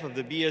behalf of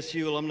the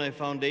BSU Alumni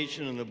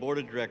Foundation and the Board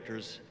of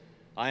Directors,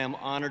 I am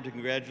honored to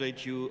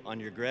congratulate you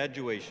on your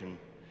graduation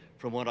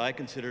from what I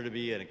consider to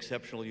be an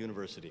exceptional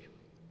university.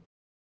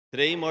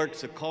 Today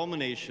marks the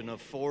culmination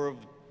of 4 of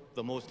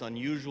the most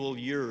unusual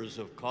years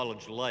of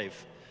college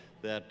life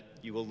that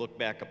you will look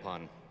back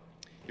upon.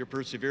 Your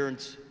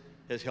perseverance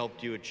has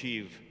helped you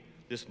achieve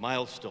this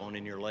milestone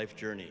in your life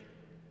journey.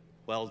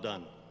 Well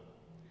done.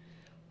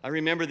 I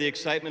remember the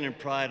excitement and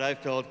pride I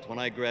felt when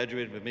I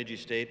graduated Bemidji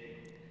State,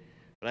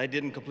 but I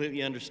didn't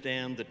completely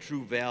understand the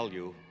true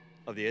value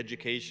of the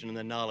education and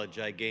the knowledge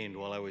I gained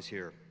while I was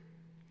here.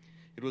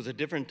 It was a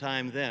different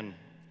time then.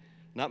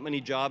 Not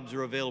many jobs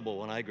were available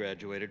when I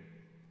graduated.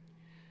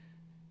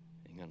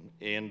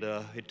 And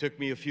it took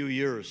me a few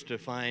years to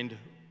find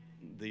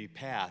the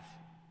path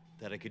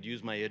that I could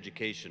use my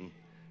education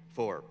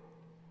for.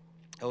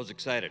 I was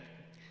excited.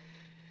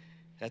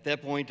 At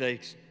that point,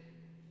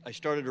 I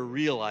started to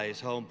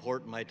realize how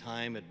important my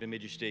time at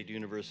Bemidji State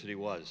University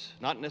was.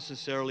 Not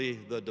necessarily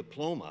the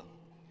diploma,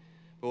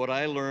 but what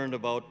I learned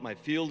about my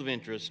field of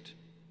interest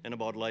and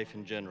about life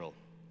in general.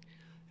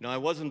 You know, I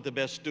wasn't the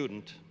best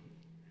student.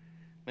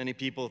 Many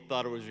people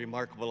thought it was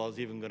remarkable I was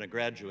even going to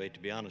graduate,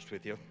 to be honest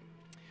with you.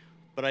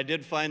 But I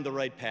did find the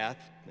right path,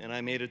 and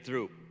I made it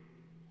through.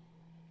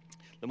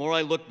 The more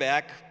I look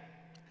back,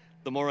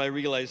 the more I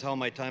realize how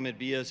my time at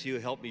BSU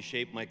helped me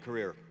shape my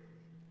career.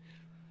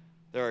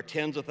 There are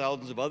tens of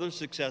thousands of other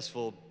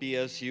successful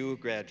BSU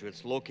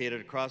graduates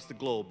located across the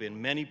globe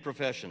in many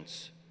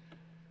professions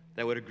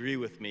that would agree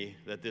with me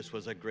that this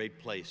was a great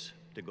place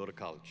to go to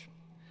college.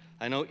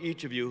 I know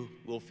each of you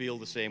will feel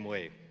the same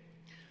way.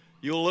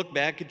 You'll look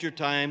back at your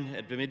time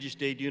at Bemidji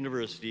State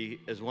University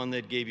as one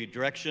that gave you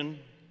direction,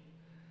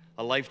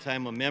 a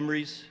lifetime of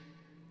memories,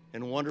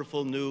 and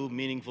wonderful, new,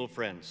 meaningful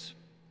friends.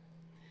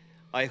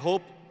 I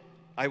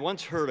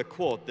once heard a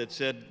quote that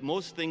said,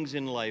 most things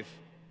in life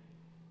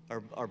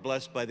are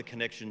blessed by the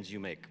connections you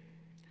make.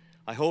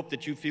 I hope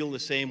that you feel the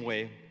same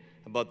way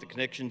about the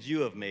connections you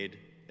have made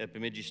at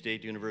Bemidji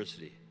State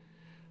University.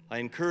 I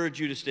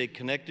encourage you to stay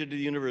connected to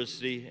the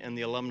university and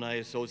the Alumni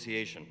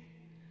Association.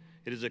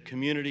 It is a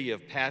community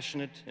of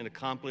passionate and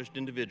accomplished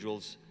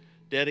individuals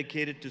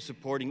dedicated to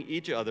supporting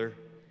each other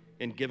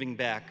and giving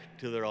back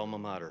to their alma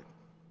mater.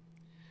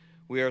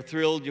 We are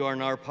thrilled you are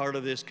now part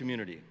of this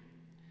community.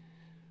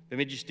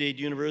 Bemidji State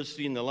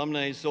University and the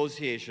Alumni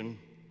Association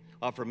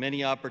offer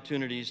many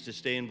opportunities to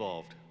stay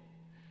involved.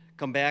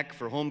 Come back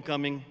for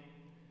homecoming,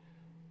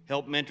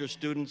 help mentor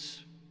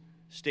students,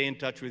 stay in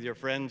touch with your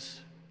friends,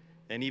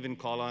 and even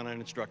call on an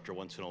instructor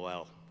once in a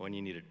while when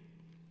you need it.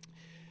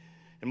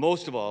 And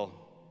most of all,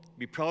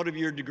 be proud of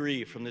your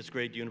degree from this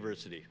great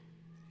university.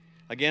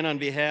 Again, on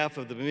behalf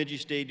of the Bemidji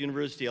State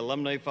University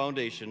Alumni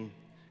Foundation,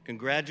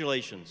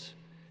 congratulations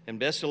and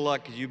best of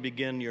luck as you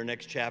begin your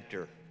next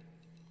chapter.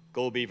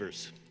 Go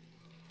Beavers.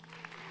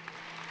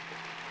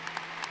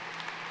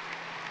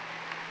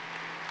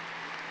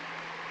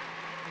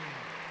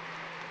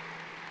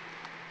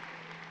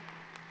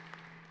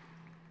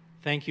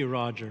 Thank you,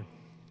 Roger.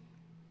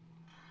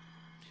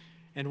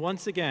 And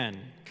once again,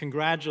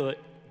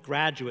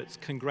 graduates,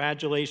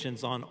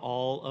 congratulations on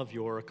all of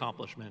your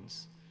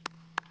accomplishments.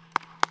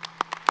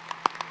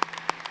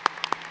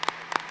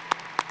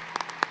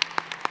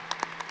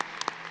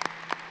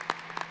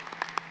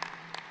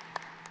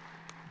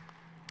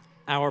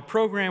 Our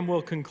program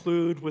will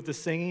conclude with the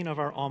singing of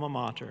our alma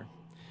mater,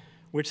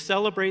 which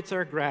celebrates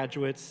our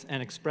graduates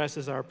and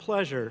expresses our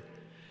pleasure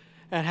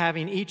at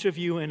having each of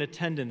you in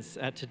attendance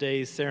at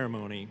today's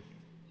ceremony.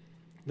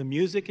 The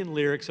music and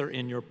lyrics are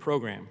in your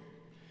program.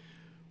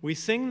 We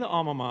sing the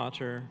alma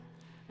mater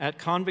at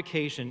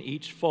convocation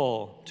each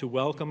fall to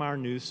welcome our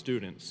new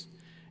students,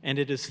 and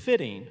it is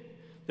fitting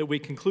that we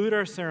conclude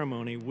our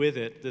ceremony with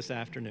it this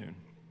afternoon.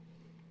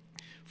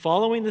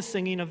 Following the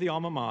singing of the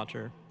alma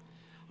mater,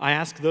 I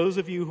ask those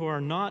of you who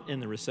are not in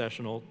the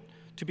recessional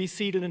to be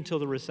seated until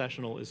the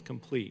recessional is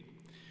complete.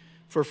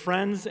 For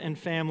friends and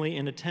family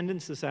in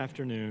attendance this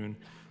afternoon,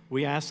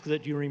 we ask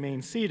that you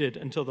remain seated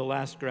until the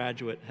last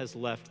graduate has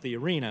left the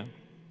arena.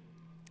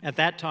 At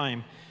that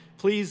time,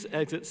 please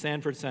exit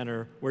Sanford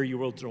Center where you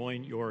will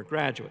join your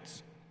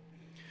graduates.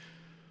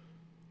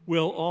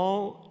 Will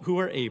all who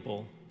are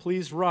able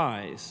please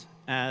rise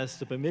as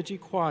the Bemidji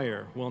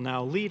Choir will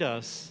now lead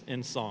us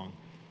in song.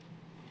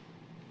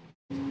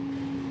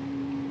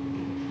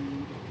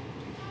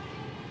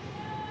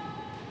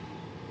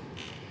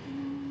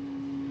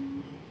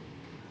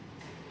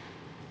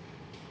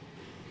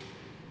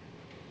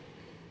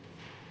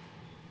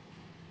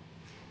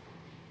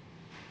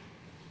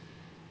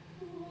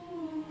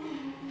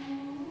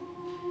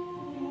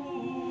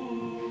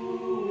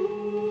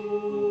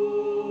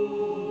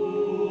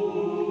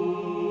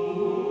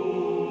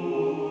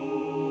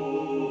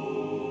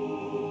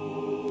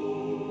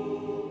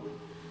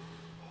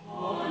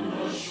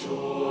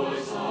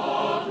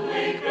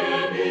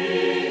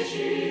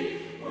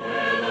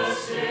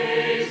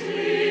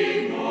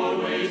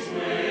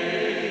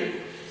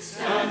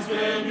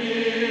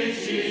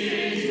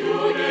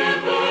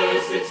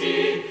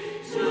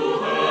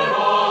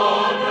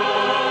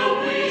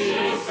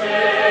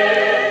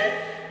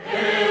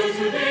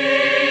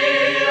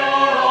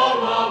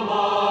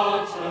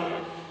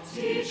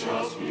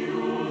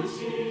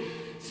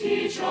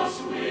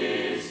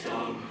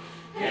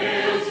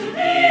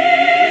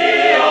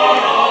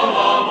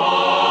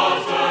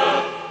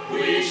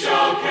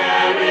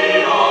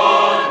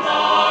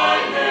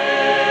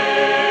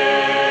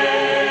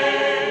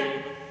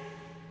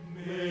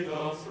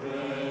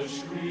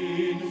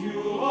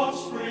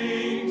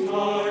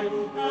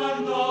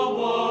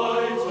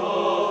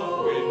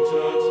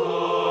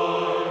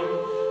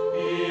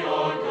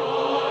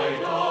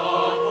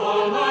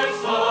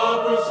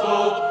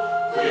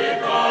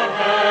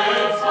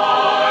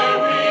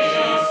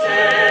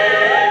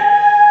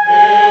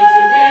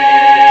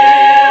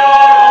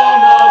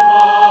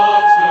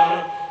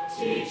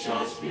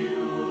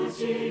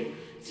 beauty,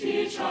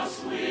 teach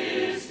us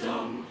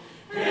wisdom.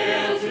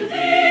 Hail to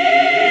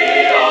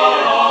thee,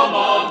 our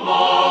alma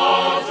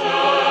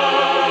mater.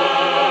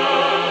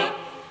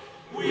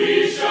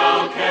 We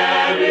shall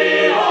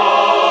carry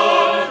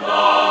on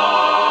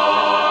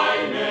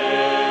thy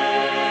name.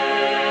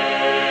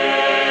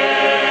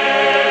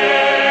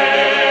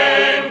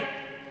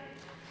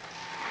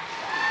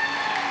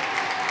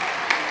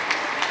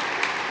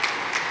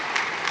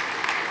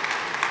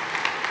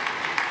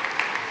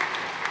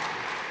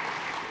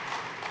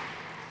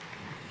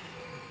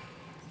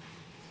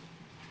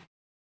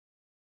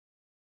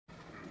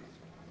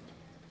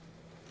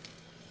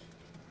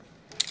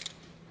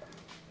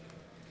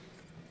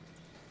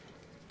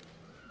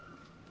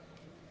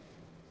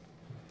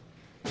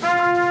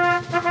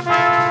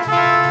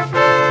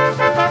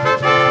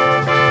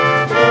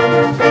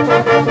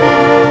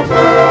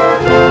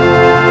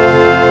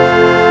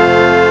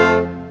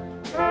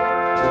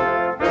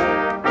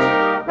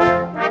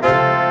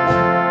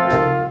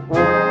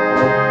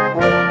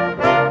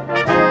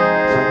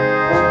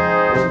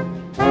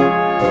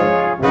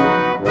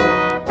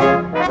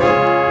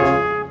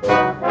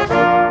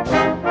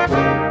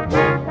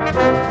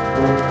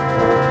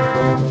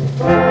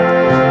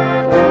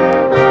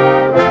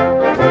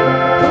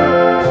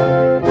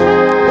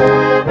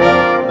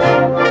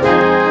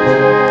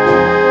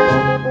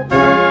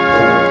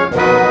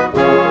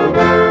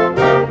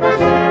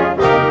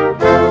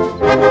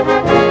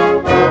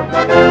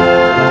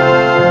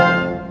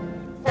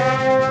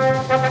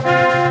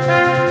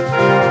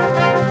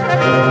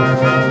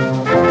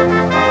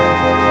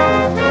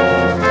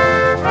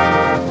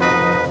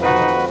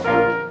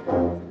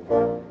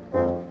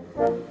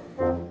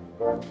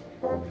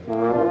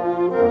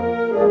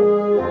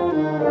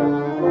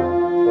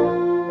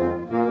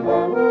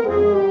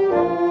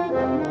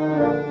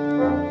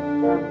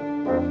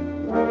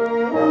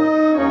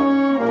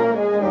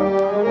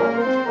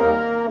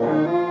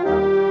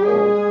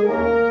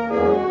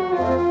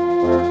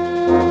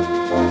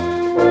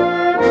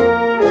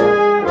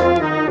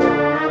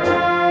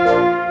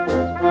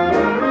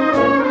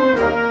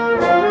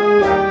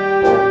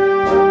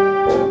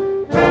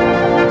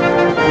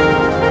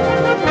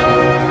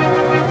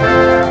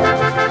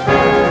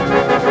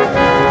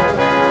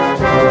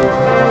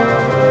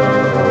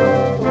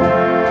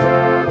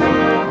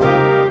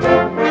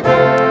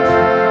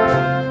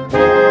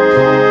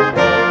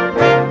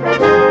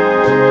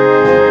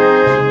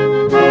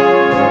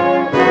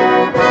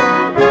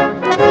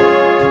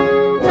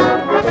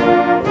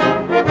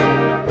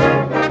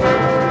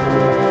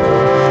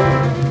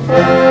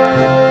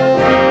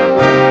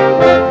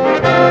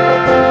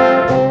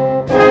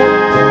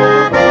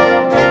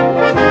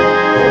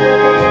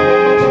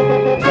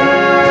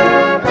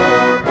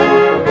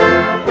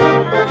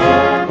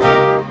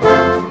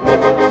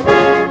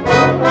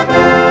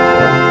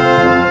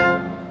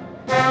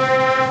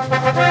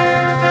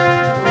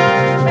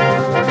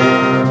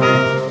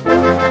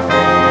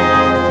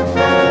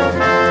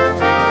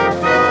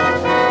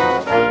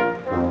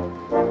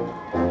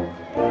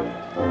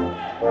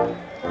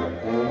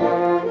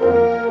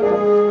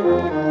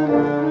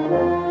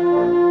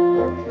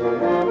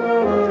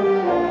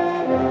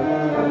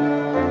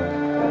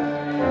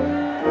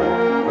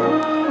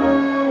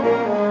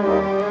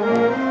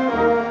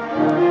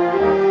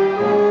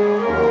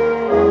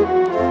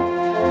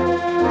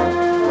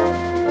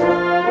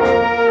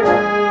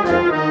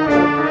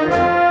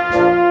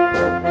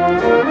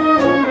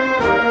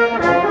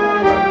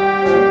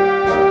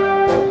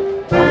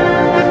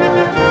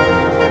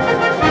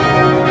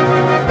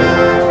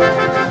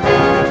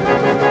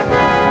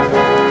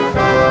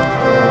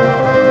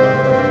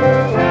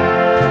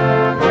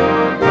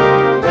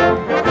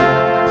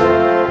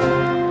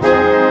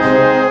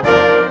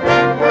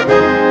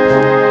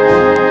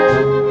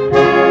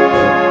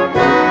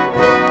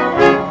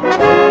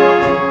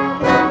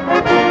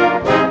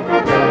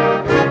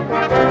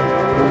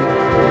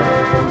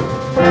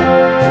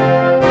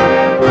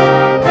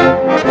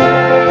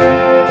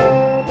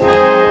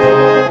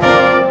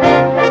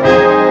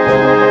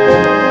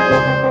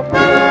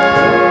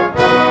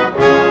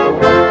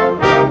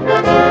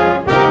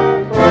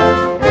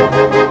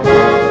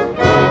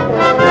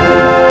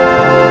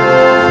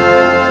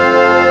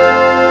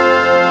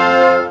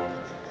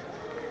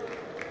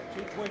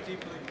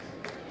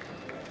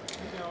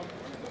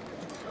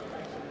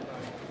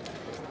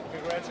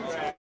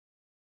 Congratulations.